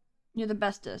 you're the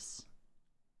bestest.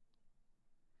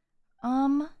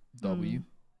 W.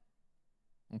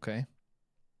 Okay.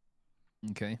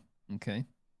 Okay. Okay.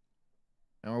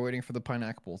 Now we're waiting for the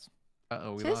pineapples.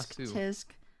 Uh-oh, we Tisk, lost Sue. Tisk.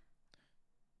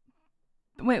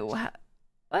 Wait, what?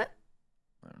 I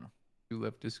don't know. You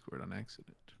left Discord on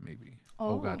accident, maybe.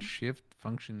 Oh god, shift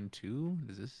function 2?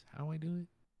 Is this how I do it?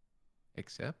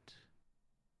 Accept?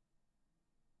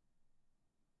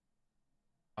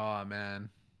 Oh man,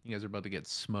 you guys are about to get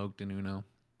smoked in Uno.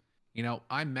 You know,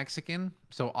 I'm Mexican,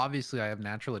 so obviously I have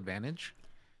natural advantage.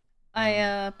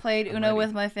 I played Uno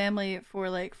with my family for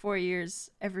like 4 years,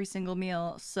 every single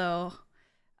meal, so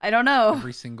I don't know.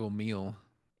 Every single meal.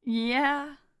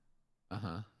 Yeah.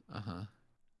 Are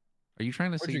you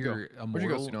trying to say you're immortal? Where'd you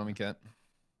go, Tsunami Cat?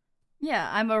 Yeah,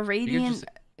 I'm a Radiant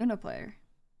Uno player.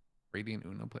 Radiant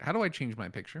Uno player. How do I change my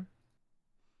picture?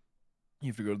 You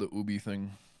have to go to the Ubi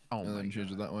thing. Oh, and then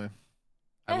change it that way.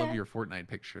 I love your Fortnite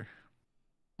picture.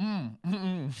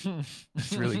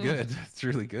 It's really good. It's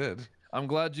really good. I'm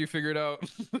glad you figured out.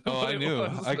 Oh, I knew.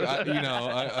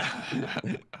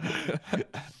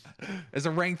 As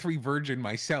a rank 3 virgin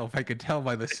myself, I could tell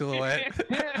by the silhouette.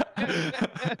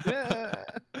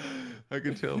 I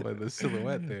could tell by the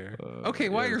silhouette there. Okay,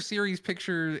 why are Siri's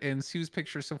picture and Sue's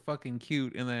picture so fucking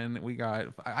cute? And then we got.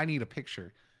 I need a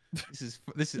picture. This is.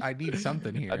 I need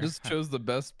something here. I just chose the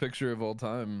best picture of all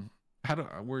time.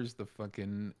 Where's the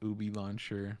fucking Ubi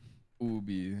launcher?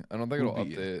 Ubi. I don't think it'll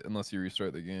update unless you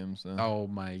restart the game. So. Oh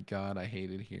my god, I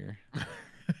hate it here.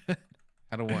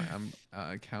 I don't want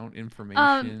account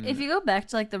information. If you go back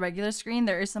to like the regular screen,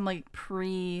 there is some like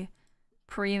pre-made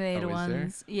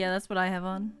ones. Yeah, that's what I have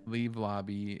on. Leave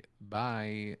lobby.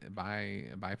 Bye,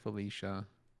 Felicia.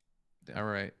 All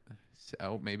right.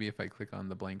 So maybe if I click on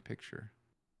the blank picture.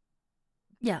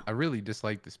 Yeah. I really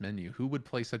dislike this menu. Who would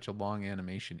play such a long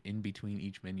animation in between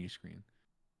each menu screen?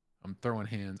 I'm throwing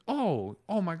hands. Oh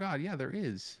my god, yeah, there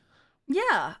is.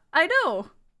 Yeah, I know.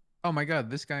 Oh my god,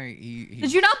 this guy, he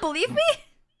Did you not believe me?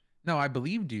 No, I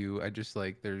believed you. I just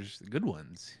like there's good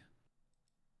ones.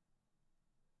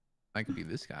 I could be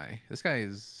this guy. This guy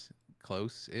is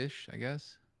close-ish, I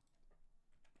guess.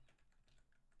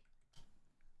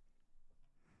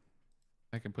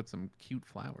 I can put some cute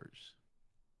flowers.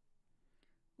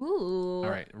 Ooh. All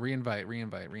right, re-invite.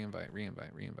 Re-invite.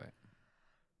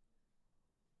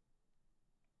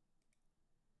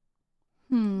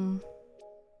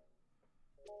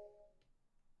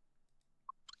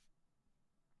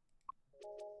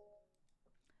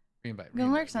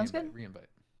 Gonna work, sounds good. Re-invite.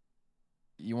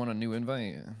 You want a new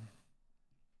invite?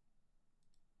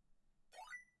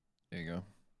 There you go.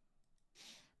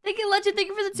 Thank you, Legend. Thank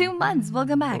you for the 2 months.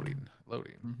 Welcome back.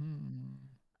 Loading.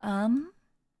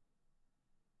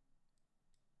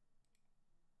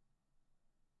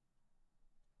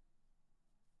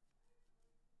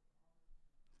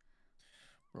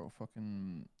 Bro,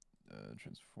 fucking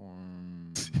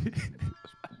transform.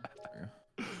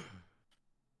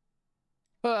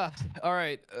 All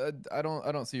right. I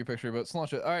don't see your picture, but let's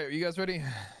launch it. All right, are you guys ready?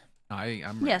 I'm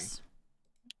ready. Yes.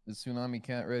 Is Tsunami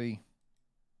Cat ready?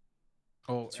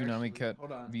 Oh, Tsunami Cat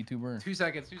hold on. VTuber. 2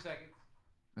 seconds.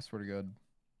 I swear to God.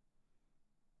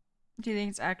 Do you think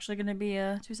it's actually gonna be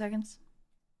 2 seconds?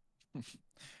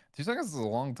 2 seconds is a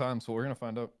long time, so we're gonna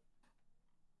find out.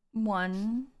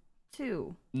 1,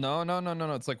 2. No.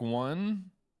 It's like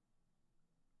 1,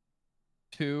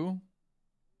 2.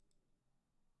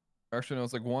 Actually, no,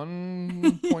 it's like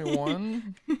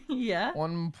 1.1. Yeah.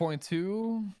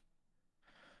 1.2.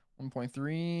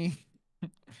 1.3.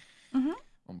 Mhm.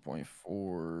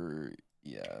 1.4.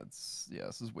 Yeah, this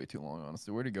is way too long,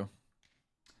 honestly. Where'd he go?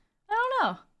 I don't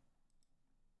know.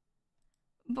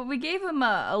 But we gave him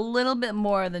a little bit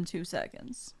more than 2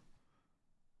 seconds.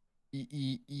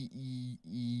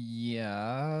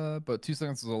 Yeah, but 2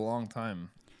 seconds is a long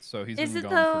time. So he's Is been it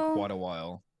gone though? for quite a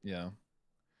while. Yeah.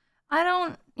 I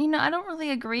don't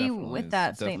really agree Definitely with is.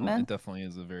 that It statement. definitely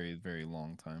is a very, very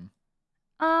long time.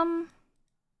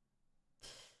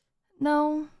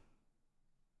 No,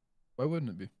 Why wouldn't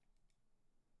it be?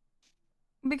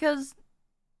 because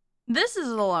this is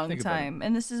a long Think about it. time,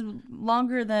 and this is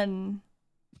longer than.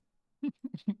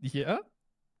 Yeah.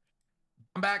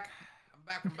 I'm back.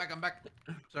 I'm back.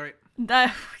 Sorry.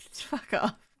 That fuck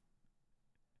off.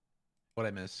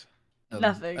 What'd I miss?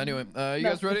 Nothing. Anyway, you guys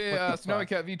Nothing. ready? What the Snowy fuck?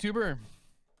 Cat VTuber.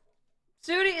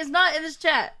 Sudi is not in this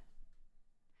chat.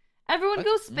 Everyone What?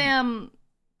 go spam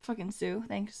fucking Sue.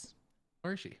 Thanks.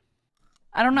 Where is she?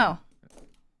 I don't know.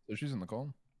 So she's in the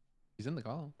call. She's in the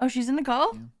call. Oh, she's in the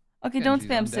call? Yeah. Okay, Yeah, don't she's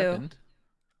spam Sue. undeafened.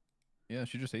 Yeah,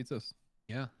 she just hates us.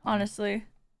 Yeah. Honestly.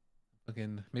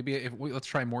 Fucking maybe if we let's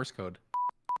try Morse code.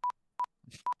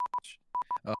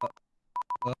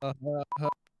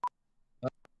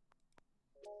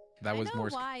 That was I know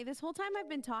Morse. why. This whole time I've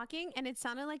been talking, and it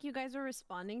sounded like you guys were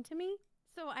responding to me.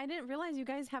 So I didn't realize you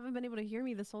guys haven't been able to hear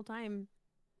me this whole time.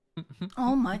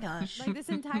 Oh my gosh. Like this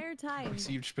entire time.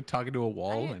 So you've just been talking to a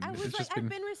wall, and I was it's like, just I've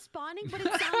been responding, but it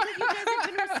sounds like you guys have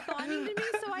been responding to me,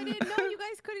 so I didn't know you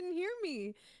guys couldn't hear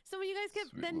me. So when you guys kept,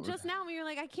 Sweet then Lord. just now when you're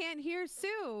like, I can't hear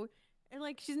Sue, and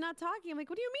like she's not talking, I'm like,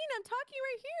 what do you mean? I'm talking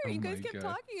right here. Oh You guys my kept God.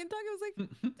 talking and talking. I was like,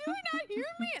 do we not hear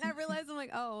me? And I realized I'm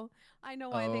like, oh, I know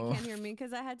why they Oh. can't hear me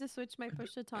because I had to switch my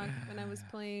push to talk when I was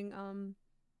playing.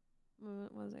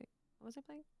 What was I? What was I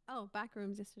playing? Oh,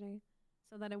 Backrooms yesterday,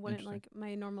 so that it wouldn't like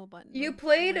my normal button. You would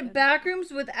played like,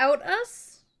 Backrooms without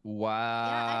us? Wow.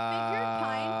 Yeah, I figured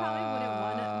Pine probably wouldn't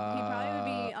want to. He probably would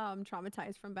be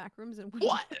traumatized from Backrooms and wouldn't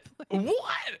What? wanna play.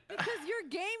 What? Because your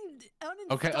game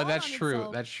uninstalled Okay, that's on true.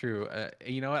 itself. That's true.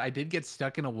 You know what? I did get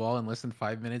stuck in a wall in less than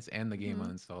 5 minutes, and the game Mhm.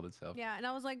 uninstalled itself. Yeah, and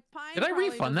I was like, Pine. Did I probably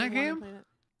refund that doesn't wanna game? play that.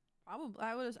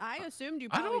 Probably. I assumed you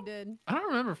I probably don't- did. I don't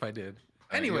remember if I did.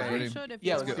 Alright, you guys Anyway, ready? should if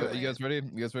yeah, you let's want do to it. You guys ready?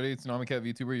 You guys ready? Tsunami Cat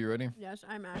VTuber, you ready? Yes,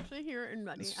 I'm actually here and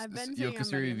ready. This- I've this been saying I'm ready.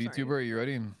 YokaSiri I'm sorry. VTuber, are you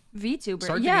ready? VTuber.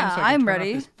 Start the Yeah, game so I can I'm turn off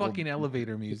ready. This fucking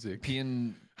elevator music.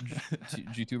 Pian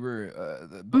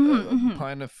GTuber, mhm.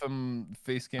 Pine FM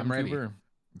Facecam I'm ready. tuber.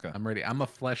 Okay. I'm ready. I'm a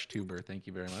flesh tuber. Thank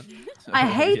you very much. I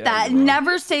hate Yeah, that. you are.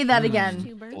 Never say that again.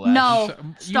 YouTuber. No,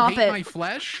 You stop hate it. my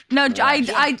flesh? No,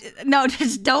 Flesh. no,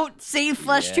 just don't say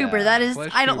flesh tuber. That is,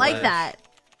 Flesh I don't like tuber. that.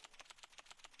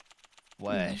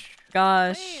 Flash.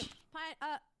 Gosh. Wait,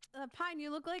 Pine, Pine,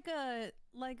 you look like a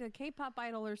K-pop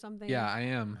idol or something. Yeah, I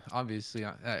am. Obviously.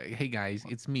 Hey guys,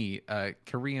 it's me,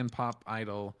 Korean pop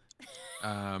idol,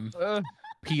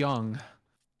 Pyong.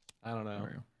 I don't know.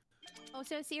 Oh,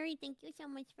 so Siri, thank you so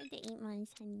much for the 8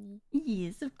 months, honey.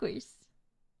 Yes, of course.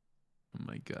 Oh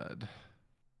my god.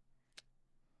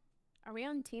 Are we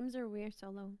on teams or we're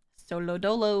solo? Solo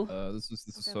dolo. This is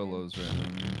Okay, solos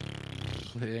right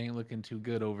now. It ain't looking too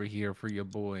good over here for your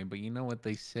boy, but you know what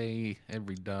they say?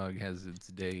 Every dog has its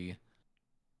day.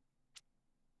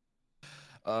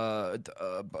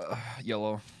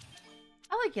 Yellow.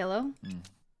 I like yellow.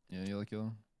 Yeah, you like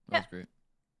yellow? Yeah. That's great.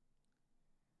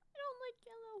 I don't like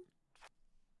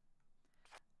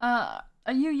yellow.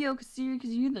 Are you YokaSiri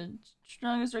because you're the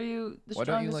strongest? Or are you the Why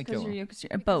don't you strongest like because yellow? you're YokaSiri?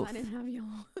 Because Both. I didn't have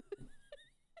yellow.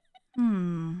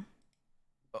 Hmm.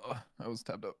 I was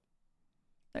tapped up.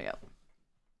 There you go.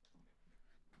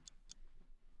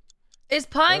 Is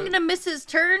Pine gonna miss his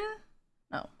turn?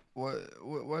 No. What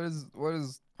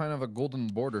is kind of a golden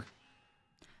border?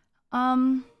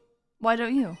 Why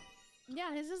don't you?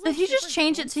 Yeah, his is like Did you just super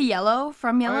change it to yellow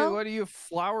from yellow? Why do you have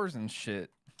flowers and shit?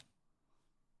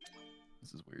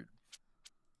 This is weird.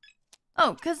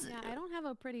 Oh, because Yeah, I don't have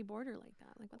a pretty border like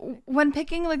that. Like, what the heck? when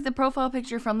picking like the profile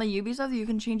picture from the Ubisoft, you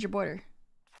can change your border.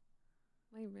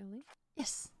 Wait, really?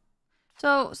 Yes.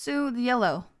 So, Sue, the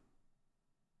yellow.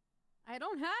 I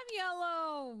don't have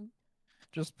yellow.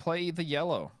 Just play the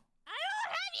yellow. I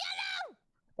don't have yellow.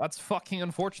 That's fucking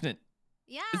unfortunate.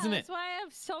 Yeah, Isn't that's it? why I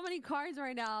have so many cards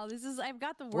right now. I've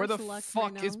got the worst Where the luck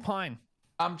fuck right is now. Pine?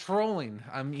 I'm trolling.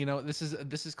 This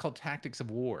is called tactics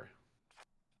of war.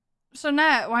 So,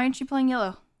 Nat, why aren't you playing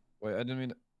yellow? Wait, I didn't mean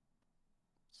to...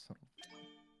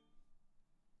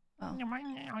 Oh.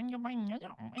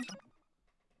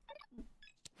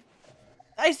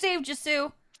 I saved you,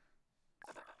 Sue.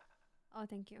 Oh,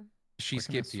 thank you. She Where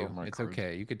can I skipped you. sort my It's cards?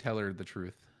 okay. You could tell her the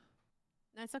truth.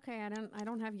 That's okay. I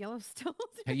don't have yellow still.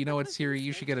 Hey, you know what, Siri?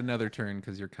 You should get another turn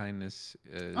because your kindness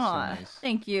is so Aw, nice.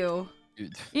 thank you.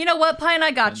 Dude. You know what, Pine?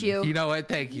 I got you. You know what?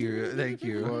 Thank you. Thank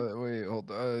you. Wait, hold.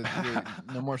 Wait,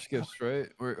 no more skips, right?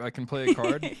 Where I can play a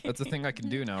card. That's a thing I can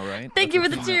do now, right? Thank That's you a for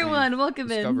the thing that tier we've 1. Welcome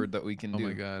discovered in. that we can Oh do.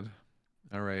 my god.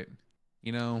 All right.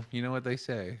 You know what they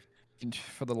say.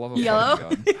 For the love of Yellow.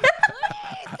 fucking Please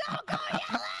don't go yellow.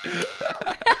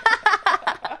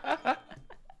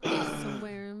 I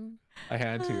swear. I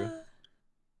had to.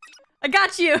 I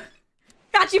got you.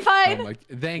 Got you, Pine. Oh my,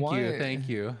 thank Why? you. Thank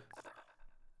you.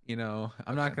 You know,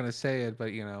 I'm not gonna say it,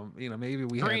 but you know, maybe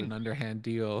we had an underhand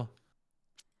deal.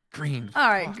 Green. All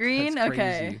right, Fuck, green. that's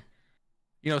Okay. crazy.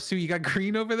 You know, Sue, you got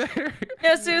green over there.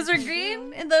 Yeah, Sue's are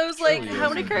green. And those like Surely how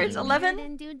many yours cards? are green. 11.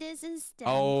 And do this instead.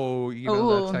 Oh, you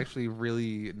know, that's Ooh. actually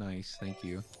really nice. Thank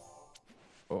you.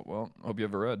 Oh well, hope you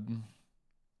have a red.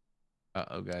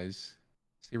 Uh-oh, guys.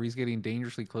 Siri's getting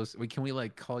dangerously close. Wait, can we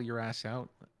like call your ass out?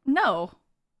 No.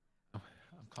 I'm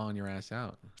calling your ass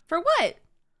out. For what?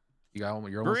 You're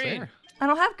almost Green. there. I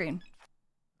don't have green.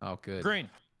 Oh, good. Green.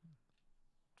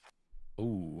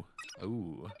 Ooh.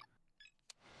 Ooh.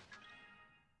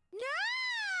 No.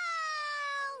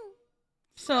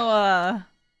 So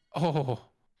Oh.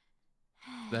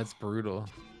 That's brutal.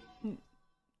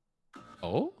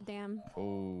 Oh? Damn.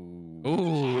 Oh.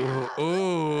 Ooh.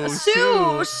 Ooh.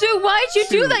 Sue, why'd you do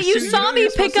Sue, that? You Sue, saw know me you're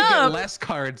supposed pick to get up. less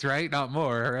cards, right? Not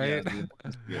more, right? Yeah, dude.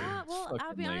 Yeah, well, I'll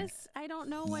Fucking, be like, honest. I don't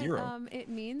know what 0. it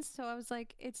means, so I was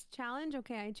like, it's challenge.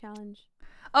 Okay, I challenge.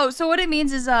 Oh, so what it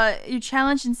means is you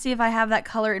challenge and see if I have that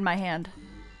color in my hand.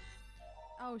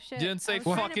 Oh shit. Didn't say I was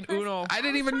trying to fucking press- Uno. I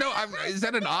didn't even know. Is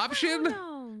that an option? No.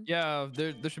 Yeah,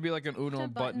 there should be like an There's Uno a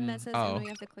button that says Oh. Uno. You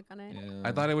have to click on it. Yeah.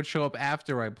 I thought it would show up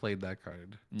after I played that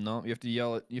card. No, you have to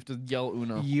yell it. You have to yell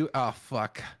Uno. Oh,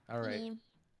 fuck. All right. Me.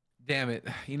 Damn it.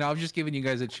 You know, I've just given you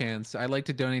guys a chance. I like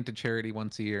to donate to charity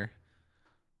once a year.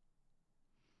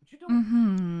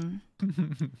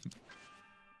 Mm-hmm.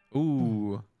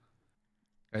 Ooh.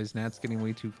 Guys, Nat's getting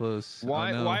way too close.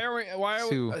 Why? Oh, no. Why are we? Why are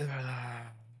Sue. we?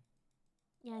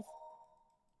 Yes.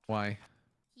 Why?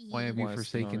 Why have you Why,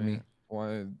 forsaken Snowy? me?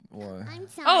 Why? Why? I'm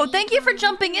sorry. Oh, thank you for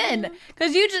jumping in,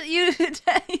 cause you you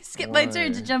skipped my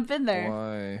turn to Why? jump in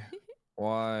there. Why?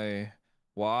 Why?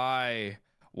 Why?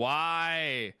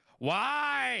 Why?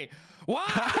 Why? Why?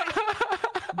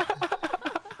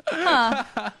 Huh.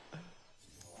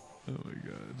 Oh my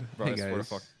god. Bro, Hey I swear to guys.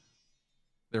 fuck.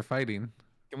 They're fighting.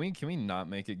 Can we not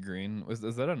make it green? Is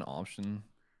that an option?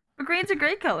 But green's a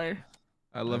great color.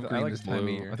 I love I green like this blue. time of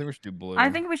year. I think we should do blue. I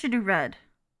think we should do red.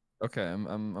 Okay,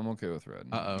 I'm okay with red.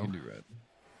 Uh-oh. We can do red.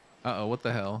 Uh-oh, what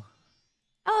the hell?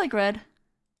 I like red.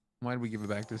 Why did we give it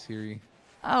back to Siri?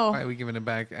 Oh, Why are we giving it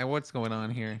back? What's going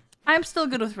on here? I'm still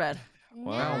good with red.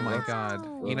 Wow, Oh my that's god.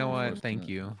 You know what? unfortunate. Thank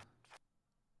you.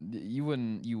 You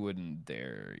wouldn't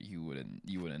dare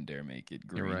make it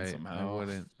green You're right. somehow. I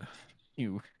wouldn't.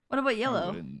 You What about you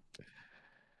yellow? wouldn't.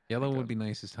 Yellow Okay. would be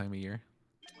nice this time of year.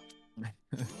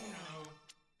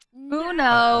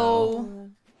 Uno.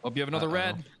 Hope you have another Uh-oh.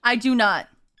 red. I do not.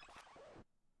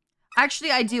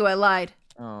 Actually, I do. I lied.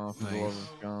 Oh, for the Nice. love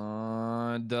of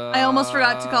God. I almost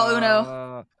forgot to call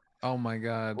Uno. Oh my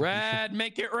god. You should- Red,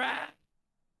 make it red.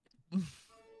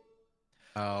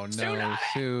 Oh Sue, no, no.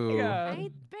 Sue. I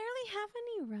barely have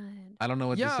any red. I don't know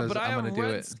what this Yeah, says. but I I'm have gonna do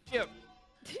red it. skip.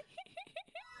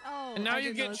 Oh. And now I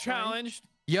you didn't know get it's fine. challenged.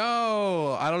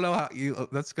 Yo, I don't know how you.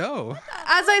 Let's go.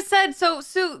 As I said, so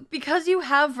Sue, because you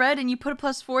have red and you put a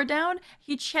 +4 down,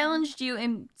 he challenged you,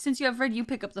 and since you have red, you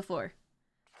pick up the floor.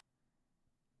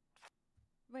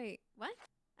 Wait, what?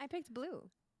 I picked blue.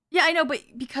 Yeah, I know, but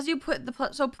because you put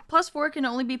the so +4 can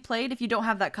only be played if you don't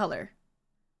have that color.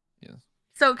 Yes.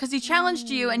 So, because he challenged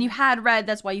you and you had red,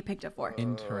 that's why you picked up 4.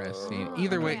 Interesting. Oh,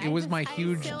 Either way, okay, it I was just- my I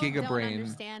huge still giga don't brain.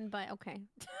 understand, but okay.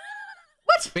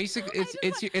 What? Basically, I just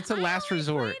it's a I last only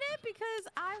resort. played it because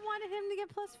I wanted him to get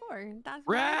 +4. That's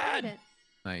why I Red! played it.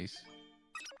 Nice.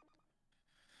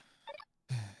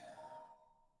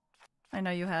 I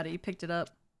know you had it. You picked it up.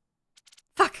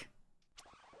 Fuck.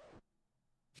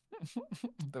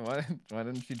 Then why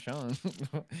didn't she challenge?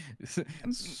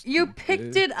 You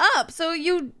picked it up, so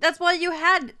that's why you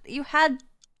had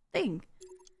thing.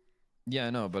 Yeah, I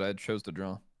know, but I chose to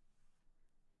draw.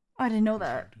 I didn't know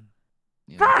that.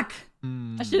 Yeah. Fuck!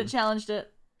 Hmm. I should have challenged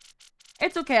it.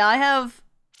 It's okay. I have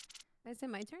Is it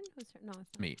my turn? Whose turn? No, it's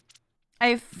not. Me.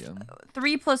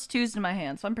 3 +2s in my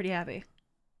hand, so I'm pretty happy.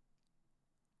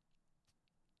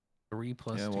 3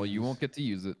 plus. Yeah, well, you won't get to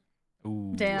use it.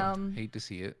 Ooh, Damn. Hate to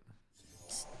see it.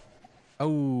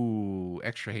 Oh,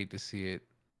 extra hate to see it.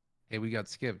 Hey, we got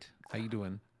skipped. How you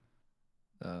doing?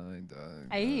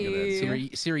 Hey.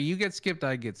 Siri, you get skipped,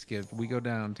 I get skipped. We go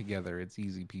down together. It's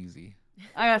easy peasy.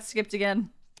 I got skipped again.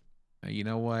 You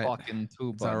know what? Fucking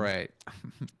two It's all right.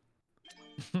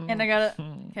 And I got it.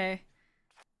 Okay.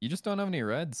 You just don't have any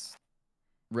reds.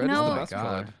 Red No. is Oh the my best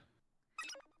color. God.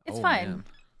 It's Oh, fine. man.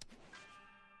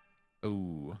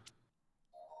 Oh.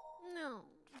 No.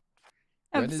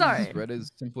 I'm sorry. Red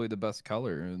is simply the best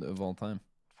color of all time.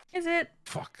 Is it?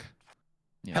 Fuck.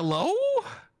 Yeah. Hello?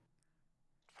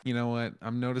 You know what?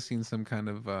 I'm noticing some kind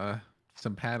of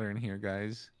some pattern here,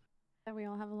 guys. That we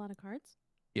all have a lot of cards?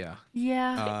 Yeah.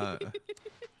 Yeah.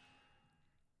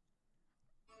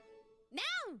 No!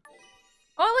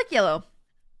 Oh, I like yellow.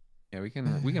 Yeah, we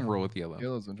can roll with yellow.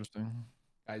 Yellow's interesting.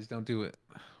 Guys, don't do it.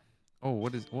 Oh,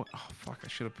 what? Oh, fuck! I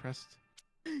should have pressed.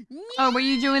 Oh, were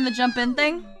you doing the jump in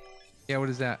thing? Yeah, what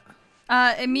is that?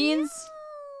 It means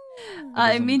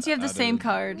it means you have the add same it.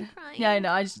 card. Yeah, I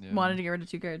know. I just Yeah. wanted to get rid of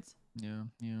 2 cards. Yeah.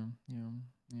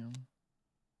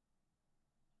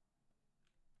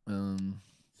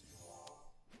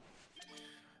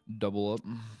 Double up.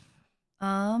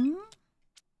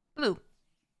 Blue.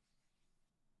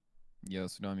 Yeah,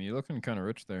 Tsunami, you're looking kind of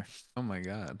rich there. Oh my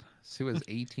God. Sue has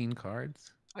 18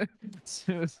 cards.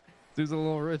 Sue's a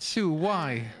little rich. Sue,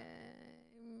 why?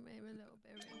 I'm a little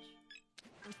bit rich,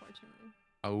 unfortunately.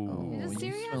 Oh. Because you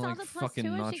Siri has smell all like the plus fucking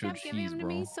 2 and she nacho kept giving cheese, them to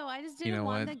me, bro. so I just You didn't know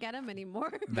want what? to get them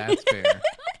anymore. That's fair.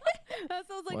 So I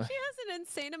was like, What? she has an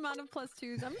insane amount of plus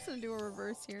 2s. I'm just gonna do a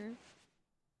reverse here.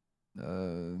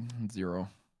 0.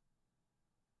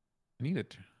 I need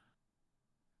it.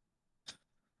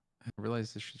 I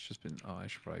realized this has just been. Oh, I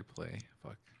should probably play.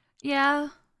 Fuck. Yeah.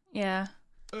 Yeah.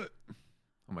 Oh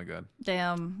my God.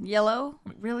 Damn. Yellow?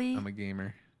 Really? I'm a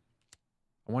gamer.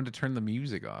 I wanted to turn the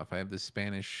music off. I have this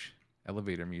Spanish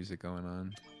elevator music going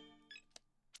on.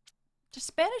 Just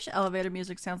Spanish elevator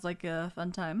music sounds like a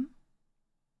fun time.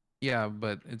 Yeah,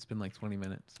 but it's been like 20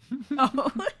 minutes.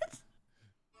 Oh.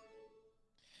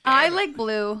 I like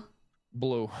blue.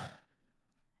 Blue.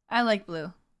 I like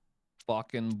blue.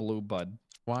 Fucking blue, bud.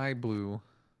 Why blue?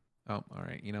 Oh, all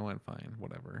right. You know what? Fine.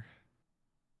 Whatever.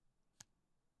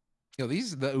 Yo,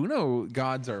 the Uno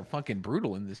gods are fucking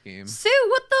brutal in this game. Sue,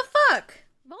 what the fuck?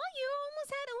 Well, you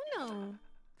almost had Uno.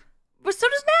 But so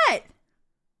does Nat.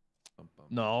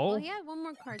 No. Well, he had one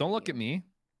more card. Don't than look you. at me.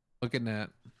 Look at that.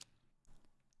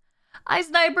 Hi,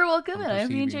 Sniper. Welcome I'm in. I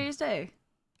hope you enjoy perceiving. your stay.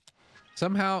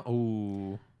 Somehow.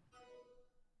 Ooh.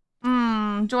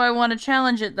 Do I want to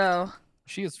challenge it, though?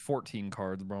 She has 14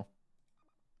 cards, bro.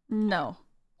 No.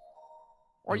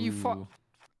 Are you Ooh.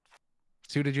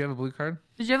 Sue, did you have a blue card?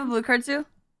 Did you have a blue card, Sue?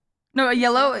 No, a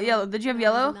yellow? Yellow. Did you have No, I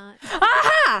yellow? did not.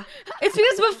 Aha! It's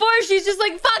because before she's just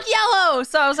like, fuck yellow!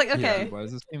 So I was like, okay. Yeah, why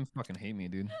does this game fucking hate me,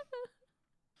 dude?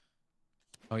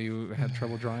 Oh, you had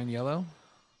trouble drawing yellow?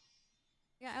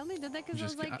 Yeah, I only did that because I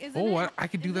was Just like, ki- isn't oh, it, I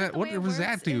could do isn't it that. the What way it does that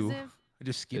works is do? if- I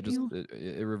just skip It just you?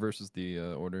 it reverses the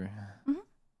order.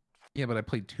 Yeah, but I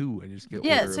played 2. I just get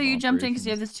Yeah, order so of you jumped in because you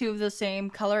have operations. this 2 of the same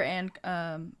color and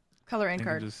I can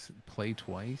card. just play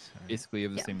twice. Or- Basically, you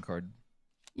have the Yeah. same card.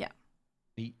 Yeah.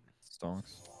 Neat.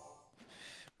 Stonks.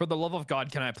 For the love of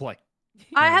God, can I play?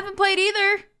 I haven't played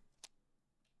either.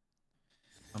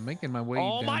 I'm making my way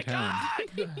Oh my downtown.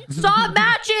 God! Stop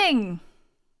matching!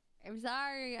 I'm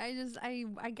sorry.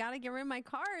 I gotta get rid of my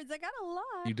cards. I got a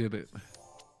lot. You did it.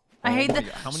 I hate my the.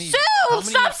 God. How many? Sue, how many-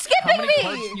 stop skipping How many me!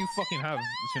 cards do you fucking have,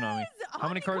 Tsunami? How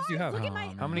many cards do you have? Look at my,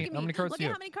 Oh, How many? look at How me. many cards Look do you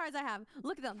at have? how many cards I have.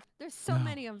 Look at them. There's so No.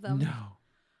 many of them. No.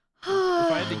 If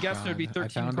I had to Oh, guess, there'd be God. I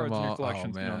 13 found cards them in your all.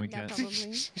 collection. Oh, Tsunami man. Yeah, can't.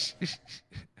 probably.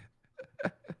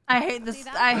 I hate this. See,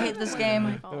 that's I not hate even this my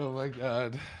game. fault. Oh my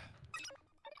God.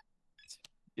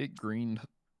 Get greened.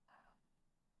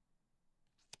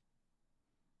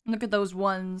 Look at those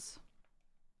ones.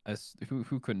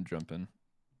 Who couldn't jump in?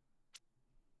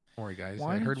 Don't worry, guys.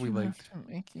 Why I heard did we you liked. have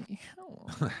to make it yellow?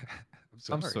 I'm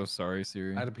I'm so sorry,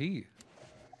 Siri. I had to pee.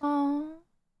 Oh.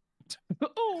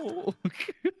 Oh.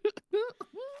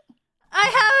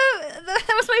 I have.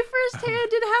 That was my first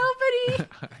handed.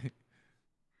 How many?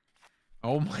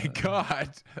 Oh my God.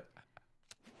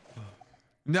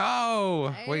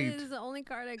 No. Wait. This is the only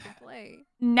card I could play.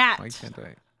 Nat. Why can't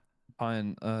I?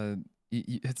 Fine.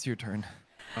 It's your turn.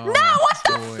 Oh, No, what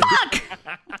the boy. fuck?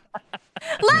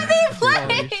 Let me Sorry,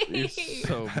 play. you're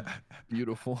so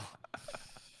beautiful.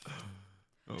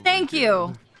 Oh my Thank you.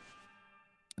 God.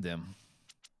 Damn.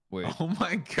 Wait. Oh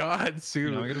my God, Sue.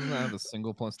 You know, I doesn't have a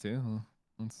single +2. Huh?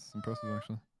 That's impressive,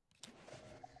 actually.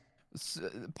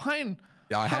 Pine.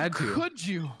 Yeah, I had to. Could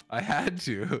you? I had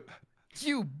to.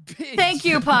 You bitch. Thank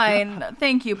you, Pine.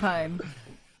 Thank you, Pine.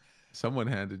 Someone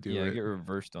had to do Yeah, it. get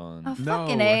reversed on. Oh, No,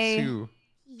 fucking A. Sue.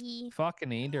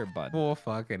 Fucking either, bud. Oh,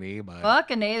 fucking A, bud.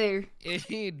 Fucking A there. Fucking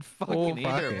either, fucking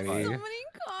bud. A. So many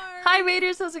cards. Hi,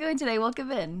 Raiders. How's it going today?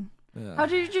 Welcome in. Yeah. How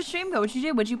did your stream go? What'd you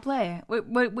do? What'd you play? What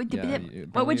Yeah, would you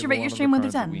apparently rate a your lot of stream the 1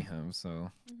 through cards that 10? We have, so.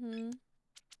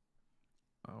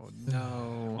 Oh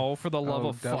no. Oh, for the love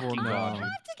of double fucking no. God. I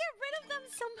have to get rid of them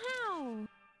somehow.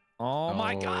 Oh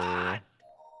my God.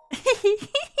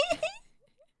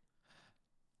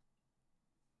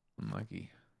 Unlucky.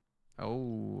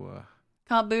 Oh.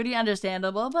 Comp booty,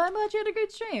 understandable, but I'm glad you had a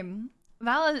great stream.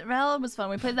 Val was fun.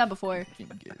 We played that before.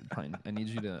 Pine, I need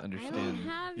you to I don't understand.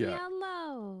 have Yeah.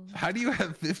 yellow. How do you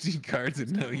have 50 cards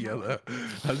and no yellow?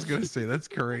 I was gonna say that's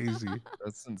crazy.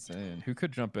 That's insane. Who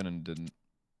could jump in and didn't?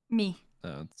 Me.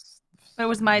 No, it's. But it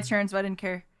was my turn, so I didn't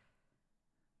care.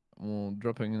 Well,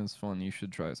 dropping in is fun. You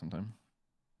should try it sometime.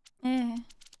 Eh.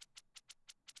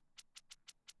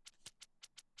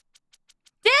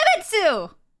 Damn it, Sue!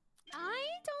 I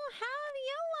don't have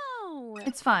yellow.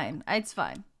 It's fine. It's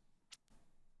fine.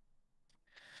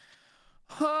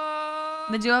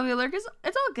 The duo of your lurkers,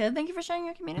 it's all good. Thank you for sharing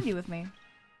your community with me.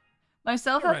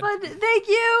 Myself, have fun. Thank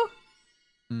you.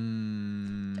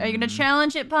 Are you gonna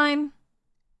challenge it, Pine?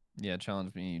 Yeah,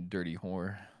 challenge me, you dirty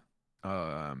whore.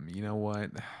 You know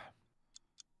what?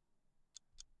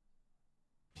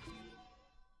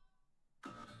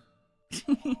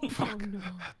 Fuck. Oh, no.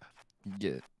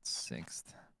 Get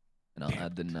 6th, and I'll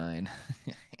add the 9.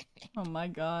 Oh my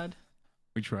God.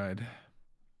 We tried.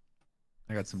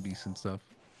 I got some decent stuff.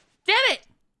 Damn it!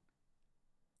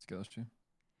 Let's go, Stu.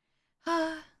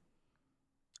 Oh.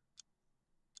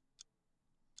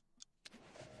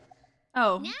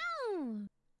 No.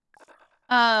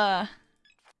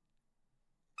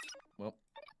 Well.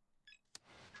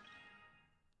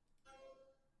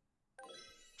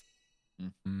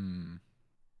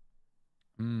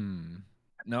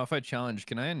 Now, if I challenge,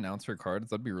 can I announce her cards?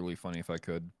 That'd be really funny if I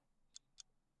could.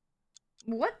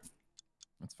 What?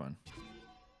 That's fine.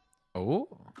 Oh.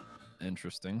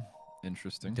 Interesting.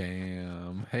 Interesting.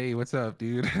 Damn. Hey, what's up,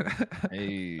 dude?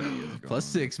 Hey. how's it going?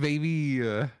 +6, baby.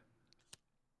 All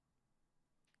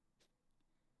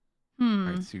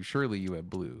right, Sue. Surely you have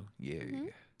blue. Yeah.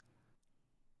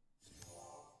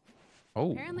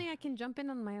 Oh. Apparently, I can jump in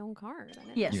on my own card. I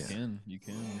didn't Yes. know You that. can. You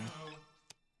can.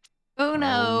 Oh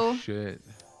no. Oh shit.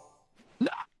 No.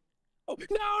 No,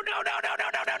 no, no, no, no,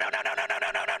 no, no, no, no, no, no, no,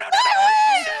 no, no, no,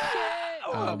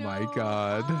 Oh my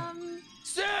God.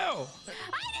 Sue! I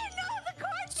didn't know the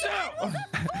card. Sue!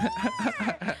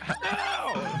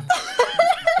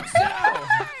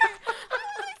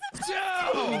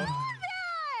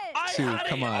 Sue, I had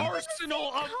come an on. arsenal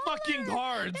of fucking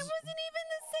cards. It wasn't even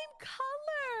the same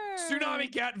color. Tsunami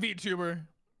cat VTuber.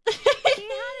 She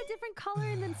had a different color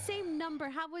and the same number.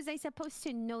 How was I supposed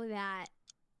to know that?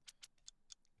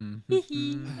 I'm sorry.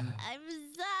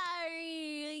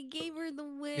 I gave her the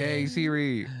win. Yay,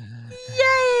 Siri.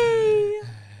 Yay!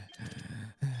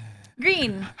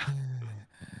 Green.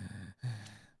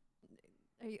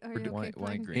 Are you okay? Why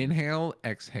Pine? green? Inhale,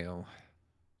 exhale.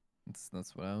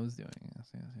 That's what I was doing.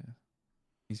 Yes, yes, yes.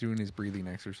 He's doing his breathing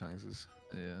exercises.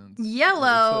 Yeah.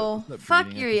 Yellow. It's that Fuck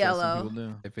breathing your exercise some yellow. people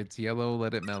do. If it's yellow,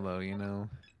 let it mellow, you know?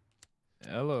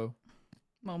 Hello.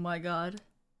 Oh my God.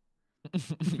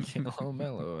 Hello,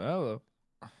 mellow.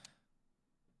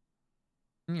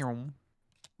 Hello.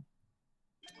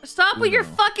 Stop with your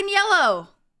Uno. fucking yellow.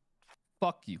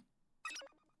 Fuck you.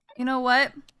 You know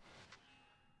what?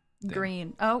 Damn.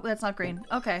 Green. Oh, that's not green.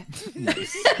 Okay.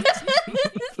 Nice.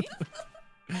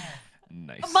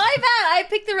 Nice. My bad. I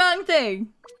picked the wrong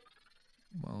thing.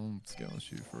 Well, let's go. Let's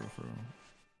shoot for real, for real.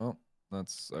 Oh,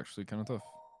 that's actually kind of tough.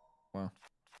 Wow.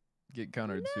 Get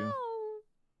countered too.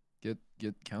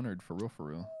 Get countered for real, for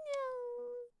real.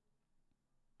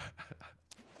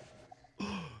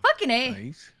 Fucking A.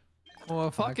 Nice.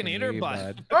 Oh, Fucking eater,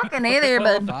 bud. Fucking A there,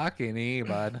 bud. Fucking A,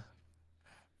 bud.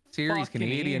 Siri's Fucking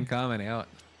Canadian A. coming out.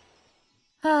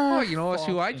 Oh, you know,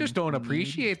 Sue, I just don't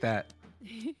appreciate that.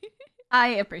 I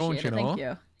appreciate Don't you it. Thank know?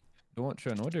 you. Don't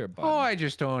you know, dear bud? Oh, I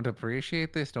just don't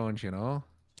appreciate this, don't you know?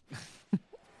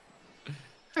 I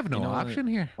have no You know what? option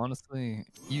here. Honestly,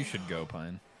 you should go,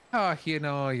 Pine. Oh, you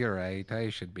know, you're right. I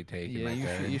should be taking Yeah, my you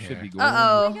turn should. You should here. be going.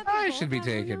 Uh-oh. I should be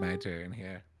taking my turn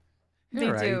here. Me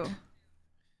You're too. right.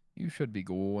 You should be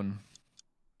going.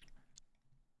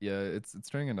 Yeah, it's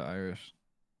turning into Irish.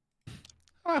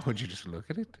 Why would you just look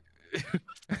at it?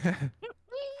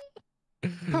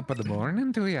 Top of the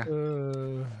morning to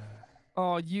you.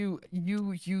 Oh, you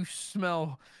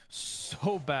smell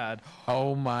so bad.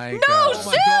 Oh my No, god.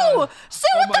 Sue! God. Sue,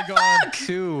 Oh what my the God. fuck?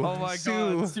 Sue. Oh my Sue.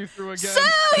 God. Sue threw again. Sue,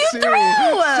 you Sue.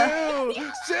 threw!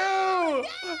 Sue.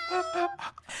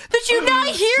 Did you not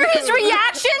hear his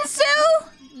reaction, Sue?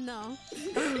 No.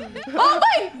 Oh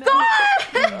my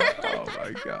god! Oh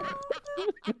my god.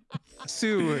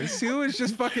 Sue is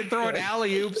just fucking throwing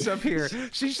alley-oops up here.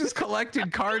 She's just collecting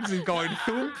cards and going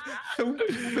thump, thump,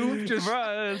 thump. Just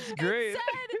Bruh, it's great. It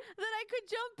said that I could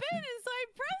jump in, and so I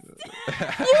pressed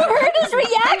it. You heard his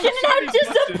reaction and how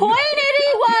disappointed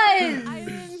he was! I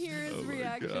didn't hear his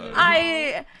reaction. God.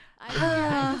 at all. I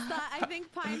just thought, I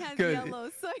think Pine has Good. yellow,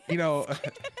 so you know,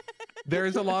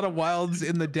 there's a lot of wilds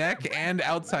in the deck and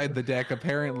outside the deck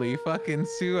apparently. Fucking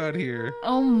Sue out here.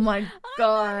 Oh my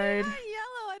god. yellow.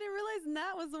 I didn't realize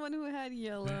Nat was the one who had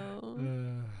yellow.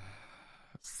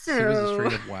 Sue was a Sue.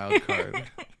 straight up wild card.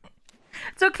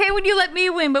 It's okay when you let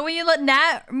me win, but when you let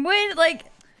Nat win, like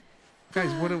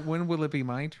Guys, when will it be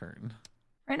my turn?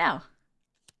 right now.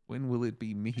 When will it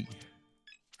be me?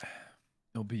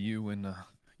 It'll be you when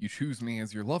you choose me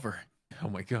as your lover. Oh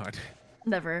my god.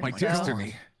 Never. My no.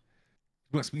 destiny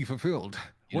must be fulfilled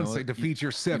You know once I what? defeat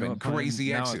your seven You know what, Pine?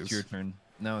 crazy Now exes. it's your turn.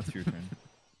 Now it's your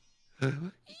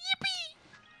turn.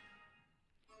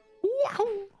 Wow.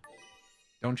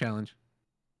 Don't challenge.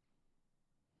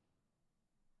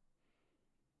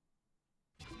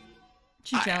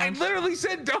 She I challenged. literally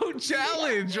said don't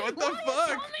challenge. What the fuck?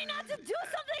 Told me not to do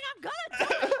something. I'm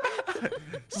gonna do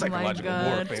it. Psychological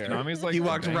God. warfare. Nami's like He the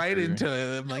walked right banker.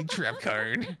 into my trap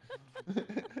card.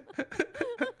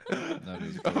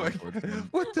 Nami's Oh my- unfortunate.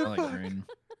 what the I like fuck? green.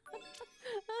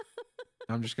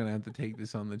 I'm just gonna have to take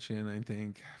this on the chin, I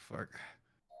think. Fuck.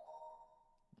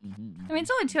 I mean,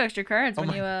 it's only 2 extra cards when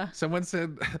you Someone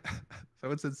said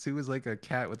Sue is like a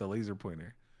cat with a laser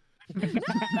pointer.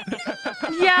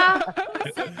 Yeah.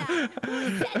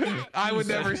 I would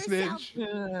never Yourself.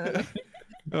 snitch.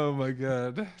 Oh my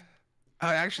god.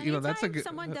 Actually, you know, that's a Anytime good.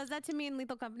 someone does that to me in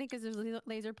Lethal Company because there's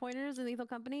laser pointers in Lethal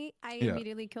Company, I Yeah.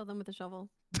 immediately kill them with a shovel.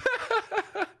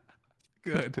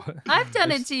 Good. I've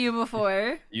done it to you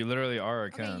before. You literally are a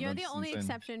Okay, cat. you're the That's only insane.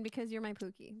 exception because you're my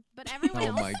Pookie. But everyone Oh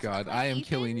else, my god, I am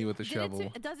killing you with a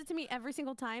shovel. does it to me every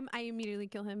single time. I immediately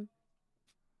kill him.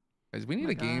 Guys, we need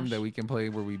my a game that gosh. we can play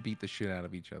where we beat the shit out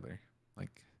of each other,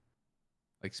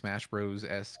 like Smash Bros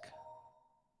esque.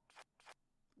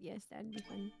 Yes, that'd be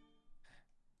fun.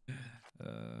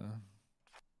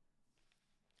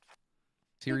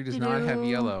 Siri does not have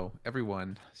yellow.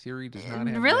 Everyone, Siri does not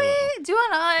have Really? yellow. Do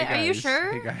I? Hey Are you guys,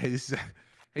 sure? Hey guys.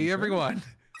 Hey everyone.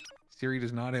 Siri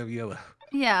does not have yellow.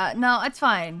 Yeah. No, it's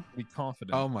fine. Be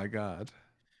confident. Oh my god.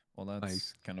 Well, that's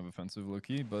Nice. kind of offensive,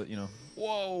 Loki, but you know.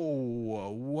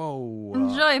 Whoa.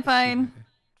 Enjoy, Pine.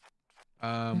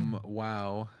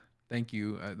 Wow. Thank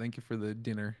you. Thank you for the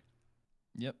dinner.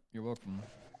 Yep, you're welcome.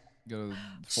 Got a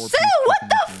Sue, what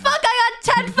the fuck? I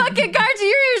got 10 fucking cards.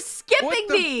 You're skipping What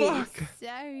the these. fuck?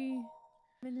 Sorry,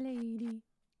 my lady.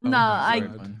 Oh No, my I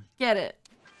God. get it.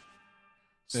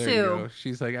 There Sue. you go.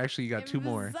 She's like, actually, you got 2 I'm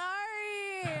more. Sorry.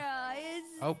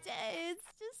 Oh. It's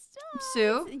just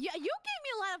Sue? Yeah, you gave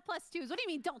me a lot of +2s. What do you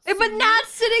mean? Don't. Eh, but sue me. not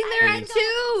sitting there I at don't-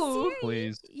 2. Siri,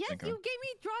 Please. Yes, Okay. you gave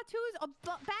me draw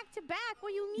 2s back to back. What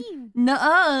do you mean?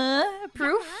 Nuh-uh.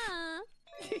 Proof?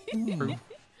 Proof.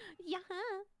 Yeah.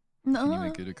 Can you Nuh-uh.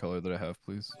 make it a color that I have,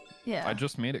 please? Yeah. I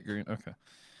just made it green. Okay.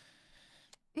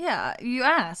 Yeah, you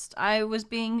asked. I was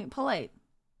being polite.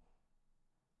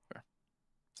 It's fair.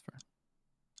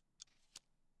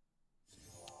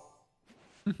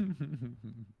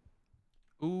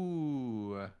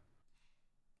 Ooh.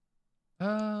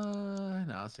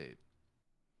 No, I'll say it.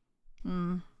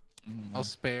 Hmm. I'll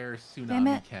spare Damn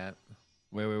Tsunami it. Cat.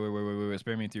 Wait.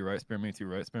 Spare me 2 right. Spare me 2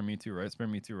 right. Spare me 2 right. Spare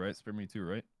me 2 right. Spare me 2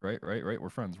 right. Right. We're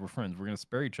friends. We're gonna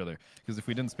spare each other. Because if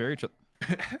we didn't spare each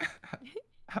other,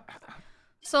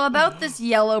 So about this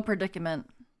yellow predicament.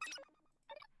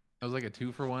 That was like a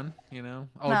 2-for-1, you know?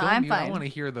 Oh, No, don't I'm you? I fine. want to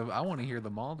hear the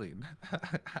malding.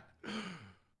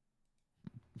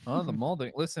 oh, the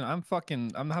molding. Listen,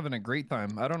 I'm having a great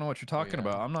time. I don't know what you're talking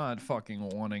about. I'm not fucking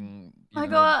wanting. I you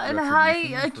go know, out and hi,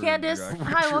 retribution for Candace. your actions.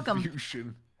 Hi, welcome.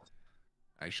 Retribution.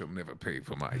 I shall never pay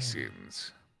for my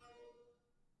sins.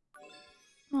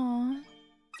 Aw.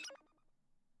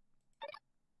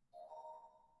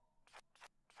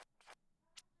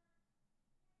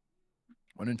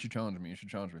 Why didn't you challenge me? You should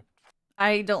challenge me.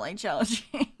 I don't like challenging.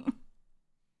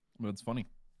 But it's funny.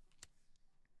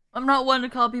 I'm not one to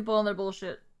call people on their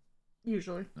bullshit.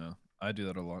 Usually. No, I do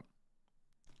that a lot.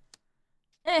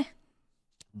 Eh.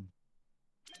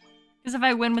 Because if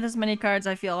I win with as many cards,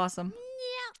 I feel awesome.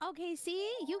 Yeah. Okay, see,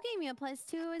 you gave me a +2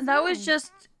 as That well. was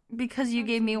just because you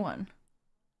gave me one.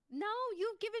 No,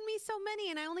 you've given me so many,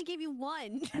 and I only gave you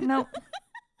one. Nope.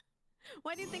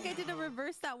 Why do you think I did a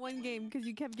reverse that one game? Because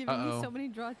you kept giving me so many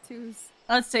draw 2s.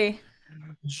 Let's see.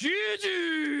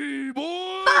 GG,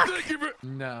 boy. Fuck! Thank you for...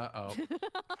 No. Oh.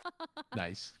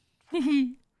 Nice.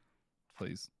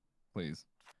 Please. Please.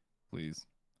 Please.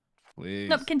 Please.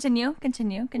 Nope. Continue.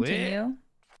 Continue. Continue.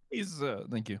 Please.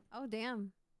 Thank you. Oh,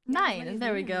 damn. Nice.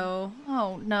 There we go.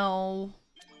 Oh, no.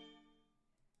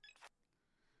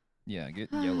 Yeah,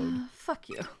 get yellowed. Fuck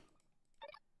you.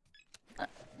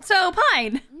 So,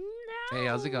 Pine. Hey,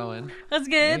 how's it going? That's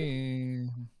good.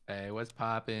 Hey, what's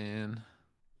poppin'?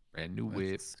 Brand new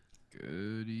whip.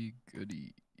 Goody,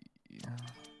 goody.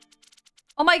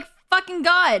 Oh my fucking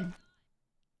god.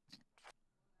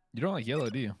 You don't like yellow,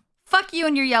 do you? Fuck you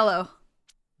and your yellow.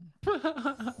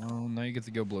 Well, now you get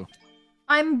to go blue.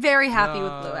 I'm very happy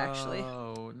with blue, actually.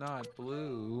 Oh, not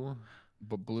blue.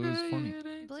 But blue is funny.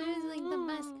 Blue is like the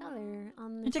best color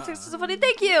on the. Your TikTok is so funny.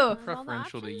 Thank you.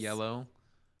 Preferential to yellow.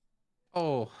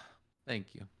 Oh,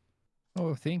 thank you.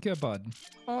 Oh, thank you, bud.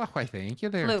 Oh, why thank you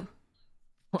there. Blue.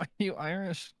 Why are you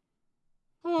Irish?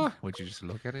 Oh, would you just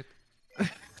look at it?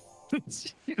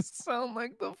 You sound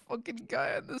like the fucking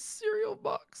guy in the cereal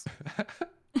box.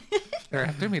 They're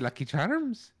after me, Lucky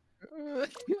Charms. Go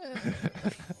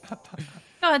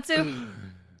ahead, Sue.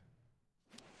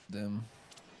 Damn.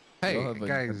 Hey, Y'all have, like,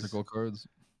 guys. tentacle cards.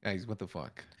 Guys, what the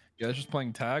fuck? You guys just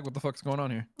playing tag? What the fuck's going on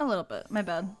here? A little bit. My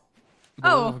bad. For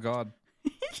the love of God.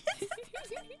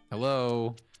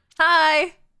 Hello.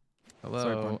 Hi.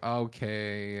 Hello.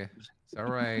 Okay. It's all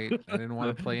right. I didn't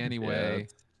want to play anyway.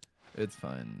 Yeah, it's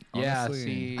fine. Yeah, Honestly,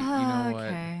 see, you know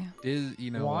Okay. what?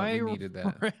 You know Why what? We needed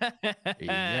that.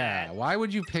 Yeah. Why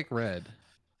would you pick red?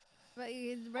 But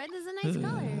red is a nice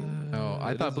color. Oh,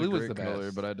 I It thought is a blue was great the color,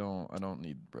 best. but I don't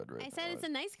need red right I said it's a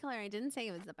nice color. I didn't say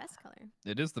it was the best color.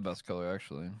 It is the best color,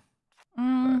 actually.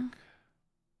 Mm.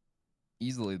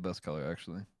 Easily the best color,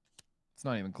 actually. It's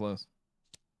not even close.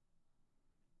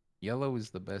 Yellow is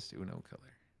the best Uno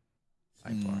color.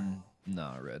 By far.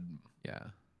 Nah, red. Yeah.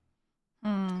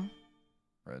 Mm.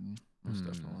 Red. Most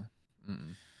definitely.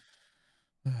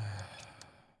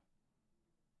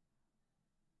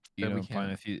 You Then we know,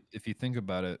 Pine, if you think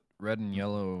about it, red and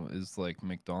yellow is like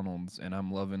McDonald's, and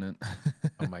I'm loving it.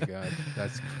 Oh my god,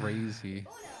 that's crazy.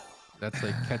 That's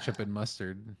like ketchup and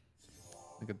mustard.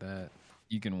 Look at that.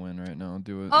 You can win right now.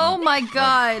 Do it. Oh No. my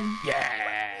god. Yeah.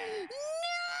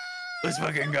 Let's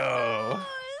fucking go.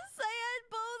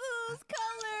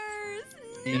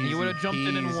 And you would have jumped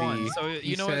in and won. So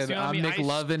you know what, said, I'm Tsunami,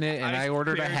 McLovin' it, and I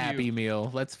ordered a spared Happy you. Meal.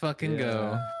 Let's fucking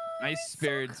go. I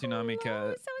spared Tsunami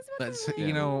Cat. That's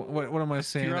you know what am I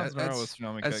saying? rounds in a row That's, with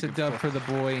Tsunami that's a Cat. dub for the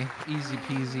boy. Easy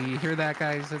peasy. You hear that,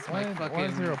 guys? That's my Why is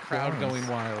fucking there a crowd applause? going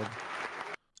wild.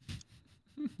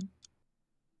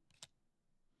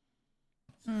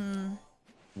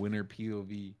 Winner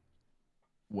POV.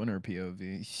 Winner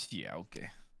POV. Yeah, okay.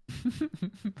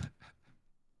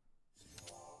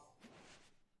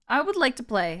 I would like to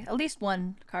play at least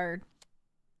one card.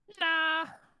 Nah.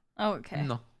 Oh, okay.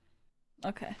 No.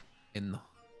 Okay. No.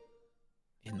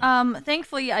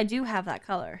 Thankfully I do have that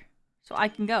color, so I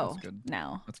can go That's good.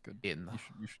 now. That's good. In.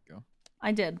 You should go.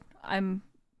 I did. I'm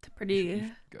pretty You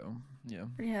should go. Yeah.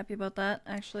 pretty happy about that,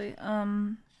 actually.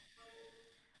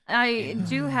 I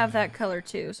do have that color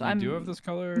too, so You I'm. do have this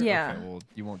color? Yeah. Okay, well,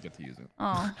 you won't get to use it.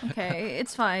 Oh, okay.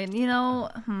 It's fine. You know.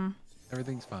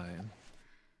 Everything's fine.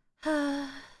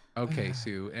 Okay,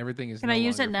 Sue. Everything is. Can no I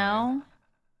use it longer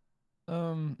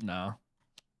now? No.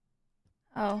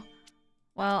 Oh,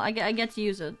 well, I get to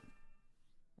use it.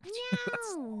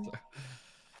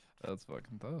 That's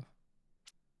fucking tough.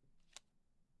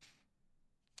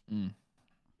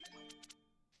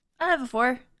 I have a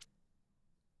 4.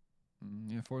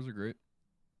 Yeah, 4s are great.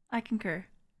 I concur.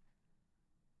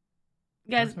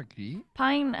 Guys,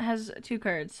 Pine has 2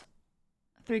 cards,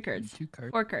 3 cards, 2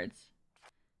 cards, 4 cards,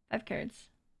 5 cards.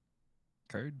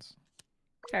 Cards.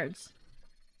 Cards.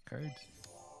 Cards.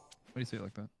 Why do you say it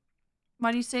like that?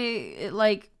 Why do you say it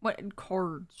like what?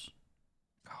 Cards.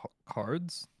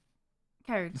 Cards.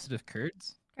 Cards. Instead of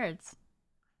cards. Cards.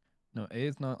 No, A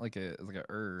is not like a. It's like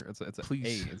a It's a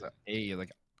Please. A. It's a A.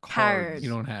 Like Card. cards. You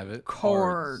don't have it.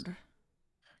 Cord.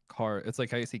 Car. It's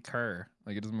like how you say car.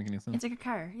 Like it doesn't make any sense. It's like a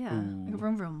car. Yeah. Like a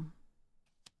vroom vroom.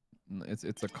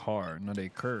 It's a car, not a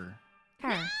cur.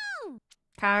 Car.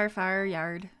 Car, fire,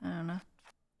 yard. I don't know.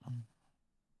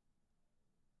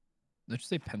 Did you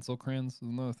say pencil crayons?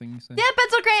 Isn't that a thing you say? Yeah,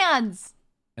 pencil crayons.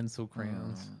 Pencil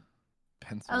crayons.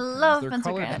 Pencil. I crayons. love They're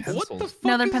pencil colored crayons. pencils. What the fuck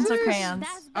No, they're is pencil this? crayons.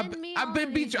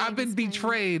 I've been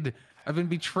betrayed. I've been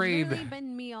betrayed. Literally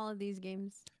been me all of these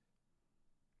games.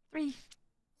 3.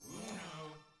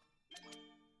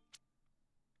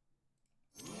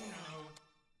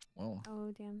 Well.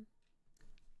 Oh damn.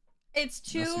 It's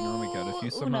 2. Yes, Tsunami Cat, if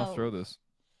you somehow Uno. throw this.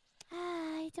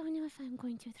 I don't know if I'm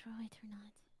going to throw it or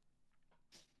not.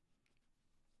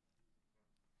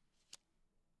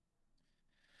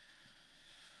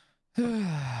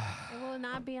 It will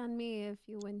not be on me if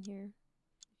you win here.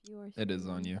 If you are. It is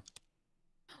on you.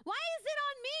 Why is it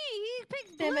on me? He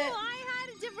picked Damn blue. it. I had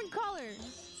a different color.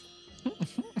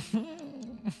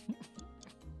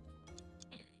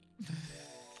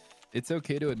 It's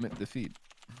okay to admit defeat.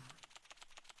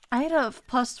 I had a +4.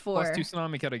 Plus 2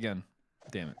 Tsunami Cat again.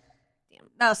 Damn it.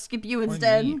 I'll skip you Why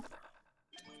instead. me?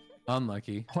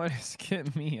 Unlucky. Why did you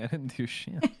skip me? I didn't do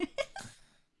shit.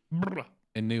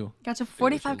 And new. Got to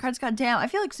 45 Bitches. cards. God damn. I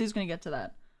feel like Sue's gonna get to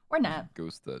that. Or not.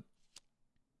 Ghost that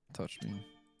touched me.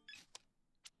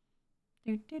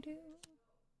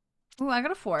 Ooh, I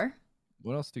got a 4.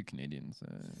 What else do Canadians?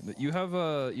 You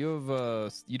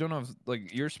don't have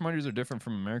like your Smarties are different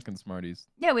from American Smarties.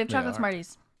 Yeah, we have They chocolate are.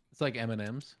 Smarties. It's like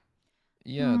M&Ms.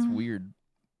 Yeah, it's Mm. weird.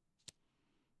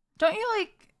 Don't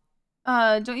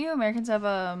you Americans have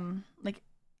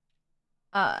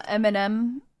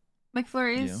M&M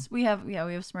McFlurries? Yeah. We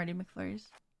have Smartie McFlurries.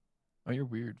 Oh, you're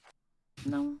weird.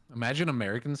 No. Imagine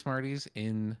American Smarties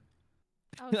in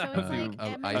Oh, so it's like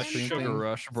of M&Ms. ice cream Sugar thing.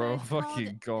 rush, bro. it's called-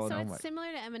 Fucking god. So Oh it's my.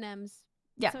 similar to M&Ms.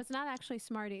 Yeah. So it's not actually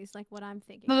Smarties like what I'm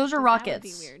thinking. No, those are 'cause that would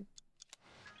Rockets. be weird.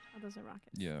 Oh, those are Rockets.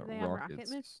 Yeah, Do they have Rocket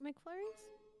Rockets. McFlurries?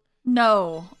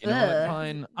 No. You know what, Ugh.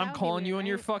 Pine? That I'm would be calling you weird, on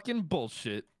your right? fucking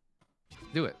bullshit.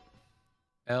 Do it.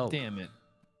 L. Damn it.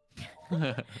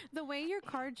 The way your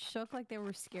cards shook like they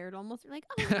were scared almost. You're like,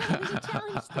 oh no, we can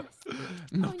challenge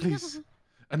this. No, Oh, please.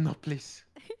 No, please.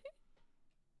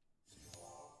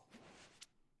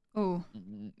 Ooh.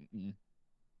 Mm-mm-mm.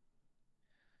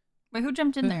 Wait, who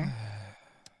jumped in there?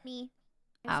 Me.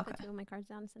 Ah, I just put okay. 2 of my cards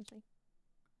down essentially.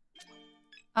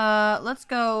 Let's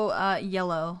go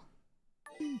yellow.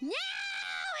 No!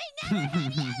 I never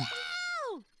did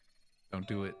yellow! Don't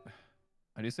do it.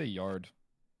 How do you say yard?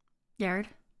 Yard.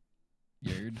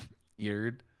 Yard.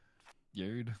 Yard.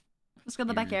 Yard. Let's go to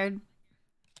the Yard. backyard.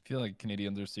 I feel like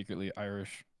Canadians are secretly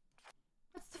Irish.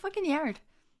 What's the fucking yard?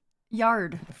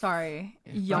 Yard. Sorry.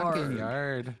 Yard. Fucking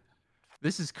yard.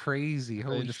 This is crazy. They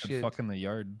Holy just said shit. fucking the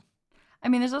yard. I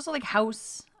mean, there's also like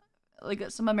house.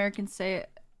 Like some Americans say it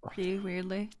pretty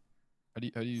weirdly. How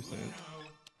do you say it?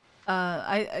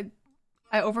 I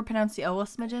overpronounce the O a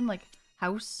smidgen, like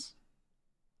house.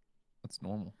 That's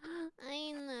normal.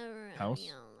 I never had House?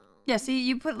 yellow. Yeah, see,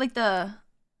 you put like the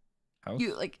House.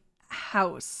 you like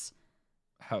house.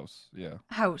 House. Yeah.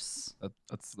 House.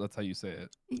 That's how you say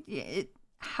it.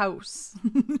 House.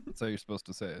 That's how you're supposed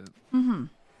to say it. Mm-hmm.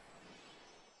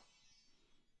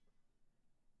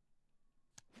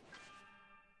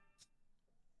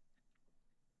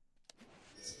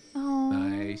 Oh.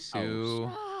 Nice, Sue.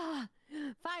 Ah,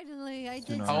 finally, I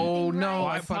did Tsunami. something Oh, right. no.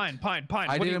 Pine, Pine, Pine, Pine.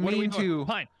 I What didn't what are we mean doing? to.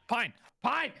 Pine, Pine,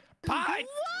 Pine, Pine,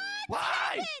 What?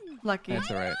 Pine. Lucky. That's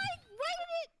alright.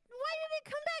 Why did it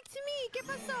come back to me? ¿Qué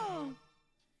pasó?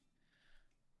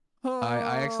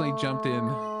 I actually jumped in.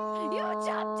 You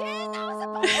jumped in. That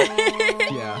was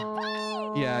a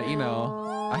Yeah. Yeah, you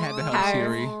know. I had to help Tired.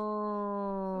 Siri.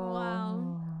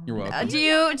 Wow. You're welcome. Do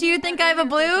you think I have a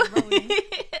blue?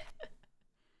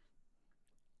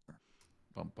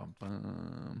 Bum, bum,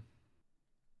 bum.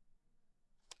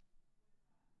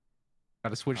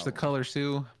 Gotta switch the Oh. color,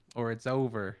 Sue, or it's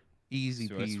over. Easy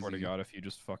So peasy. I swear to God, if you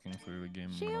just fucking through the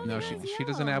game. She I'm only No, gonna has she go.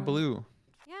 doesn't have yellow. blue.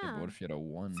 Yeah, Yeah. but what if she had a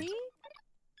 1? See?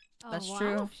 Oh, That's wow. true.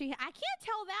 I can't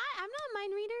tell that. I'm not a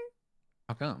mind reader.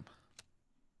 How come?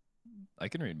 I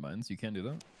can read minds. You can't do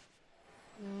that.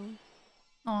 No,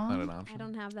 Not an Aw. option. I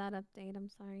don't have that update. I'm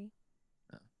sorry.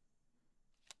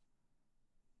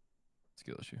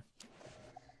 Skill issue.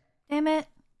 Damn it.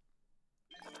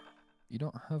 You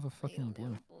don't have a fucking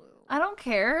blue. I don't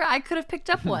care. I could have picked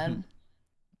up one.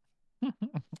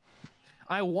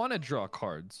 I want to draw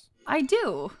cards. I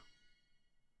do.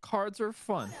 Cards are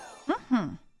fun.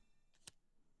 Mm-hmm.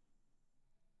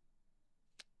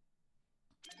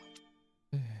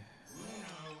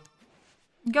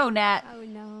 Go, Nat. Oh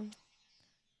no.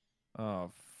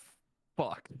 Oh,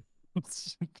 fuck.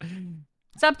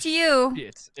 It's up to you.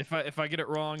 Shit. If I get it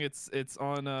wrong, it's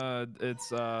on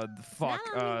fuck.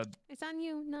 Not on me. It's on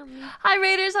you, not me. Hi,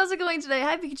 Raiders. How's it going today?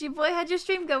 Hi, Pikachu boy. How'd your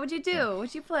stream go? What'd you do?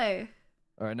 What'd you play?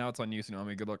 All right, now it's on you,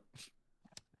 Tsunami. Good luck.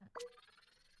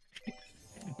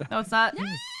 No, it's not.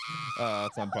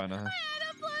 It's on Pina.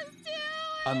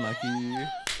 Unlucky.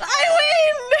 I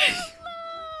win!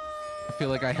 I feel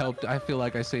like I helped. I feel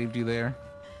like I saved you there.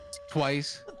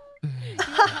 Twice.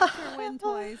 Win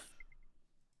twice.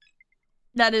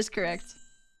 That is correct.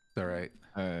 It's all right.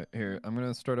 All right, here. I'm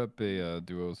gonna start up a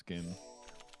duos game.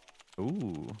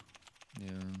 Ooh. Yeah.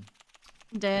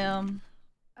 Damn.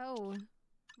 Oh,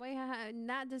 wait,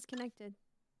 not disconnected.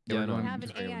 Yeah, We I'm have an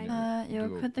just doing AI. Yo,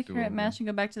 duo- quit the duo current game. match and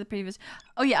go back to the previous.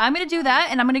 Oh yeah, I'm gonna do that,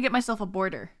 and I'm gonna get myself a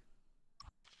border.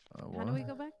 How do we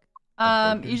go back?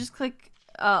 You just click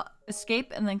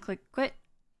escape and then click quit.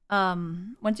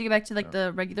 Once you get back to like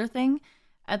the regular thing,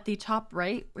 at the top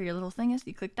right where your little thing is,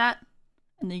 you click that,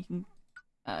 and then you can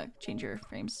change your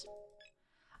frames.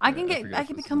 I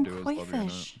can become koi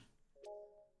fish.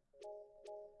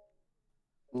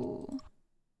 Ooh.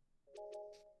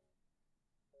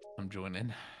 I'm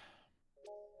joining.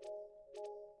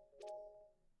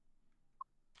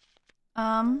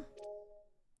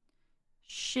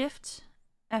 Shift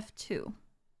F2.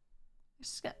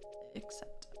 Accept.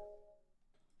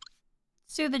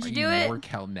 Sue, did you do it?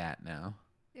 NorCal Nat now.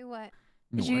 Do what?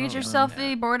 Did you get yourself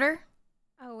a border?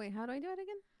 Oh wait, how do I do it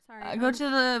again? Sorry. Go to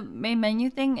the main menu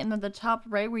thing, and at the top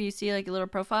right where you see like a little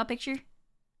profile picture.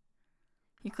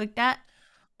 You click that,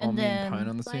 and then Pine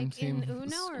on the same like team. in Uno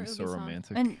This or is so Ubisoft?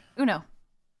 romantic. and Uno.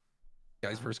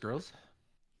 Guys versus girls.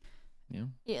 Yeah.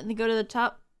 Yeah, and then go to the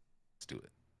top. Let's do it.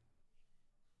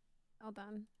 Hold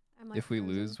on. I'm like If we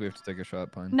frozen. lose, we have to take a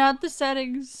shot, Pine. Not the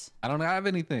settings. I don't have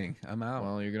anything. I'm out.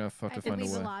 Well, you're gonna have to Did find we a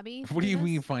leave the way. lobby What do you for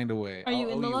mean this? find a way? Are you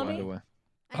I'll in the owe lobby? Find a way.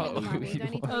 I'm in the Oh, lobby. Do I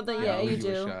need to Oh, leave the- the yeah, I'll lobby? you give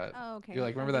a do. shot. Oh, okay. You're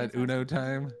like, I remember was that gonna Uno ask.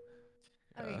 time?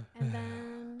 Okay, and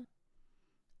then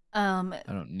I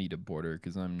don't need a border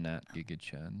because I'm Nat Giga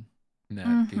Chad. Nat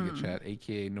Mhm. GigaChat,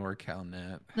 aka NorCal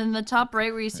Nat. Then the top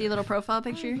right where you see a little profile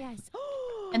picture, yes.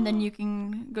 and then you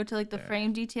can go to like the There.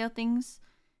 frame detail things,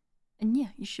 and yeah,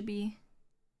 you should be.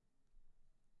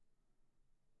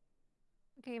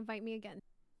 Okay, invite me again.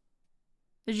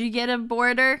 Did you get a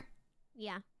border?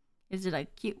 Yeah. Is it a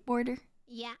cute border?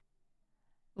 Yeah.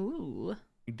 Ooh.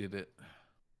 You did it.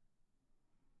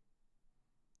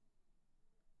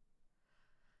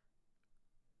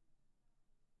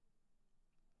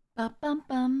 Bum bum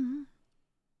bum.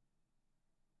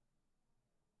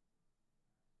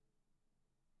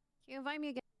 Can you invite me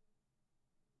again?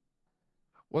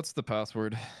 What's the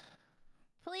password?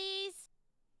 Please.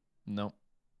 No,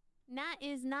 Nat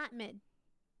is not mid.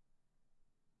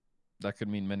 that could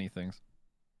mean many things.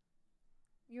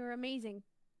 You're amazing,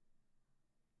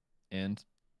 And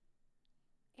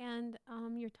and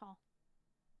you're tall,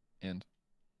 and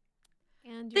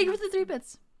and Thank you're you for the 3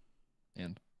 bits.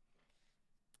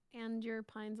 and you're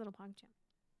Pine's little pog champ.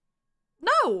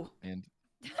 No. and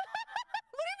What do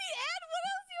you mean? And what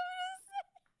else do you want me to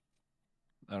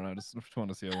say? I don't know. I just want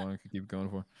to see how long I could keep going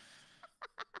for.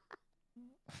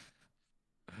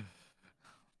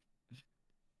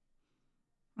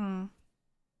 Hmm.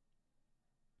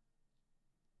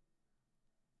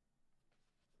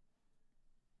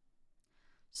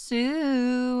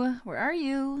 Sue, where are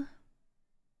you?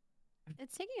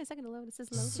 It's taking a second to load. It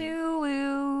says loading. Sue,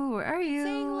 where are you?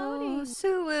 saying loading.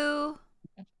 Sue.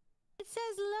 It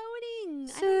says loading.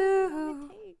 I don't know how Sue.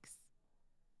 long it takes.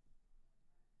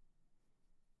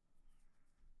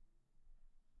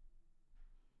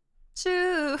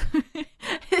 Sue.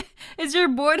 Is your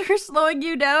border slowing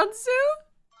you down, Sue?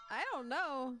 I don't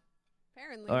know.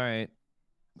 Apparently. All right.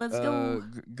 Let's go.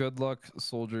 Good luck,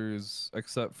 soldiers,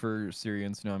 except for Siri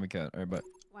and Tsunami Cat. All right, bye.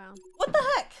 Wow. What the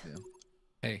heck?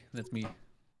 Hey, that's me.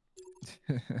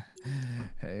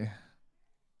 Hey.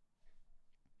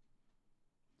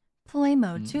 Play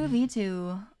mode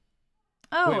 2v2.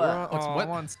 Oh, Wait, we're on, What's what? I'm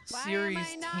on Why am Siri's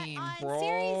I not team, on bro.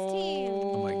 Siri's team?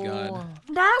 Oh my god.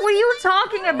 that what you were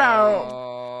talking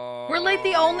about? We're like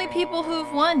the only people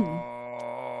who've won.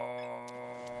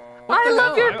 I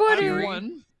love your border.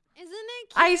 won. Isn't it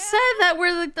cute? I said that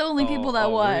we're like the only people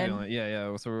that won.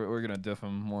 Yeah. So we're gonna diff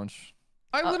him once.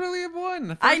 I literally have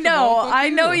won. I First of know, all, fuck I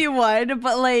know you won,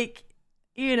 but like,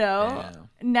 you know, Yeah.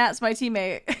 Nat's my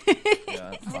teammate.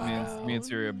 Yeah, me and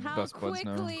Siri are How best buds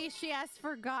now. quickly she has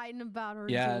forgotten about her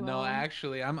Yeah, duo. no,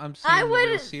 actually, I'm seeing I the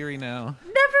real would- Siri now.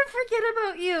 Never forget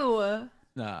about you.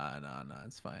 Nah,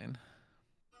 it's fine.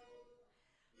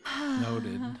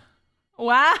 Noted.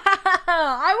 Wow,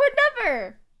 I would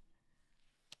never.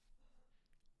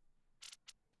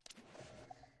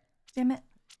 Damn it.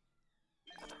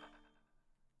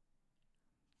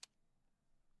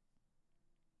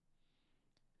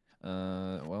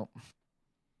 Well.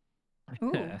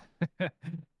 Ooh.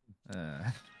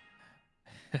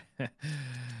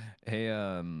 Hey,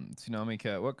 Tsunami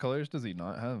Cat, what colors does he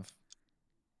not have?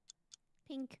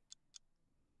 Pink.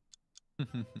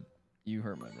 You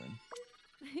hurt my brain.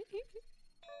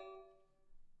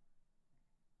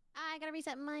 I gotta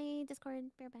reset my Discord.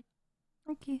 Bear back.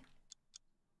 Okay.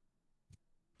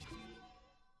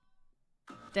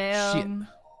 Damn. Shit.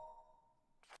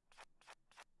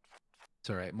 It's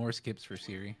all right. More skips for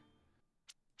Siri.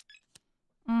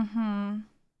 Mm-hmm.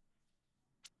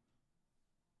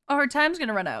 Oh, her time's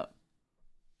gonna run out.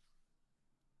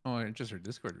 Oh, it's just her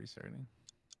Discord restarting.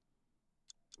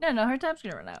 No, her time's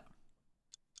gonna run out.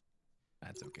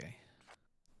 That's okay.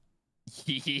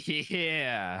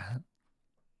 Yeah.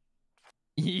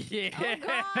 Yeah. Oh,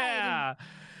 God.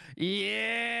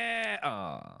 Yeah.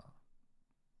 Aw.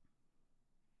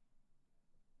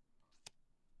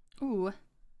 Ooh.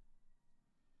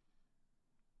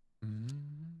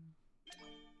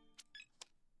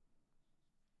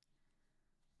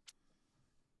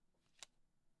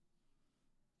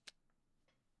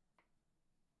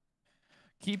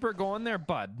 Keep her going there,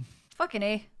 bud. Fucking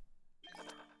A.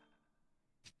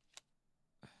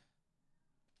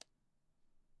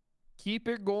 Keep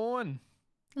it going.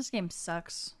 This game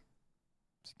sucks.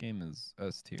 This game is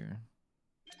S tier.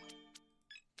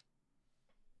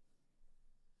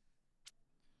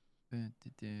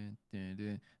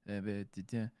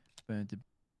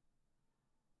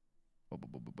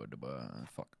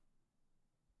 Fuck.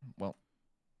 Well.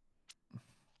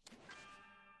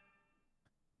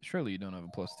 Surely you don't have a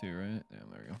 +2, right? Yeah,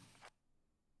 there we go.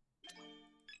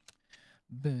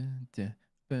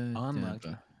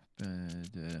 Unlucky.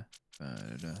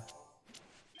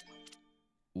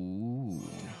 Ooh.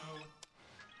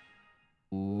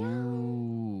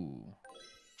 Ooh.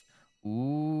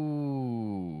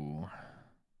 Ooh.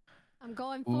 I'm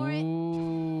going for it.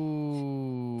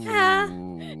 Ooh.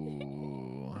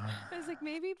 I was like,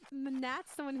 maybe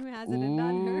Nat's the one who has it and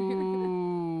not her.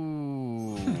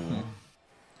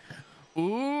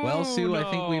 Ooh. Well, Sue, no. I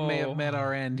think we may have met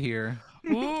our end here.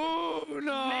 Ooh,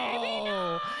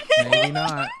 no. Maybe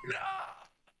not.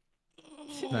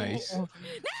 Nice. Oh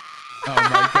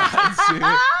my God, Sue.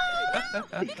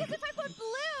 Because if I put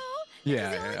blue,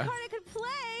 Yeah, the only yeah. card I could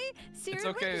play, Siri It's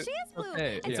would okay. she is blue.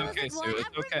 Okay. And It's so I was okay, like, well, Sue. It's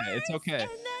have okay. It's reverse, okay. And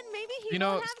then maybe he You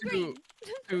know, won't have Sue,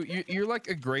 green. you're like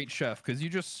a great chef because you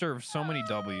just serve so many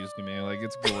W's to me. Like,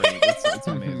 it's great. It's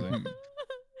amazing.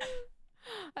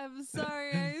 I'm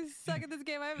sorry, I suck at this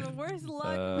game. I have the worst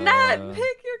luck. Nat,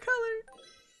 pick your color.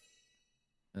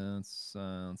 Let's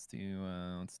do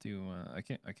I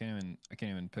can't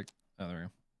even pick. Oh,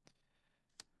 there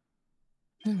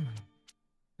we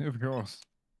go. Of course.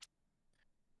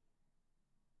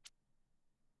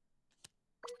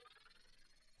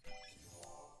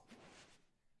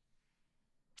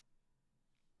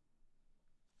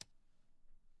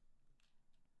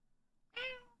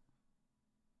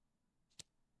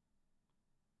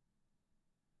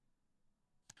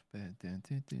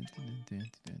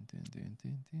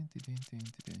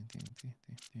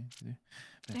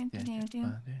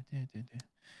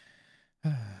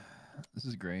 This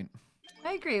is great.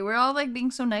 I agree. We're all like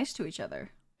being so nice to each other.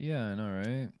 Yeah, I know,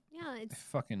 right? Yeah, I it's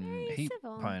fucking very hate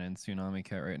civil. Pine and Tsunami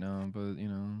Cat right now, but you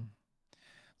know,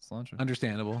 it's launching.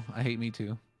 Understandable. I hate me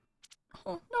too.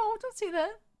 Oh no, don't say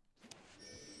that.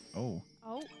 Oh.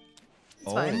 Oh.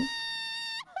 It's fine.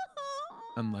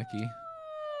 Unlucky.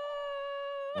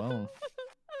 Well,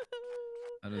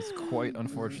 that is quite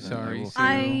unfortunate. Sorry, will Sue.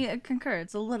 say. I concur.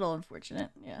 It's a little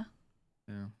unfortunate. Yeah.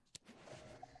 Yeah.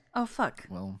 Oh fuck.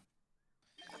 Well.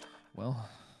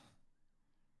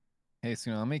 Hey,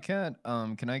 Tsunami Cat.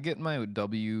 Can I get my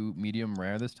W medium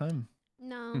rare this time?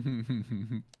 No.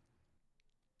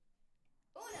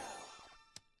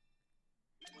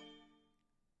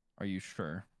 Are you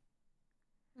sure?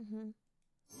 Mm-hmm.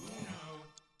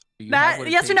 Nat,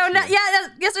 yes or no? Nat, yeah,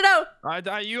 yes or no?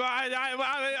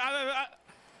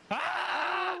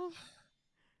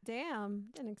 Damn,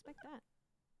 didn't expect that.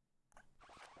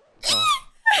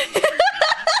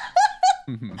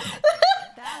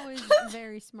 That was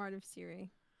very smart of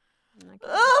Siri.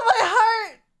 Oh, my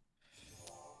heart!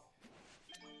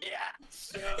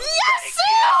 Yes! Yes,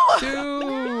 Sue! Sue!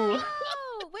 No!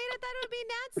 Wait, I thought it would be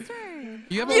Nat's turn.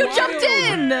 You jumped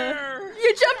in!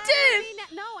 You jumped in!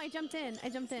 No, I jumped in. I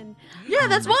jumped in. Yeah,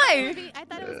 that's why. I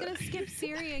thought it was gonna skip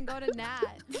Siri and go to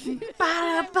Nat. Ba,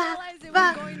 I ba, realized it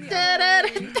ba, was going the da, other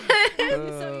da, way. da. I'm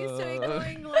so used to it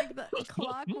going like the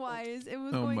clockwise. It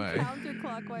was Oh going my.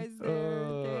 counterclockwise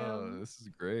there. Damn. This is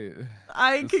great.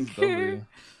 I This is concur. W.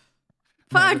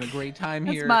 Fuck. Having a great time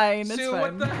That's here. mine. That's Sue, fine.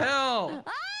 what the hell? I'm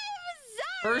sorry.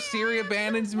 First Siri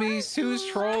abandons me. Sue's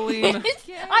trolling.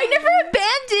 I never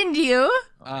abandoned you.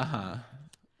 Uh-huh.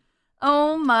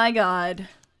 Oh my god.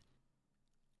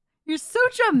 You're so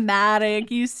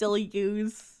dramatic, you silly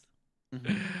goose.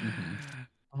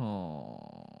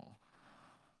 Oh.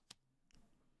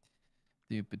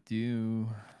 Doop-a-doo.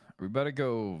 We better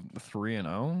go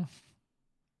 3-0.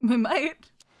 We might.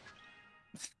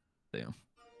 Damn.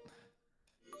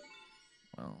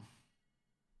 Well.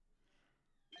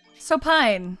 So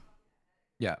Pine,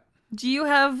 Yeah. do you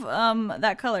have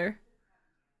that color?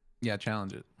 Yeah,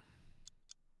 challenge it.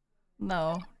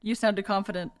 No, you sounded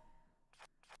confident.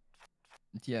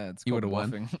 Yeah, it's You called would've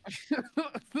won.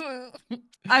 bluffing.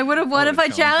 I would have won if I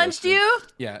would've challenged you. you.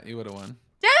 Yeah, you would have won.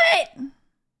 Damn it!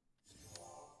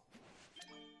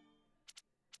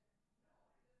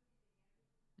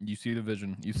 You see the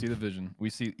vision. You see the vision. You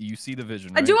see the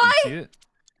vision, right? Do I? You see it?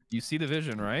 You see the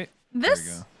vision, right?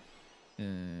 This? There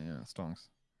you go. Yeah, stonks.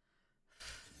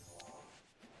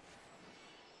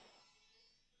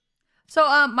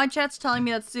 So my chat's telling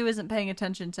me that Sue isn't paying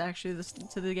attention to actually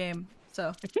to the game.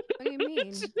 So What do you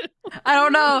mean? I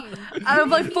don't know. Out of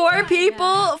like 4 Yeah,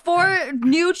 people, 4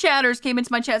 new chatters came into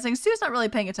my chat saying Sue's not really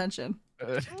paying attention. What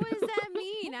does that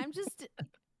mean? I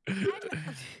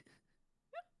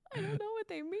don't know what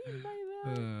they mean by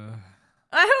that.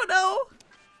 I don't know.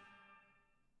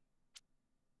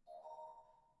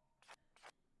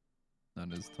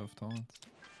 That is tough taunts.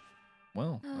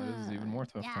 Well, that is even more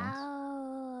tough taunts.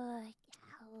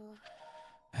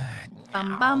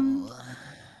 Bum bum.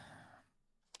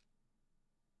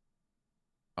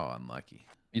 Oh, unlucky.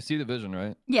 You see the vision,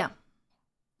 right? Yeah.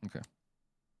 Okay.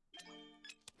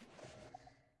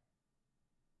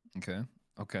 Okay.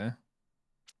 Okay.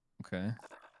 Okay.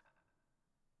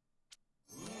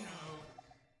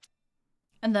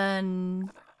 And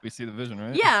then We see the vision,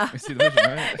 right? yeah. We see the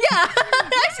vision, right? Yeah.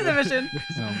 I see the vision.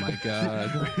 Oh my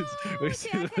god. We see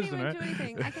the vision, right?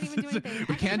 I can't even do anything.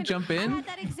 We can't jump in? I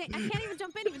can't even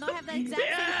jump in even though I have that exact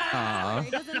same power.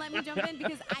 It doesn't let me jump in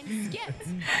because I'm skipped.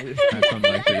 That's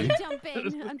unlucky. Let me jump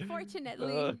in,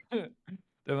 unfortunately. Damn,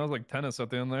 that was like tennis at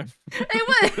the end there. It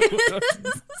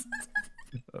was.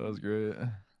 That was great.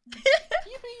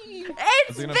 It's he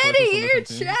gonna force us Vinny, on you're different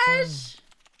teams? trash.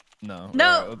 No.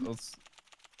 No. Alright,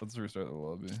 let's restart the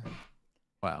lobby.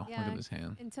 Wow, Yeah, look at this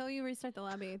hand. until you restart the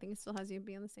lobby, I think it still has you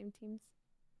be on the same teams.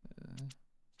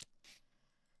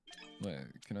 Wait,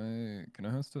 can I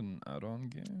host an add-on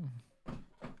game?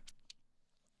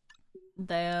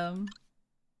 Damn.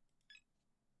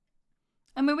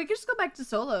 I mean, we could just go back to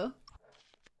solo.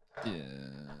 Yeah.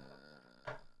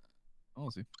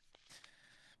 I'll see.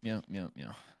 Meow, meow,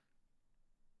 meow.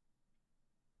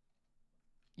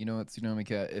 You know what, Tsunami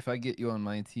Cat? If I get you on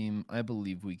my team, I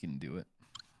believe we can do it.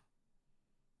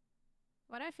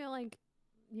 Why do I feel like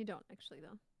you don't actually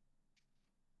though?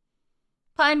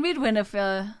 Pine, we'd win if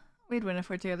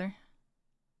we're together.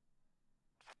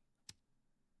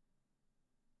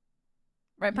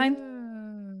 Right, Pine?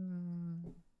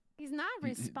 He's not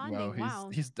responding. Wow.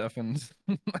 He's deafened.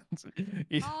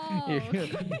 Oh.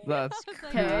 That's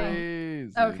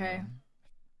crazy. Okay.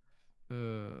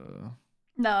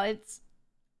 No, it's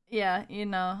yeah, you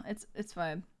know, it's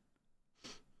fine.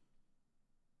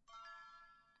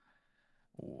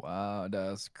 Wow,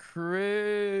 that's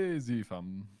crazy,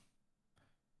 fam.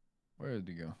 Where did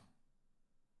he go?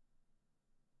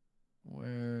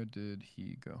 Where did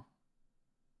he go?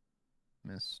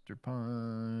 Mr.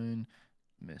 Pine.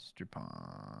 Mr.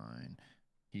 Pine.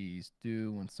 He's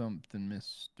doing something,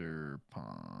 Mr.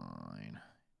 Pine.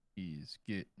 He's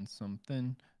getting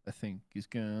something. I think he's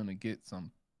gonna get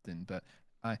something, but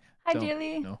I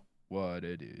don't know what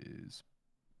it is.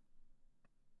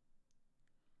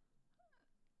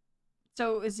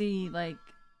 So is he like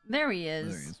there he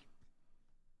is. There he is.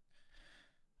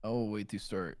 Oh, wait to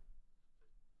start.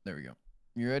 There we go.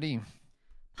 You ready?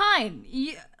 Pine,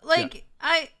 you like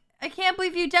I can't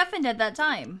believe you deafened at that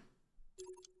time.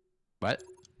 What?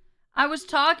 I was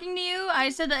talking to you. I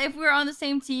said that if we were on the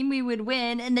same team, we would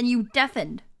win, and then you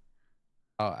deafened.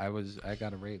 Oh, I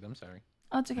got a raid. I'm sorry.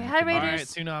 Oh, it's okay. Hi, Raiders. All right,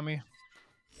 Tsunami.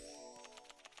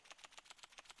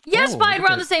 Yes, Oh, Pine, look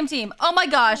we're on at- the same team. Oh my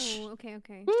gosh. Oh, okay,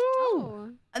 okay. Oh.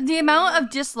 The amount of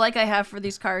dislike I have for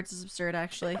these cards is absurd,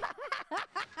 actually.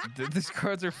 These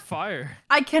cards are fire.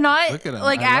 I cannot, Look at 'em.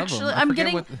 like, I love 'em. actually, I I'm forget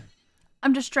getting, what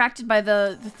I'm distracted by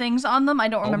the things on them. I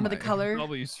don't remember the my. color.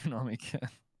 W Tsunami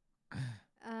Cat.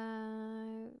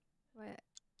 What?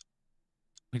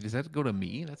 Wait, does that go to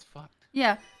me? That's fucked.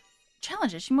 Yeah.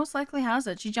 Challenge it. She most likely has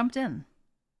it. She jumped in.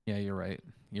 Yeah, you're right.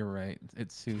 You're right.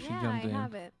 It's Sue. She Yeah, jumped I in.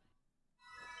 have it.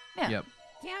 Yeah. Yep.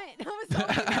 Damn it! I was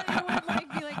hoping that you would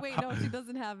like be like, wait, no, she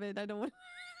doesn't have it. I don't want.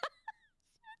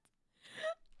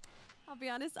 I'll be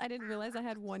honest. I didn't realize I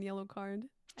had one yellow card.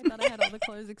 I thought I had all the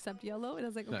colors except yellow, and I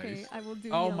was like, okay, Nice. I will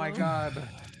do. Oh yellow. my god.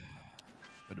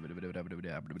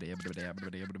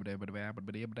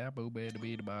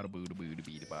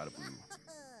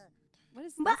 What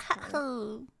is this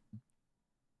card?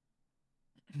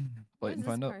 Play it and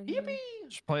find out.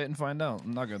 Just play it and find out.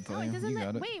 I'm not gonna tell No, it you. doesn't. You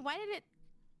got it. Wait, why did it?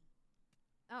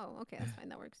 Oh, okay, that's fine.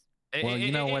 That works. Well,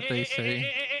 you know what they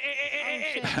say.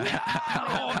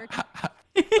 Oh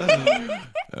shit!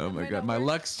 Oh my god, my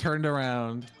luck's turned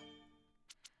around.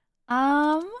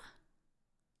 Oh,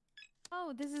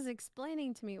 this is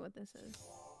explaining to me what this is.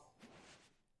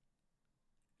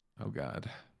 Oh god.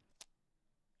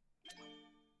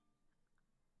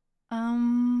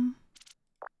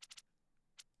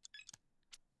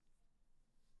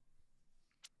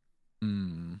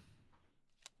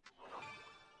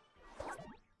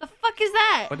 The fuck is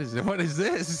that? What is it? What is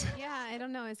this? Yeah, I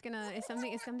don't know. It's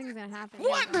something's gonna happen.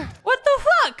 What? What the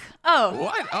fuck? Oh.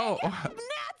 What? Oh. Not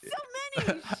so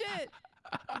many. Shit.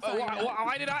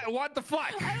 Why did I? What the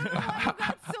fuck? I don't know why you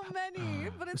got so many,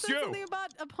 but it said something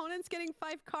about opponents getting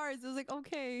 5 cards. I was like,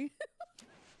 okay.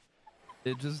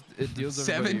 It deals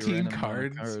 17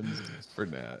 cards for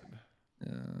Nat.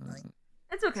 Yeah.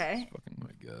 It's okay. Fucking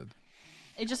my god.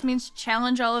 It just means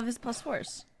challenge all of his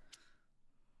 +4s.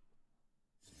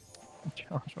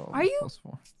 Challenge all Are you?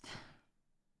 +4.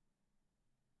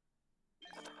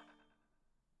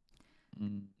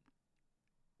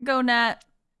 Go, Nat.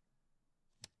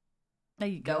 There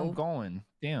you Yeah, go. I'm going.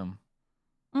 Damn.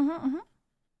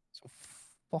 So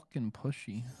fucking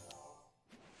pushy.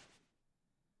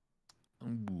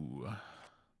 Ooh.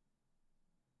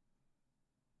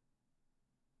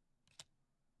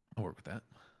 I'll work with that.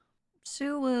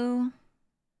 Suwu.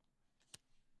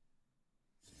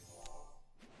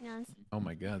 Yes. Oh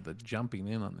my god, the jumping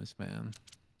in on this man.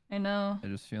 I know. I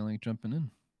just feel like jumping in.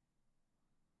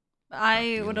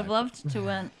 I would have loved to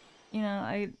went. You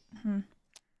know,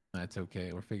 That's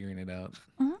okay. We're figuring it out.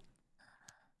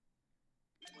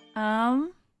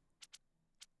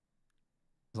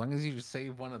 As long as you just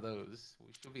save one of those, we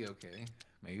should be okay.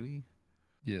 Maybe.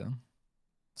 Yeah.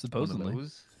 Supposedly. One of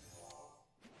those.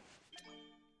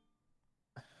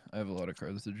 I have a lot of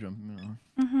cards to jump in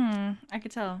on. I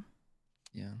could tell.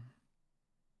 Yeah.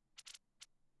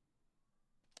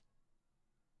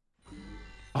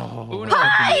 Oh, no.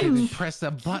 I didn't press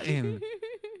the button.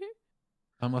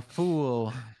 I'm a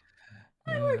fool.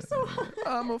 I worked so hard.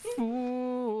 I'm a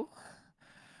fool.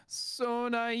 So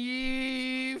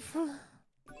naive.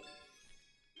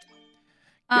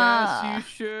 Guess you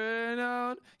should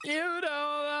know you don't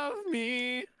love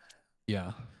me.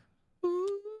 Yeah.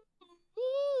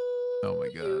 Oh my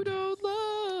god. You don't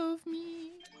love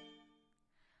me.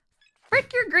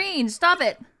 Frick your green. Stop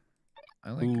it.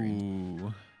 I like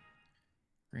green.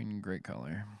 Green, great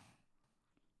color.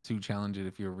 To challenge it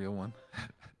if you're a real one.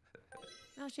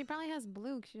 No, she probably has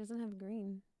blue 'cause she doesn't have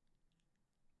green.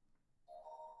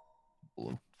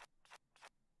 Blue.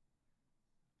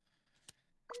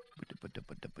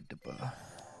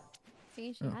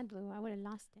 See, she had blue. I would have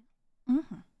lost it.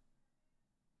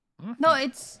 No,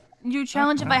 it's you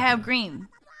challenge if I have green,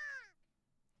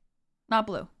 not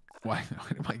blue. Why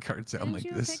do my cards sound like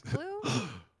this? Pick blue?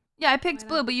 Yeah, I picked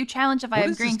blue, but you challenge if I What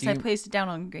have is green this because I game? placed it down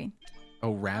on green.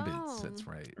 Oh, rabbits. That's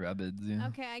right. Rabbits, yeah.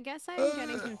 Okay, I guess I'm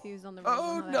getting confused on the rules.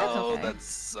 Oh on how no, that that's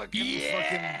sucking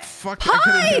fuck. I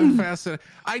could have done faster.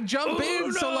 I jump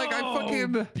in, so like I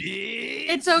fucking.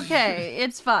 It's okay.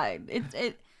 It's fine.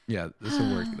 It. Yeah, this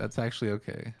will work. That's actually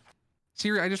okay.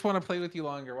 Siri, I just want to play with you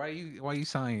longer. Why you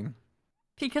sighing?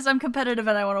 Because I'm competitive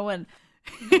and I want to win.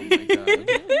 Oh my god.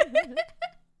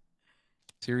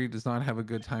 Siri does not have a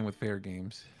good time with fair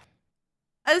games.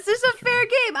 This is a fair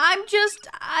game. I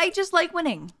just like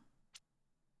winning.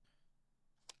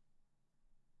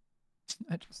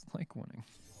 I just like winning.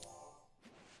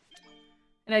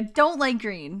 And I don't like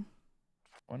green.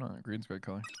 Why not? Green's great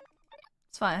color.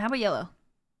 It's fine. How about yellow?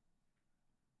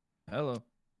 Hello.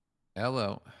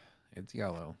 Hello. It's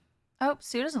yellow. Oh,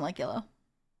 Sue doesn't like yellow.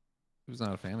 Who's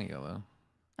not a fan of yellow?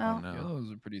 Oh, no. Yellow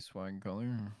is a pretty swag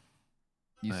color.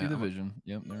 You see the vision.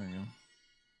 Yep, there we go.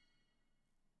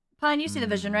 Pine, you see the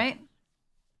vision, right?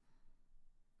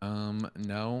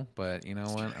 No, but you know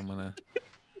what? I'm gonna.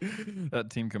 That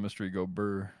team chemistry go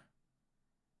burr.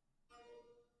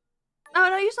 Oh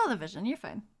no, you saw the vision. You're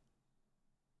fine.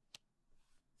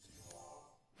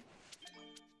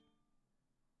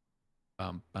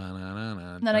 And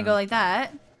then I go like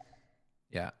that.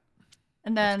 Yeah.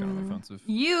 And That's kind of then offensive.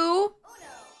 you.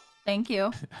 Thank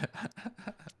you.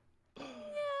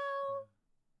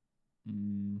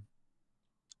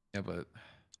 Yeah, but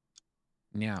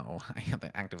now I have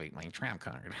to activate my trap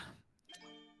card.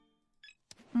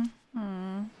 Okay.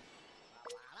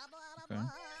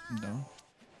 No.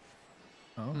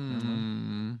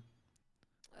 Oh.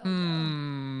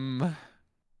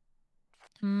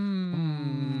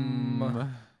 never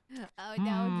mind. Oh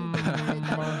no.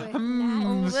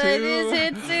 What is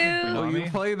it, Sue? Oh, you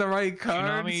play the right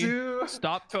card, Tsunami, Sue.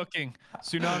 stop cooking.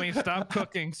 Tsunami, stop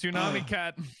cooking. Tsunami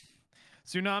cat.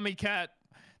 Tsunami cat.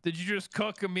 Did you just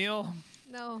cook a meal?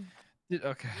 No.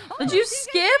 Okay. Did you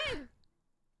skip?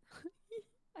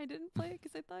 I didn't play it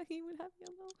because I thought he would have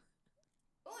yellow.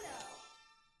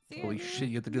 Holy shit,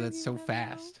 you have to do that so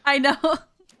fast. I know.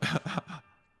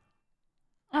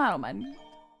 I don't mind.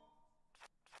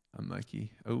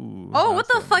 Unlucky. Oh. Oh, what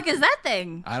the fuck is that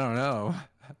thing? I don't know.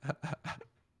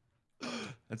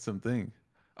 That's something.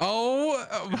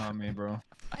 Oh. Not me, bro.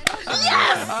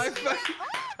 Yes!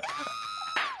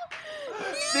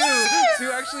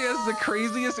 Sue actually has the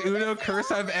craziest Uno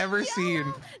curse I've ever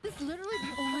seen. This is literally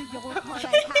the only yellow card I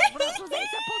have. What else was I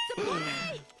supposed to play?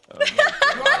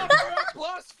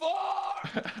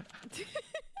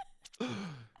 +4!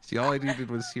 See, all I needed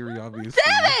was Siri, obviously.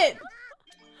 Damn it!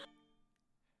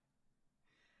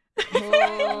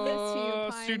 Oh,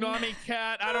 Tsunami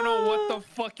cat. I don't know what the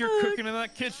fuck you're cooking in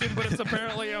that kitchen, but it's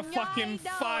apparently a fucking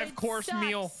 5-course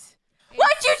meal.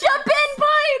 Why'd you jump in,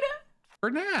 Pine? For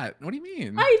Nat. What do you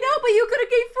mean? I know, but you could have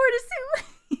gave 4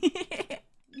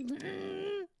 to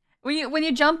Sue. when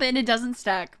you jump in, it doesn't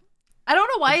stack. I don't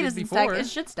know why it doesn't stack. It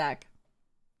should stack.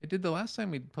 It did the last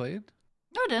time we played.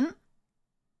 No, it didn't.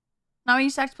 Now you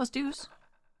stacked +2s.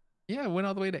 Yeah, it went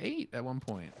all the way to 8 at one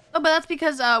point. Oh, but that's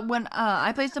because when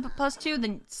I placed a +2,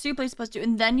 then Sue placed a +2,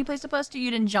 and then you placed a +2, you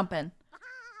didn't jump in.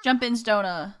 Jump ins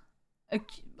don't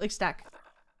like stack.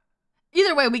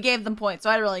 Either way, we gave them points, so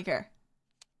I don't really care.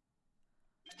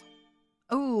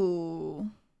 Ooh.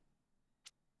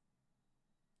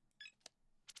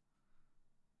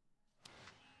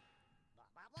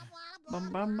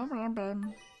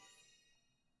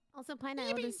 Also, Pine,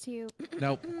 I owe this to you.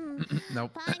 Nope.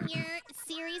 Nope. Pine, your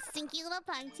Siri's stinky little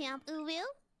pine champ. Ooh, woo.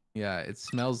 Yeah, it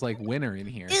smells like winter in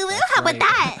here. Ooh, woo, That's how about right.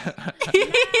 that?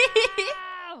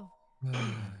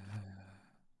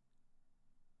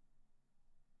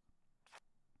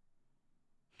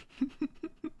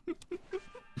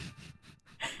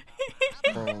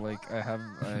 Bro, like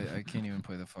I can't even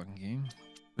play the fucking game.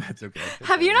 That's okay.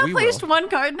 Have you not We placed will. one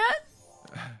card, Nat?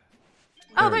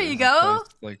 Oh, there you go.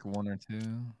 Placed, like 1 or 2.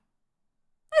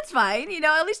 That's fine. You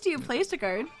know, at least you placed a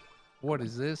card. What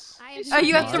is this? Oh,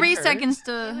 you have Card? 3 seconds It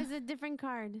to. was a different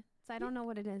card, so I don't know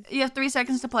what it is. You have 3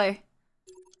 seconds to play.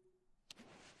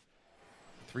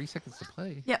 3 seconds to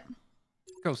play. Yep.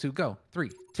 Go, Sue, go. 3,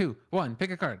 2, 1.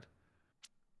 Pick a card.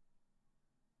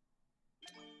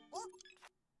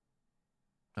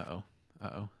 Uh-oh.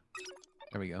 Uh-oh.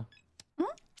 There we go.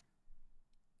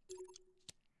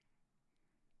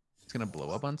 It's gonna blow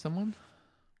up on someone?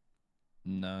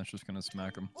 Nah, it's just gonna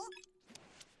smack him.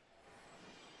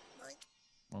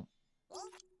 Well.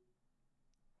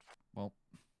 Well.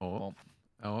 Oh.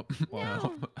 Oh.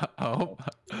 Well. Oh.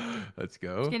 Let's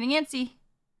go. It's getting antsy.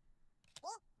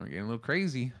 We're getting a little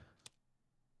crazy.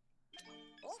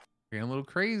 We're getting a little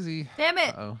crazy. Damn it.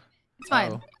 Uh-oh. It's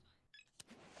fine. Uh-oh.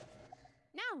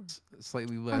 No.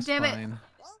 Slightly less damn it. fine.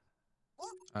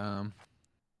 Oh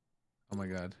my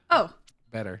god. Oh.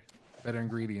 Better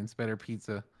ingredients, better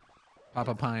pizza.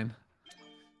 Papa Pine.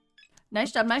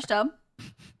 Nice job, nice job.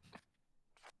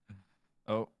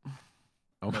 Oh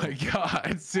my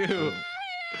god, Sue. I'm telling you,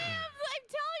 I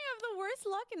have the worst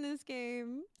luck in this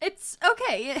game. It's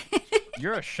okay.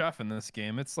 You're a chef in this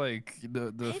game. It's like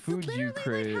the It's food you literally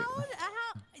create. Like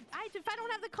if I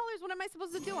don't have the colors, what am I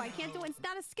supposed to do? I can't do it. It's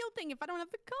not a skill thing if I don't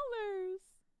have the colors.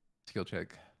 Skill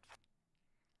check.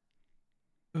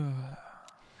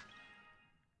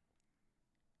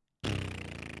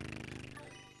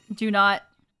 Do not.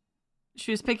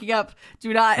 She was picking up.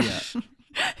 Do not. Yeah. She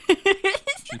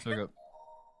took up.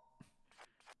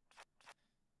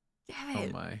 Damn Oh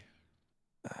it. my.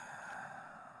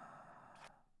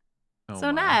 Oh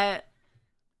So my. Nat,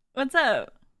 what's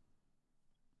up?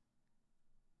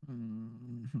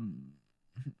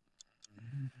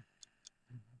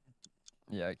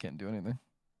 Yeah, I can't do anything.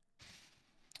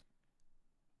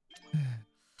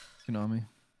 Tsunami.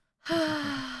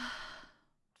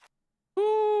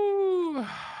 Ooh.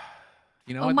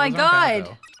 You know Oh what? my Those aren't bad, God.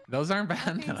 though. Those aren't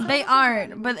bad. though. They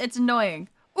aren't, but it's annoying.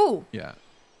 Ooh. Yeah.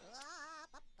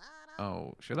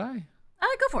 Oh, should I?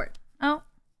 Go for it. Oh.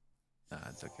 Nah,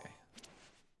 it's okay.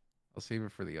 I'll save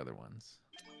it for the other ones.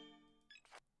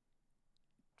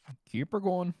 Keep her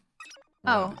going.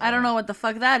 Oh, I don't know what the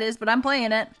fuck that is, but I'm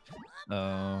playing it.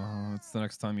 It's the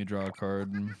next time you draw a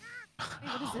card. Wait,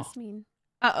 what does this mean?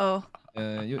 Uh-oh.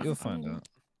 You'll find out.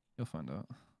 You'll find out.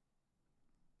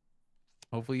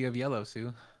 Hopefully you have yellow,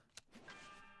 Sue.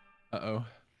 Uh-oh.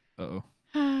 Uh-oh.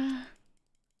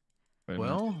 Wait a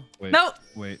Well, minute. Wait. No.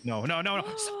 Wait. No. No. No. No.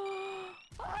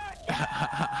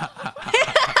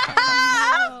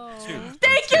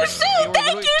 Thank you, Sue. We're Thank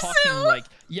literally you, talking Sue. like,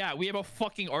 yeah, we have a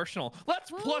fucking arsenal.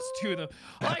 Let's +2 them.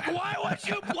 Like, why would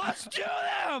you +2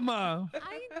 them? I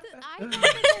thought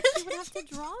that she would have to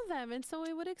draw them, and so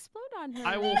it would explode on her.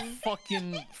 I will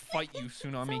fucking fight you,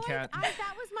 Tsunami Cat.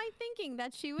 That was my thinking,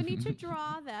 that she would need to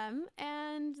draw them,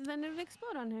 and then it would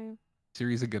explode on her.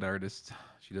 Siri's a good artist.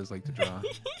 She does like to draw.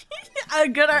 A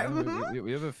good Yeah, art.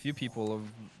 we have a few people of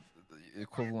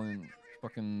equivalent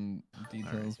fucking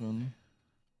details, man.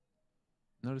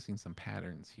 Noticing some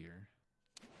patterns here.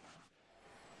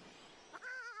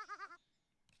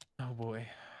 Oh boy.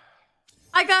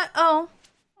 I got Aw.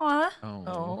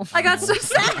 Oh. I got so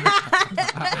sad.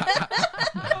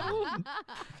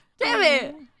 Damn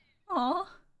it. Aw.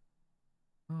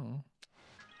 Oh.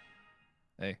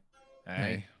 Hey.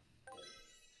 Hey.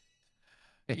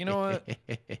 You know what?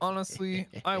 Honestly,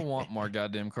 I want more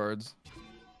goddamn cards.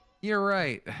 You're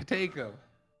right. Take them.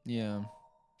 Yeah.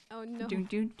 Oh no. Do,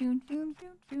 do, do, do, do,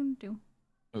 do, do.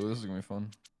 Oh, this is gonna be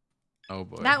fun. Oh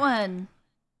boy. That one.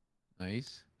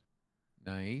 Nice.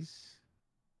 Nice.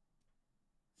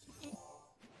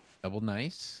 Double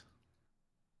nice.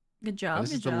 Good job. Oh, this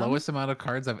good is job. the lowest amount of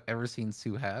cards I've ever seen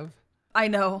Sue have. I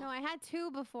know. No, I had 2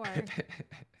 before, and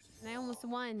I almost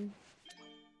won.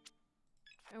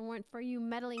 It weren't for you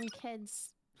meddling kids.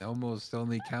 Almost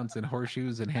only counts in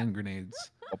horseshoes and hand grenades.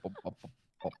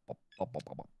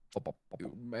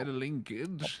 You meddling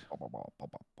kids.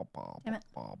 Damn it.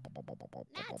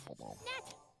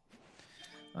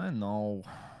 I know.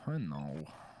 I know.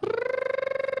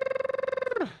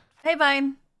 Hey,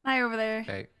 Vine. Hi over there.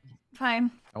 Hey.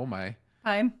 Fine. Oh my.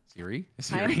 Fine. Siri?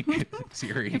 Fine. Siri.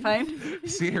 Siri. Hey, fine.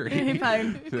 Siri. Hey,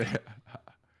 fine.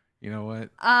 You know what?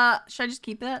 Should I just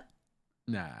keep that?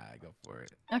 Nah, go for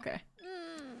it. Okay.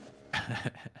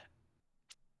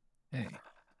 Hey.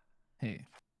 Hey.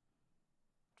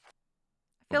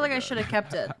 I feel like I should have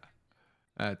kept it.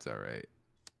 That's all right.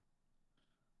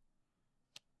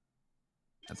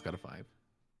 That's got a 5.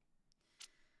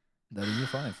 That is a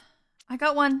 5. I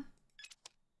got one.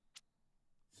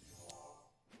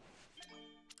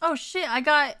 Oh shit, I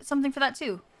got something for that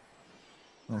too.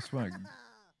 Oh, swag.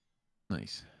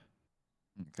 Nice.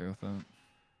 Okay with that.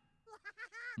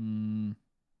 Hmm.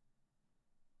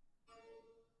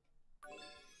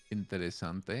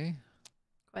 Interesante.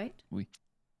 Wait. Oui.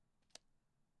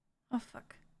 Oh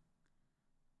fuck.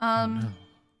 No.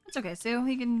 It's okay, Sue.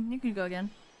 You can go again.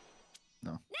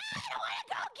 No.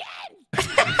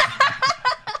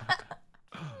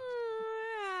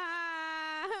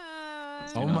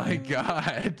 Oh my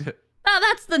god. Oh,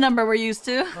 that's the number we're used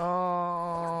to.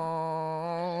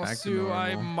 Oh, Back to Sue,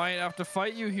 I normal. might have to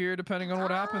fight you here depending on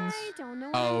what happens. I don't know.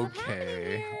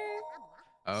 Okay.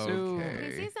 Okay, see,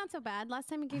 Okay. it's not so bad. Last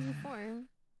time I gave you 4.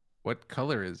 What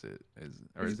color is it? Is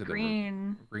it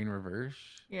green? a green reverse?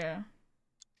 Yeah.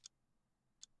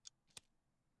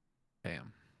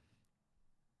 Damn.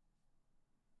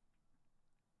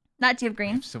 Not do you have I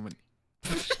green? have so many.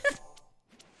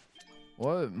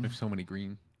 What? I have so many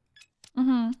green.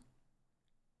 Mm-hmm.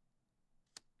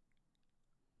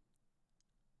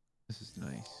 This is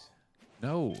nice.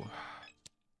 No.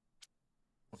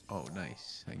 Oh,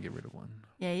 nice. I can get rid of one.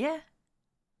 Yeah, yeah.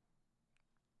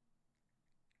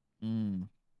 Hmm.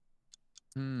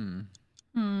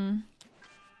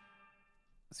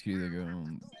 It's either go.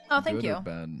 Oh, thank good you. Or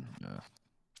bad. Yeah.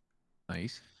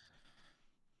 Nice.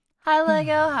 Hi,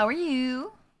 Lego. How are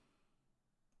you?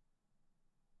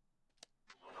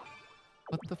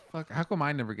 What the fuck? How come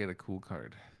I never get a cool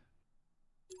card?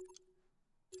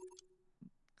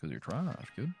 Because you're trash,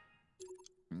 kid.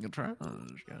 You're trash,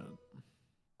 God.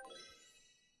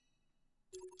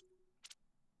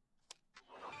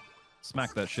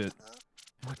 Smack that shit.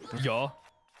 What the, Yeah.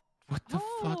 what the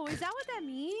Oh, fuck? is that what that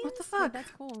means? What the Yeah, fuck?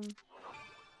 that's cool. What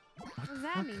What does the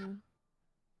that fuck? mean?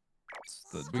 It's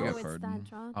the We draw got- it's card. that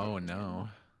draw Oh card. no.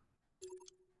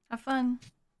 Have fun.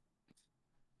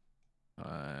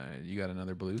 You got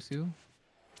another blue, Sue?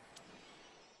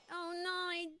 Oh no,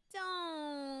 I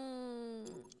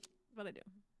don't. But I do.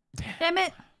 Damn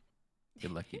it. You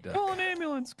lucky duck. Call an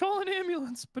ambulance. Call an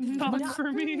ambulance, but not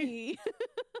for me.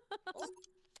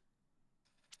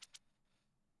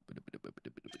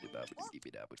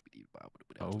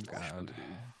 Oh god.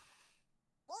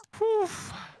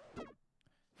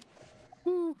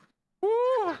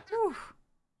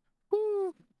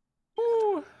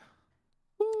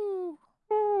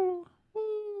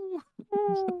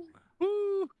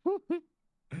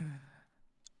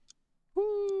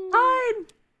 Fine.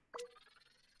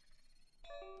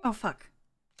 Oh fuck.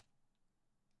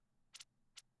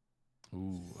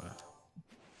 Ooh.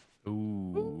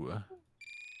 Ooh.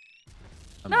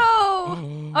 No!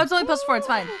 Oh, it's only +4. It's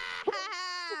fine.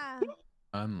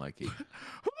 Unlucky.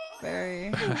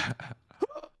 Very.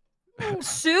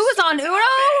 Sue is on Uno?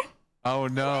 Oh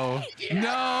no.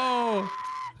 No!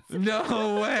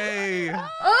 No way!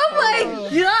 Oh my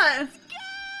god!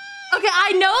 Okay,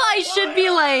 I know I should be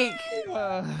like...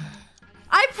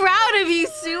 I'm proud of you,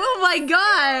 Sue. Oh my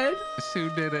god. Sue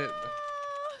did it.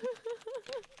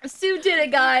 Sue did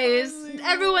it, guys.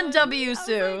 Everyone W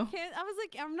Sue. I was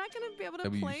like, I'm not gonna be able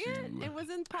to play it. It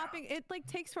wasn't popping. It like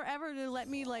takes forever to let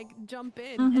me like jump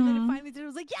in, and then it finally did. I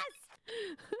was like, yes.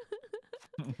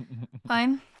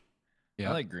 Fine.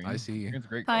 Yeah, I like green. I see. Green's a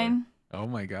great Fine. Oh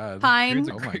my god. Fine.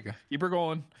 Oh my god. Keep her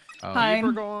going. Fine. Keep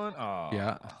her going. Oh.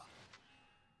 Yeah.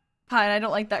 Fine. I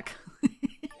don't like that.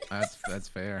 That's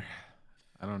fair.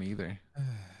 I don't either.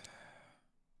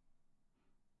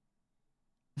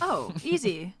 Oh,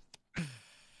 easy.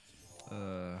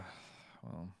 Well.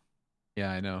 Yeah,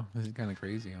 I know. This is kind of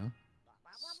crazy, huh?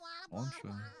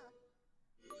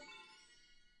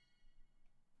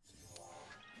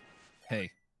 Hey,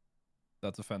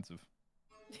 that's offensive.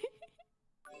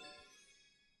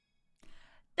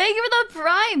 Thank you for the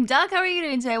prime, Duck. How are you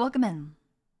doing today? Welcome in.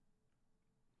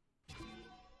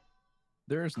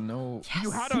 There's no. Yes.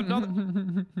 You had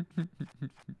another.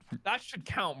 That should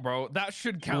count, bro. That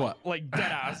should count. What? Like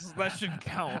dead ass. That should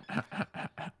count.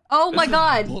 Oh my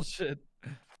god. Bullshit.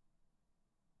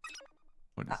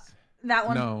 What is that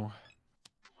one? No.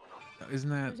 Isn't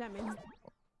What that does that mean?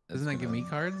 doesn't that give me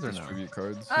cards or no? Distribute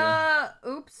cards.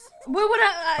 Oops. What would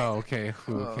I? Oh, okay.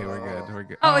 Ooh, okay, we're good. We're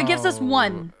good. Oh, it gives us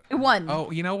one. One.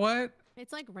 Oh, you know what?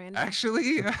 It's like random.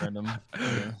 Actually, Random.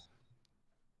 Yeah.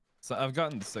 So I've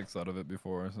gotten 6 out of it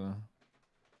before, so.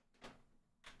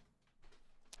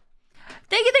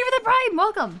 Thank you for the prime.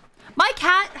 Welcome. My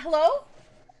cat. Hello.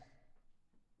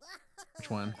 which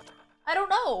one? I don't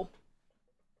know.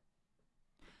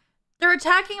 They're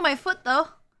attacking my foot though.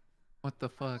 What the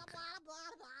fuck?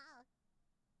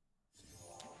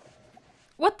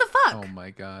 What the fuck? Oh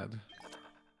my god.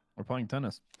 We're playing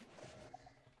tennis.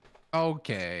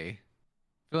 Okay.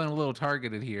 Feeling a little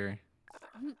targeted here.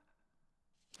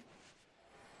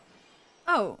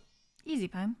 Oh, easy,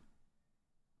 Pime.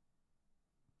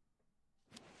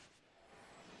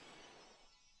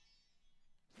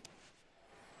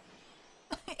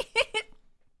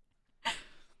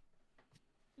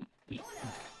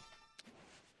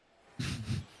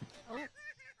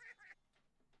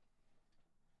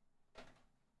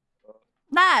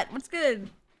 Nat, what's good?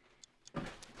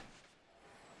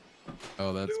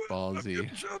 Oh, that's ballsy.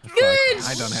 Fuck, Good.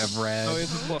 I don't have red. Oh,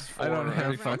 he's a +4. I don't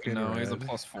have fucking No, he's a red.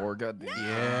 +4. God damn.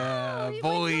 Yeah,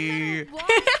 boy.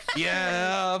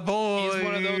 Yeah, boy. He's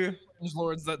one of those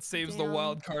lords that saves the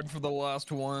wild card for the last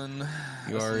one.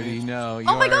 You already know. You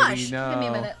Oh my already gosh! know. Give me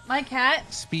a minute. My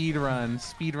cat. Speed run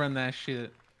that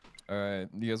shit. All right,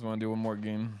 you guys want to do one more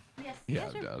game? Yes. Yeah,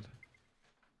 I'm down.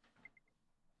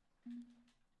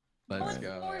 Let's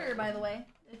go. Mortar, by the way.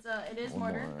 It is One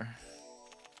mortar. more.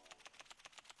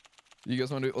 You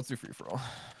guys want to do? Let's do free for all.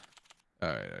 All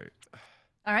right.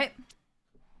 All right.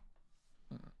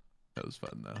 That was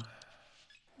fun though.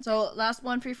 So last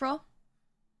one, free for all.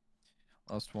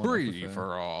 Last one. Free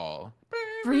for all.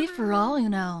 Free for all, you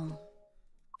know.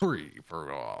 Free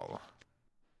for all.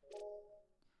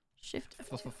 Shift.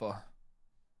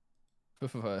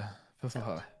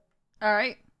 All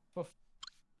right.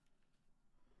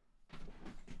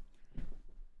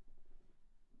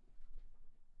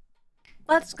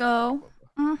 Let's go.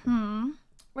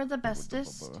 We're the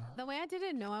bestest. The way I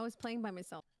didn't know I was playing by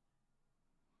myself.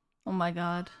 Oh my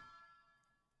god.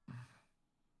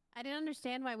 I didn't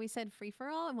understand why we said free for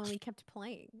all and when we kept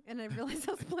playing. And I realized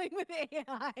I was playing with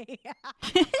AI.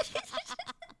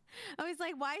 I was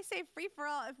like, why say free for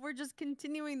all if we're just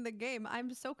continuing the game?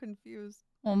 I'm so confused.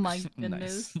 Oh my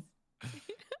goodness.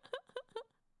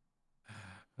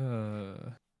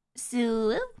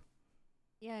 So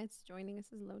Yeah, it's joining.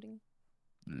 This is loading.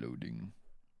 Loading.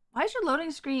 why is your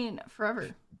loading screen forever?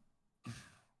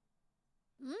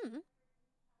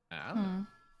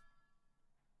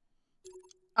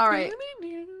 All right.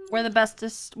 We're the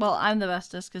bestest. Well, I'm the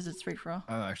bestest because it's free for all.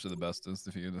 I'm actually the bestest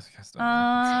if you guys don't know.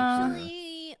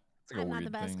 Actually, It's like a I'm not the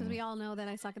weird best because thing. we all know that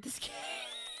I suck at this game.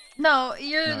 No,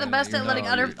 you're the best at letting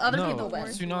other people win.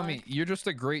 Tsunami, you're just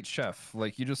a great chef.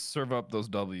 Like you just serve up those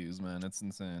W's, man. It's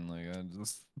insane. Like I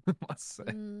just must say. I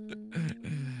don't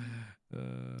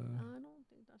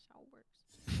think that's how it works.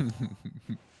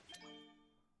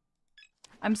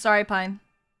 I'm sorry, Pine.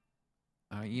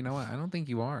 You know what? I don't think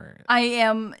you are. I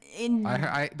am in.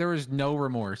 There was no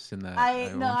remorse in that.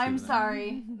 I'm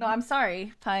sorry. No, I'm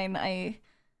sorry. Fine. I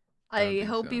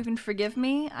hope so. you can forgive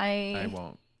me. I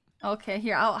won't. Okay,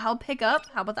 here. I'll pick up.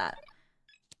 How about that?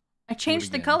 I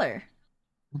changed the color.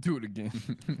 Do it again.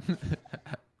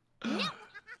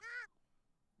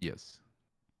 Yes.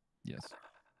 Yes.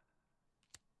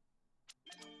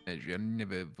 I shall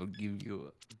never forgive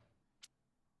you.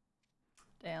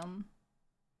 Damn.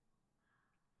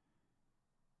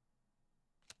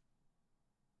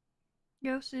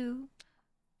 Go Sue.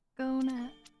 Go Nat.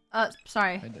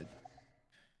 Sorry.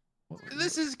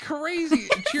 This is crazy.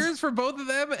 Cheers for both of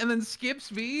them and then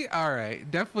skips me. All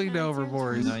right. Definitely no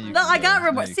remorse. No, I got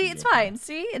remorse. See, it's fine.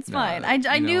 See, it's fine.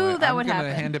 I knew that would happen.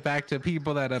 I'm gonna hand it back to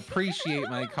people that appreciate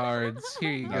my cards.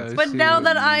 Here you go. But Sue. now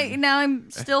that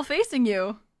I'm still facing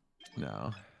you.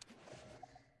 No.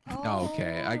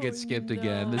 Okay, I get skipped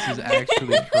again. This is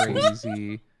actually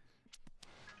crazy.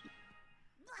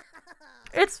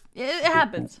 It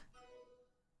happens.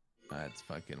 That's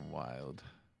fucking wild.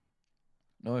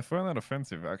 No, I find that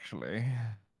offensive, actually.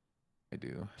 I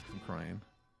do. I'm crying.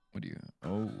 What do you?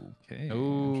 Okay.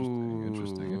 Oh,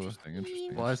 Interesting.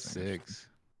 +6.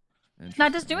 Now,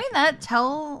 does doing that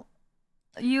tell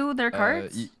you their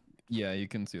cards? Yeah, you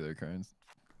can see their cards.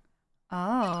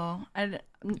 Oh,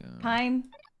 fine.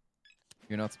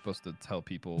 You're not supposed to tell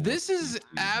people. This is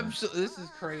absolutely. This is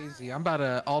crazy. I'm about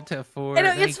to Alt F4.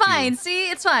 It's fine. See,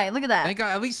 it's fine. Look at that. Thank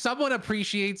God. At least someone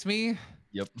appreciates me.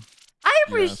 Yep. I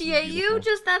appreciate you.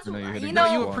 Just that's you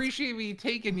know. You appreciate me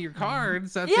taking your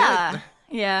cards. That's yeah. it.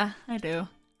 Yeah, I do.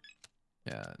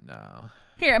 Yeah. No.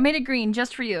 Here, I made it green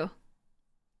just for you.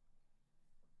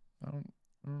 I don't.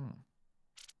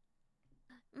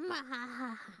 Just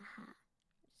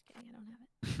kidding, I don't have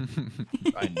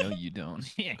it. I know you don't.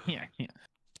 Yeah.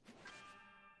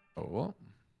 Oh well.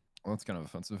 Well, that's kind of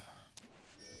offensive.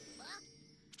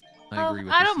 I agree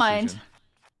with I this don't mind. decision.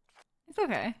 It's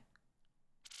okay.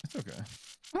 It's okay.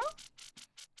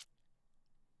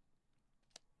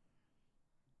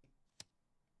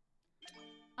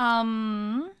 I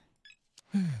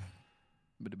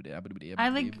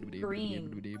like green.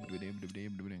 Green.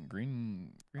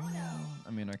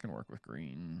 I mean, I can work with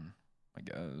green, I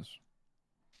guess.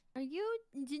 Did you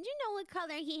know what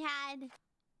color he had?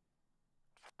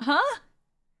 Huh?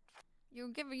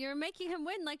 You're making him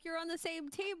win like you're on the same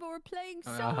table. We're playing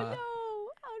solo.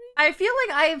 I feel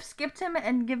like I've skipped him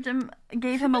and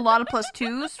gave him a lot of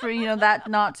 +2s for that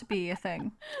not to be a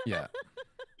thing. Yeah.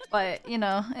 But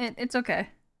it's okay.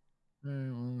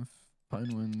 Alright, well, if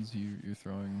Pine wins, you're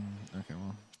throwing. Okay,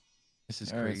 well. This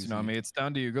is crazy. Tsunami, it's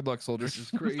down to you. Good luck, soldiers. This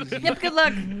is crazy. Yep, good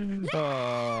luck.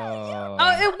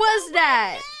 Oh, it was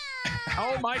that. How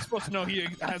am I supposed to know he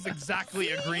has exactly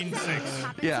a green 6?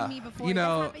 Yeah.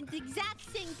 Winner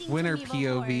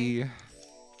POV.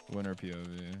 Winner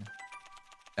POV.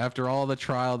 After all the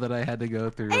trial that I had to go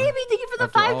through. Amy, thank you for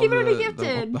the 5 people already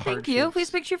gifted. Thank you.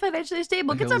 Please make sure you're financially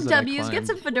stable. Get some W's. Get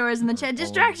some fedoras in the chat.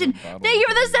 Distraction. Thank you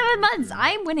for the 7 months.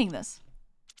 I'm winning this.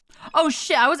 Oh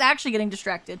shit! I was actually getting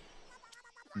distracted.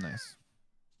 Nice.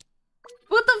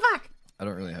 What the fuck? I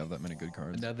don't really have that many good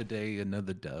cards. Another day,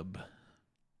 another dub.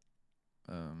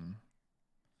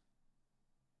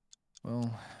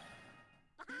 Well,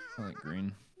 I like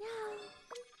green.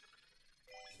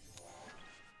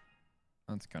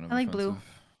 That's kind of I like offensive. blue.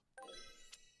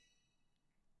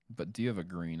 But do you have a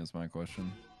green is my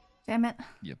question. Damn it.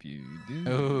 Yep, you do.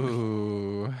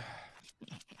 Oh.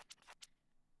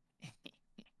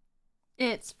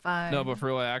 It's fine. No, but for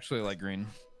real, I actually like green.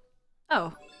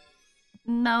 Oh.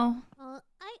 No. I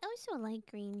also like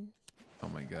green. Oh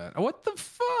my god. What the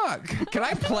fuck? Can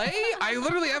I play? I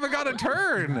literally haven't got a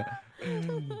turn.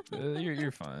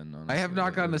 You're fine. Honestly. I have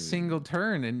not gotten a single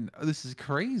turn, and this is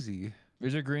crazy.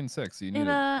 There's your green 6. You need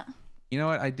You know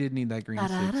what? I did need that green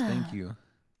 6. Thank you.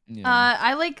 Yeah.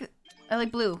 I like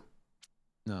blue.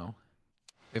 No.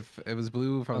 If it was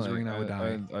blue, if I was green, I would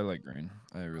die. I like green.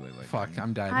 I really like Fuck, green.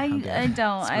 I'm dying. I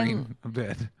don't. Scream. I'm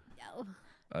dead.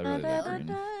 I really like green.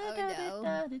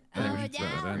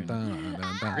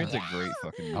 Green's a great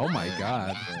fucking. Oh my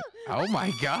god. Oh my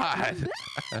god.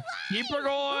 Keep her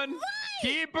going.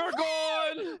 Keep her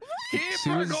going. Keep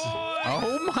her going.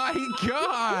 Oh my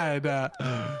god.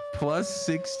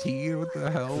 +16. What the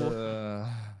hell?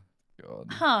 God.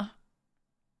 Huh.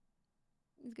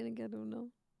 He's gonna get Uno.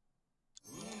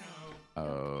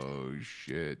 Oh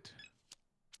shit.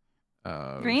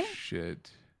 Oh green? Shit.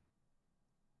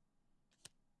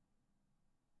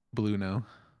 Blue no.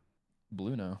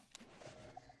 Blue no.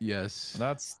 Yes.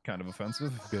 That's kind of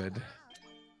offensive. Good.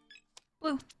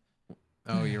 Blue.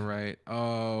 Oh, you're right.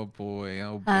 Oh boy.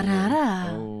 Oh boy.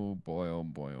 Oh boy. Oh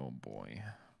boy. Oh boy.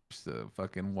 Just a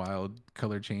fucking wild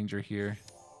color changer here.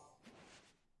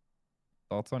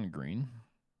 Thoughts on green?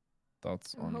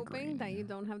 Thoughts I'm on hoping green? that you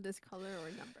don't have this color or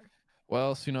number.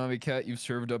 Well, Tsunami Cat, you've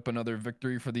served up another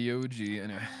victory for the OG.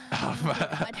 Anyway.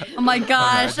 Oh my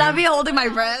gosh, I'd be holding my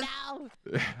breath.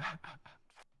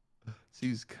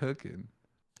 She's cooking.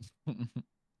 2.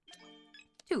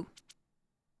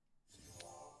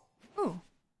 Ooh.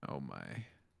 Oh my.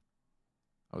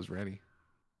 I was ready.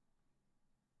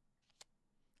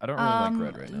 I don't really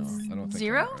like red right now. I don't think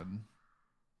 0? I'm red.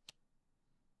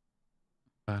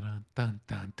 Dun, dun,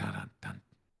 dun, dun, dun.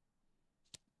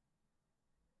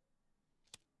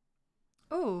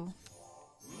 Ooh.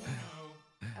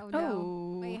 Oh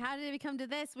no. Wait, how did it come to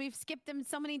this? We've skipped them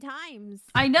so many times.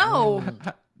 I know.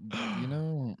 You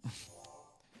know.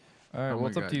 All right, Oh well, my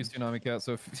it's up to you, God. Tsunami Cat.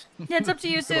 So, Yeah, it's up to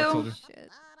you, Good luck, Sue. soldier. Shit.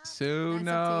 Sue, That's up to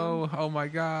no. Oh my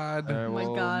god. All right, Oh my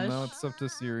well, gosh. now it's up to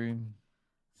Siri. Nope.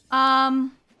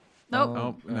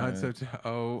 Oh, now it's up to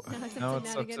Now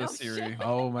it's up to Siri.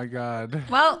 Oh my god.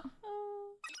 Well,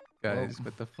 Guys,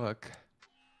 what the fuck?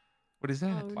 What is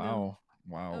that? Oh, no. Wow.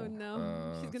 Wow. Oh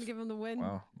no. She's gonna give him the win.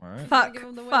 Wow. All right. She's Fuck, gonna give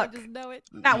him the win. fuck. I just know it.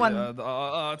 that one.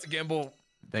 Yeah, it's a gamble.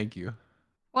 Thank you.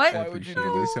 What? I Why would you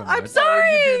appreciate do this so I'm much. Why would you do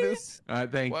sorry. this?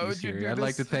 Thank Why you, would you Siri. do I'd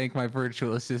like to this? thank my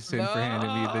virtual assistant for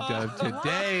handing me the dub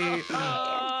today.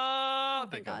 Oh,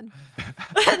 Thank God.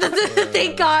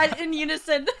 Thank God in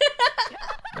unison.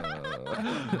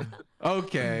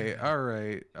 Okay, all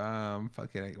right.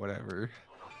 Fucking whatever.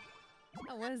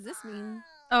 Oh, what does this mean?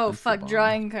 Oh, That's the fuck, bomb.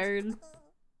 drawing card.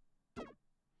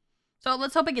 So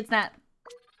let's hope it gets that.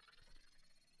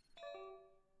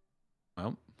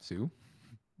 Well, Sue,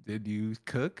 did you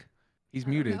cook? He's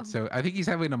know. muted, so I think he's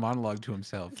having a monologue to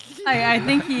himself. I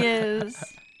think he is.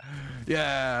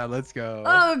 Yeah, let's go.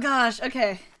 Oh gosh,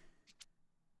 okay.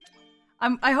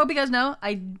 I hope you guys know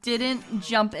I didn't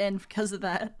jump in because of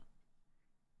that.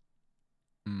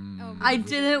 Oh, I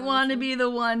because you didn't want to to. be the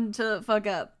one to fuck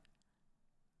up.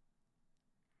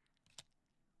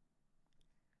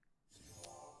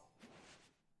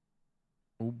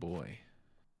 Oh boy.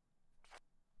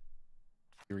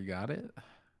 Siri got it?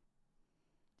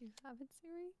 Do you have it,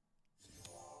 Siri?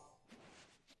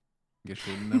 Guess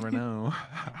we'll never know.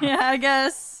 Yeah, I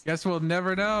guess. Guess we'll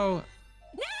never know.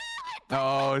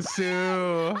 Oh,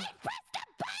 Sue.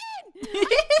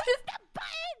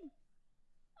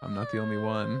 I'm not the only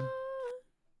one.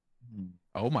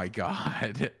 Oh my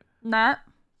god. Not.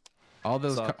 All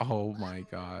those. Suck. Oh my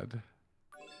god.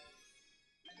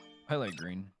 I like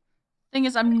green. Thing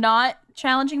is, I'm not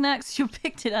challenging that because you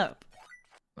picked it up.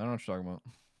 I don't know what you're talking about.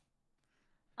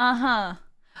 Uh-huh.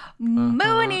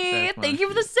 Mooney, that's my thank you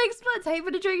for the shit. 6 months. How you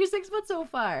been enjoying your 6 months so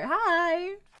far?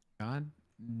 Hi. God.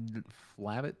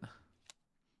 Flab it.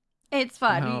 It's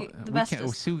fun. No, The we best can't.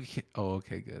 is. Sue. Oh,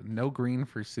 okay, good. No green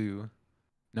for Sue.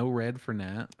 No red for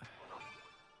Nat.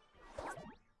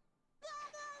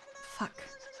 Fuck.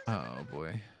 Oh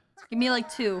boy. Give me like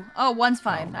 2. Oh, 1's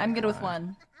fine. my I'm good with God.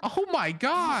 1. Oh my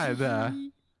god.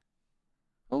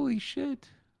 Holy shit.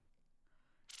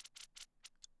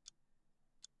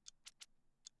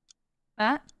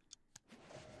 That?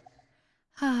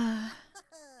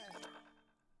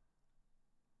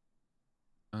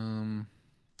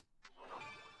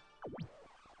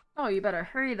 Oh, you better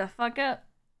hurry the fuck up.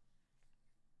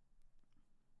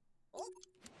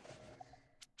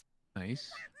 Nice.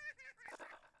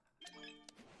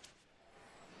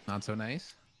 Not so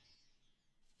nice.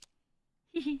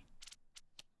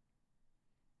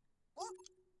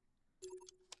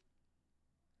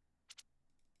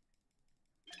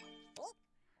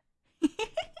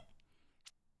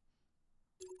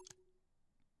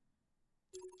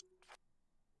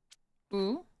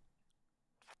 Ooh.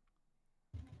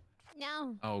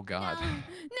 No. Oh god.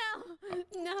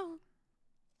 No. No.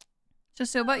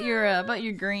 Just so about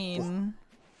your green.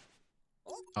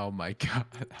 Oh my god.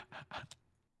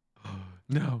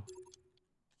 No.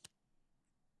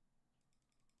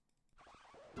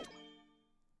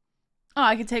 Oh,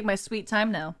 I can take my sweet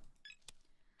time now.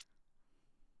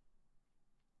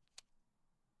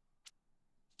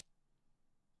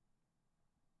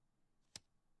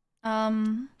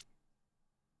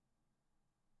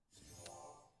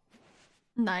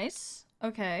 Nice.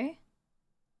 Okay.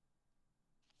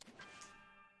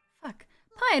 Fuck.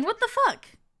 Pine, what the fuck?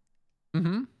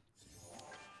 Mm-hmm.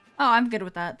 Oh, I'm good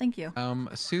with that. Thank you.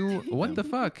 Sue, what the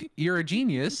fuck? You're a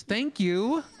genius. Thank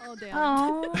you. Oh damn.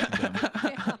 Oh.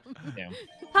 Damn.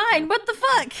 Pine, what the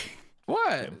fuck?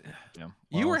 What? Yeah.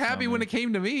 You were Well, happy when Tsunami. it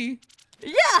came to me.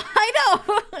 Yeah, I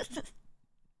know.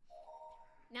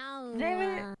 No. Damn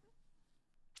it.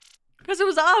 Because it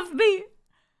was off me.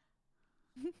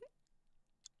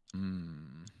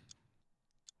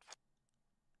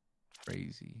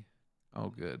 Crazy. Oh,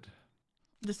 good.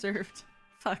 Deserved.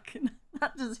 Fuck.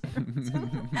 Not deserved.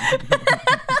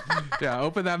 Yeah,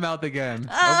 open that mouth again. Open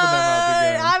that mouth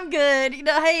again. I'm good. You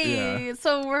know, hey,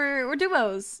 so we're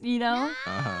duos, you know?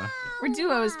 Uh-huh. We're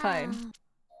duos, Pine.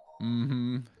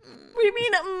 Mm-hmm. What do you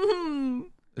mean, mm-hmm?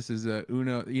 This is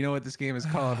Uno. You know what this game is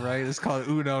called, right? It's called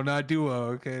Uno, not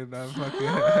Duo, okay? Not fucking...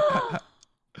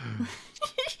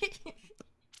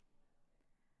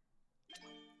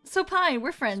 So, Pine,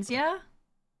 we're friends, yeah?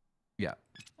 Yeah.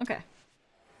 Okay.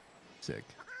 Sick.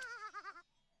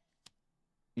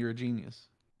 You're a genius.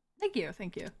 Thank you,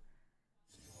 thank you.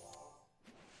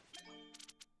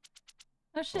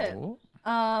 Oh, shit. Oh.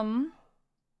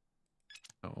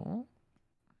 Oh.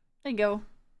 There you go.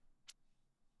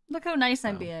 Look how nice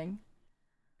I'm Wow. being.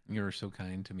 You're so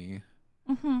kind to me.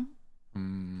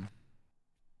 Mm-hmm.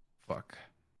 Fuck.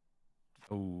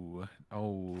 Oh.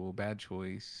 Oh, bad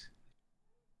choice.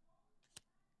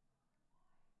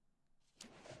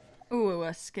 Ooh,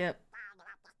 a skip.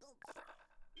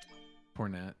 Poor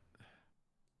Nat.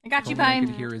 I got you, Only I Pine.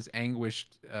 could hear his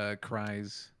anguished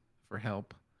cries for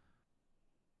help.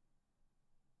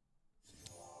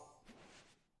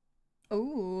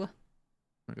 Ooh.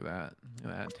 Look at that.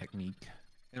 Look at that technique.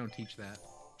 They don't teach that.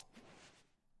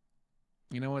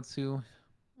 You know what, Sue?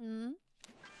 No!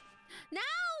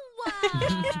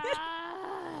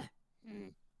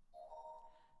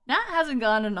 Nat hasn't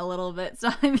gone in a little bit, so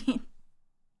I mean...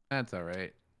 That's all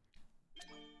right.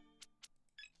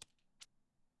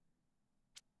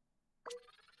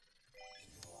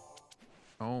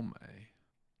 Oh my.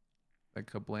 The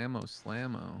kablamo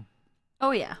slammo.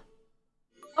 Oh, yeah.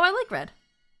 Oh, I like red.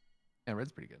 Yeah,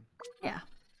 red's pretty good. Yeah.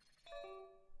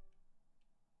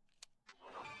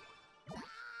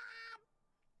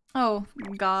 Oh,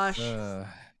 gosh.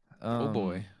 Oh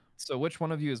boy. So which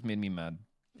one of you has made me mad?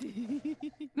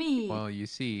 Me. Well, you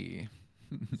see.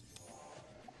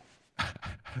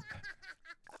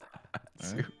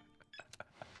 Alright.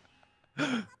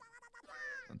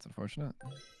 That's unfortunate.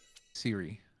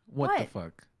 Siri, what the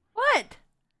fuck? What?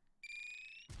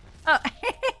 Oh.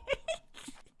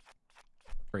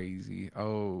 Crazy.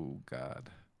 Oh god.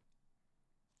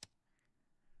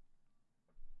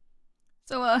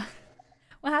 So,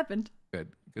 what happened? Good.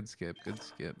 Good skip. Good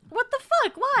skip. What the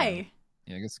fuck? Why?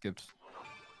 Yeah, I get skipped.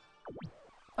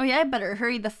 Oh, yeah, I better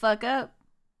hurry the fuck up.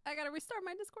 I gotta restart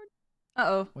my Discord.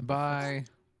 Uh-oh. Bye.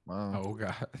 Wow. Oh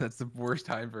god. That's the worst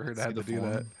time for her to See have to the do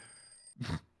form. that.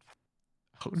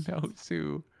 Oh no,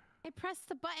 Sue. I pressed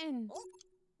the button and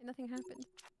nothing happened.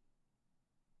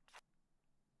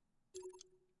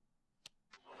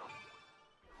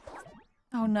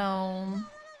 Oh, no.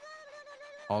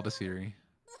 All to Siri.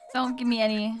 Don't give me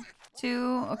any.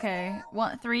 2, okay.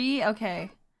 1, 3, okay.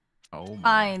 Oh my.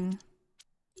 Fine.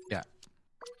 Yeah.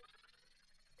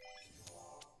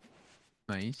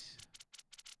 Nice.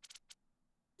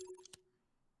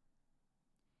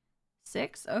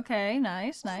 6, okay.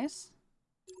 Nice, nice.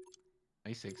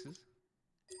 Nice sixes.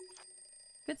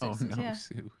 Good Oh sixes, no, yeah.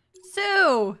 Sue.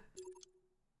 Sue!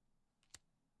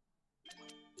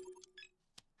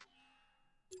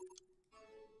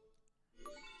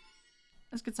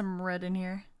 Let's get some red in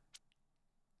here.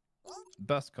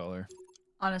 Best color.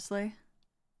 Honestly.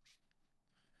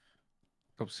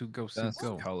 Go, Sue, go, Sue, Best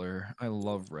go. color. I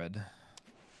love red.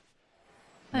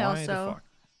 I Why the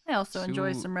also fuck?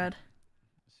 enjoy Sue- some red.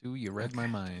 Sue, you read my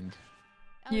mind.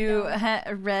 Oh, You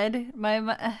no. read my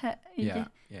Yeah,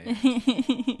 yeah.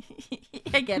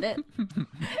 I get it.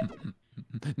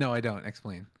 No, I don't.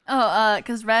 Explain. Oh,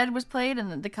 because red was played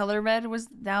and the color red was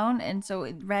down, and so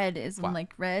red is in Wow.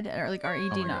 like red or like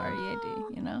RED, Oh my not God.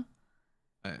 READ. You know?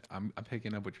 I'm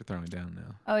picking up what you're throwing down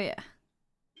now. Oh yeah.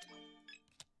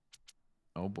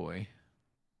 Oh boy.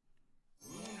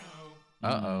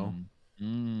 Uh-oh.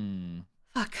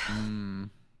 Fuck.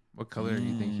 What color do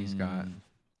you think he's got?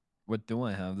 What do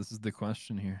I have? This is the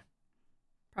question here.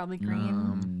 Probably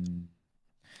green.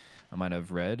 I might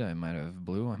have red. I might have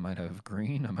blue. I might have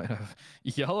green. I might have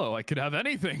yellow. I could have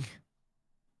anything.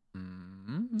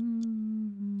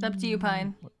 It's up to you,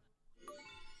 Pine.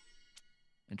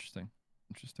 Interesting.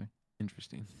 Interesting.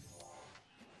 Interesting.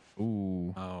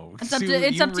 Ooh. Oh, It's up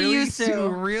to you, Sue.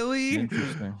 Really?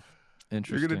 Interesting. You're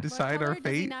Interesting. gonna decide our What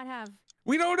color does he fate? not have?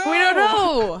 We don't know. We don't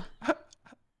know.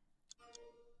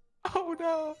 Oh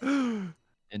no.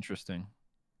 Interesting.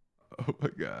 Oh my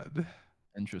god.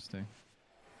 Interesting.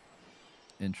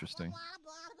 Interesting.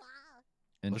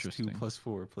 +2, Interesting.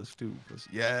 +4, +2, plus.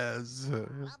 Yes.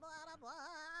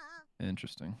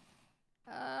 Interesting.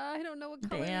 I don't know what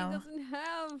color Damn. he doesn't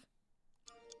have.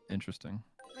 Interesting.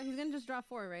 But he's gonna just draw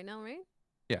 4 right now, right?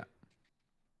 Yeah.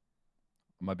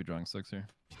 I might be drawing 6 here.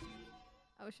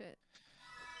 Oh shit.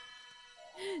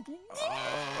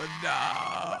 Oh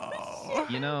no!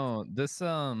 You know, this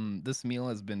meal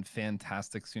has been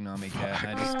fantastic, Tsunami Cat.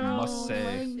 I just must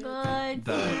say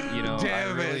that, you know,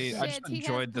 Damn I just Shit, he has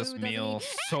enjoyed this blue, doesn't meal he?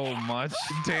 so much.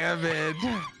 Damn it!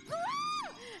 Blue!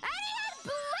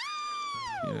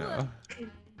 Yeah.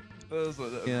 That was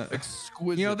an Yeah.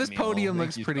 exquisite You know, this meal. podium Thank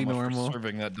looks you so pretty much for normal.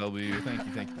 serving that W. Thank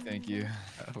you, thank you, thank you.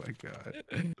 Oh my god.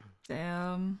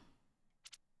 Damn.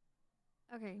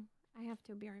 Okay, I have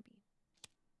to BRB.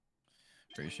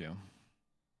 Ratio.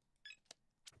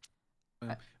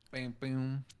 Boom, bam,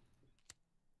 boom.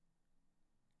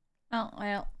 Oh,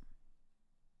 well.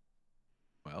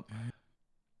 Well,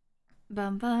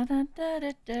 Bum, ba, da, da,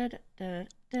 da, da, da, da,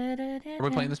 da, da, are we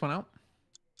playing this one out?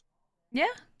 Yeah.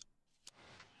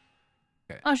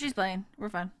 Okay. Oh, she's playing. We're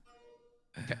fine.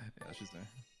 Okay. Yeah, she's there.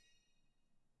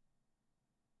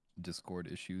 Discord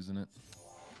issues in it.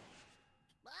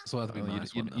 This will have to be Oh, the you,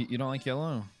 last you, one, though. you don't like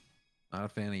yellow? Not a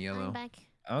fan of I'm yellow. back.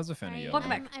 I was a fan of Sorry, yellow. Welcome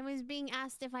back. I was being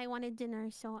asked if I wanted dinner,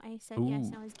 so I said yes.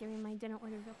 Ooh. I was giving my dinner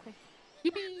order real quick.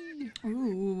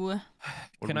 Ooh. What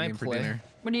Can are we I getting for play? dinner?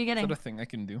 What are you Is getting? that a thing I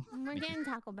can do? We're getting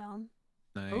Taco Bell.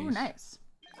 Nice. Oh, nice.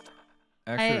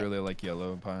 I actually I- really like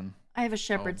yellow pine. I have a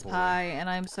shepherd's boy. pie, and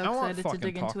I'm so I want excited to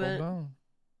dig fucking into Taco it. Bell.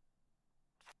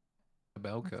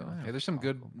 Tabelco. I Hey, have there's some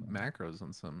good Taco Bell? macros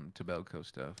on some Tabelco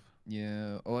stuff.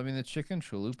 Yeah. Well, I mean, the chicken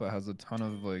chalupa has a ton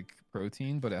of like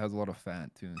protein, but it has a lot of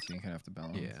fat too, so you kind of have to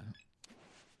balance. Yeah.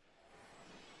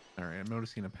 All right, I'm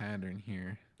noticing a pattern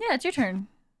here. Yeah, it's your turn.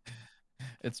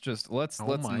 It's just let's Oh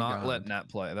not my let God. Nat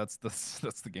play. That's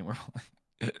the game we're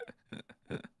playing.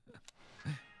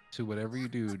 So whatever you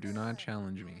do, do not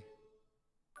challenge me.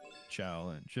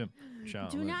 Challenge him.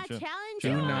 Challenge Do not him. challenge Do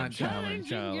you. not I'm challenge.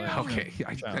 challenging you. Okay,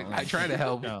 I Challenge try to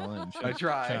help. Challenge I him.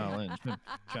 try. Challenge him.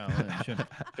 Challenge him.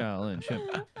 Challenge him.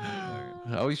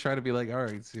 I always try to be like, all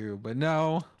right, Sue, but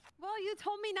no. Well, you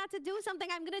told me not to do something.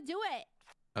 I'm gonna do it.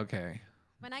 Okay.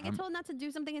 When I get I'm- told not to do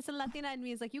something, it's a Latina in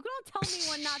me. It's like, you don't tell me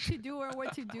what not to do or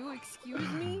what to do. Excuse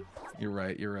me? You're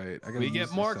right. You're right. I gotta We use get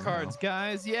this more somehow. cards,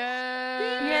 guys. Yay!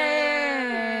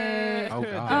 Yay! Oh,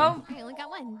 God. Oh, I only got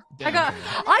one.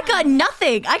 I got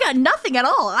nothing. I got nothing at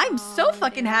all. I'm so Oh,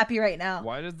 fucking damn. happy right now.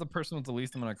 Why does the person with the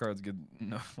least amount of cards get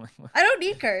no? I don't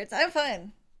need cards. I'm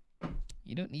fine.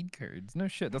 You don't need cards. No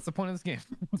shit. That's the point of this game.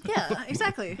 Yeah,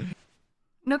 exactly.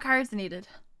 No cards needed.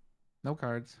 No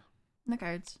cards. No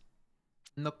cards.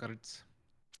 No cards.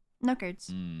 No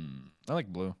cards. I like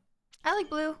blue. I like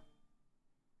blue.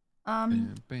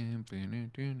 Bam, bam,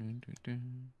 bam, dun, dun,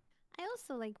 dun. I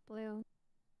also like blue.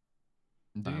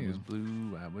 Do I was you?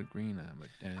 blue. I was green. I was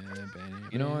bam,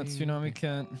 You know what, bam. Tsunami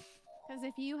Cat? Because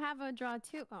if you have a draw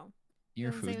 2,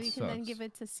 Your I was gonna say food you can then sucks. give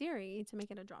it to Siri to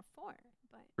make it a draw 4.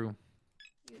 But True.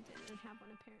 you didn't have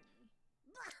one apparently.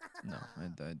 No,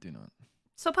 I do not.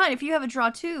 So, Pine, if you have a draw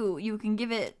 2, you can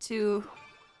give it to...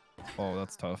 Oh,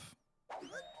 that's tough.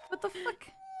 What the fuck?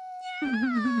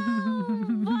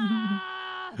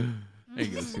 There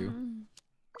you go, Sue.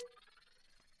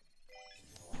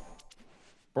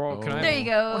 Bro, can I? There you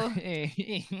go.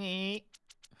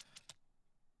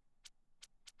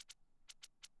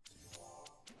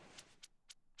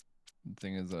 The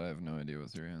thing is that I have no idea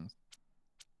what's your hands.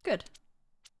 Good.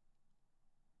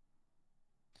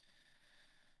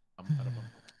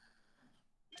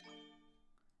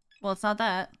 Well, it's not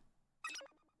that.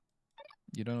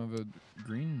 You don't have a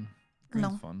green? No.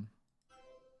 Green's fun.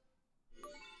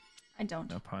 I don't.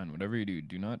 No, Pine, whatever you do,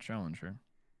 do not challenge her.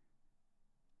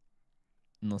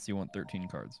 Unless you want 13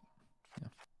 cards. Yeah.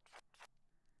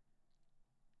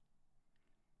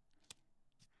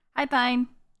 Hi, Pine.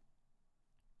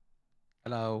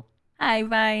 Hello. Hi,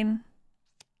 Pine.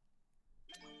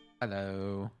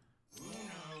 Hello.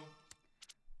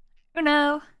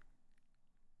 Uno.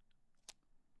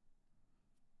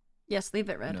 Yes, leave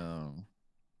it red. No.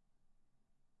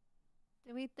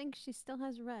 Do we think she still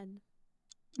has red?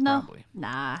 No. Probably.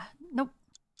 Nah. Nope.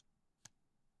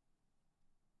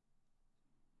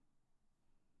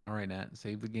 All right, Nat.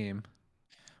 Save the game.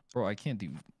 Bro, I can't do...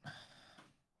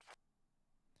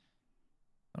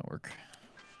 That'll work.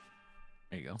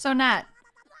 There you go. So, Nat,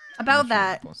 about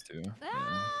that. +2. Yeah.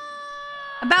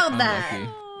 About Unlucky.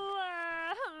 that.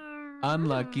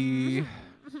 Unlucky.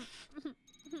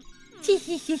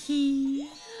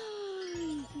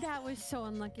 That was so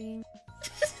unlucky.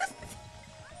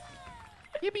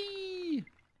 Yippee!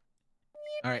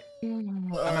 All right.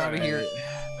 I'm out of here.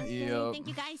 Yep. Thank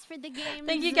you guys for the games.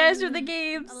 Thank you guys for and the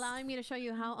games. allowing me to show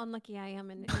you how unlucky I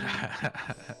am.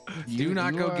 Do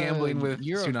not go gambling with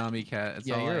you're Tsunami Cat.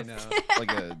 That's all I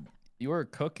know. You were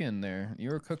cooking there. You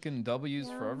were cooking W's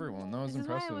for everyone. That was This is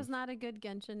impressive. why I was not a good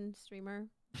Genshin streamer.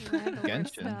 You know, I had the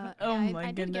worst, Genshin? Oh yeah, my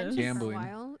I did goodness. Genshin Gambling. for a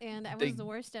while, and I was the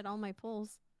worst at all my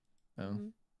pulls. Oh.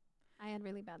 I had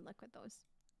really bad luck with those.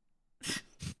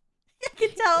 I can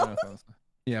tell.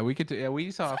 Yeah, we could. Yeah, we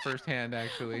saw firsthand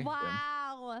actually.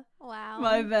 Wow. Wow.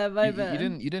 My bad. My bad.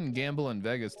 You didn't gamble in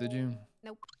Vegas, did you?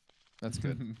 Nope. That's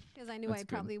good. Because I knew That's I good.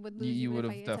 probably would lose. You even would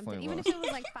if have I attempted. definitely Even lost. if it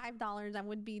was like $5, I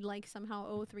would be like somehow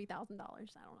owe $3,000. I don't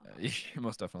know.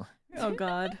 Most definitely. Oh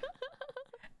God.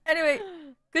 Anyway,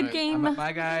 good Alright, game.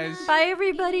 bye guys. Bye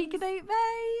everybody. Good night.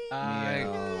 Bye.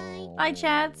 Bye. Bye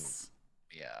chats.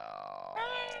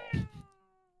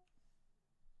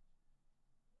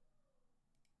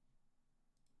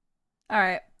 All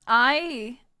right.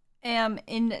 I am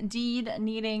indeed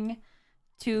needing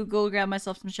to go grab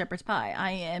myself some shepherd's pie.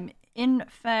 I am in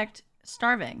fact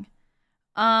starving.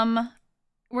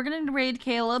 We're gonna raid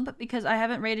Caleb because I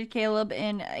haven't raided Caleb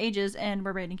in ages, and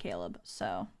we're raiding Caleb,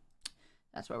 so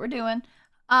that's what we're doing.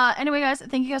 Anyway, guys,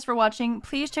 thank you guys for watching.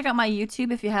 Please check out my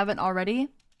YouTube if you haven't already.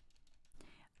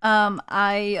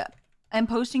 I am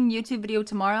posting a YouTube video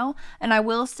tomorrow, and I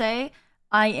will say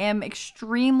I am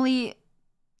extremely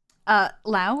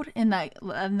loud in that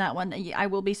one. I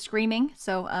will be screaming,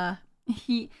 so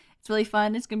it's really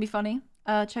fun. It's gonna be funny.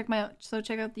 Check out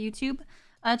the YouTube.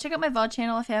 Check out my VOD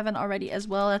channel if you haven't already as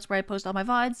well. That's where I post all my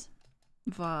VODs.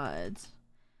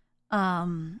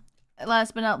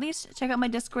 Last but not least, check out my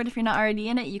Discord if you're not already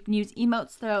in it. You can use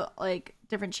emotes throughout like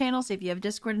different channels if you have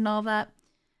Discord and all of that.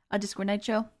 Discord Night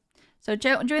Show. So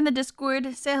join the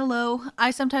Discord, say hello.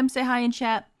 I sometimes say hi in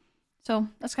chat, so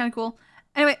that's kind of cool.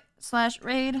 Anyway,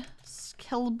 /raid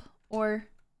Caleb or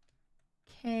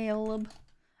Caleb.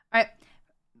 All right,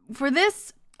 for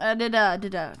this,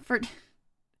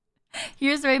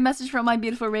 here's the raid message from my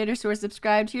beautiful raiders who are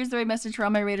subscribed. Here's the raid message for all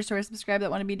my raiders who are subscribed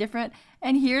that want to be different.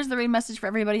 And here's the raid message for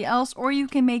everybody else. Or you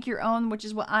can make your own, which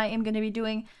is what I am going to be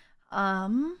doing.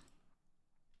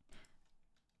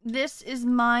 This is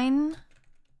mine.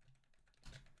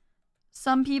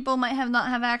 Some people might not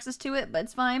have access to it, but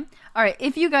it's fine. Alright,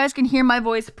 if you guys can hear my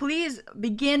voice, please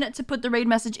begin to put the raid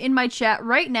message in my chat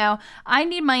right now. I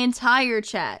need my entire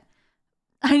chat.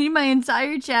 I need my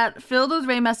entire chat filled with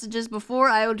raid messages before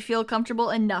I would feel comfortable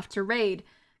enough to raid.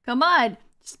 Come on.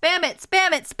 Spam it,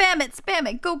 spam it, spam it, spam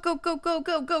it. Go, go, go, go,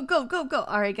 go, go, go, go, go.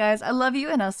 Alright, guys. I love you,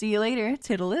 and I'll see you later.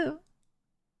 Toodaloo.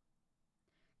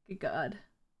 Good God.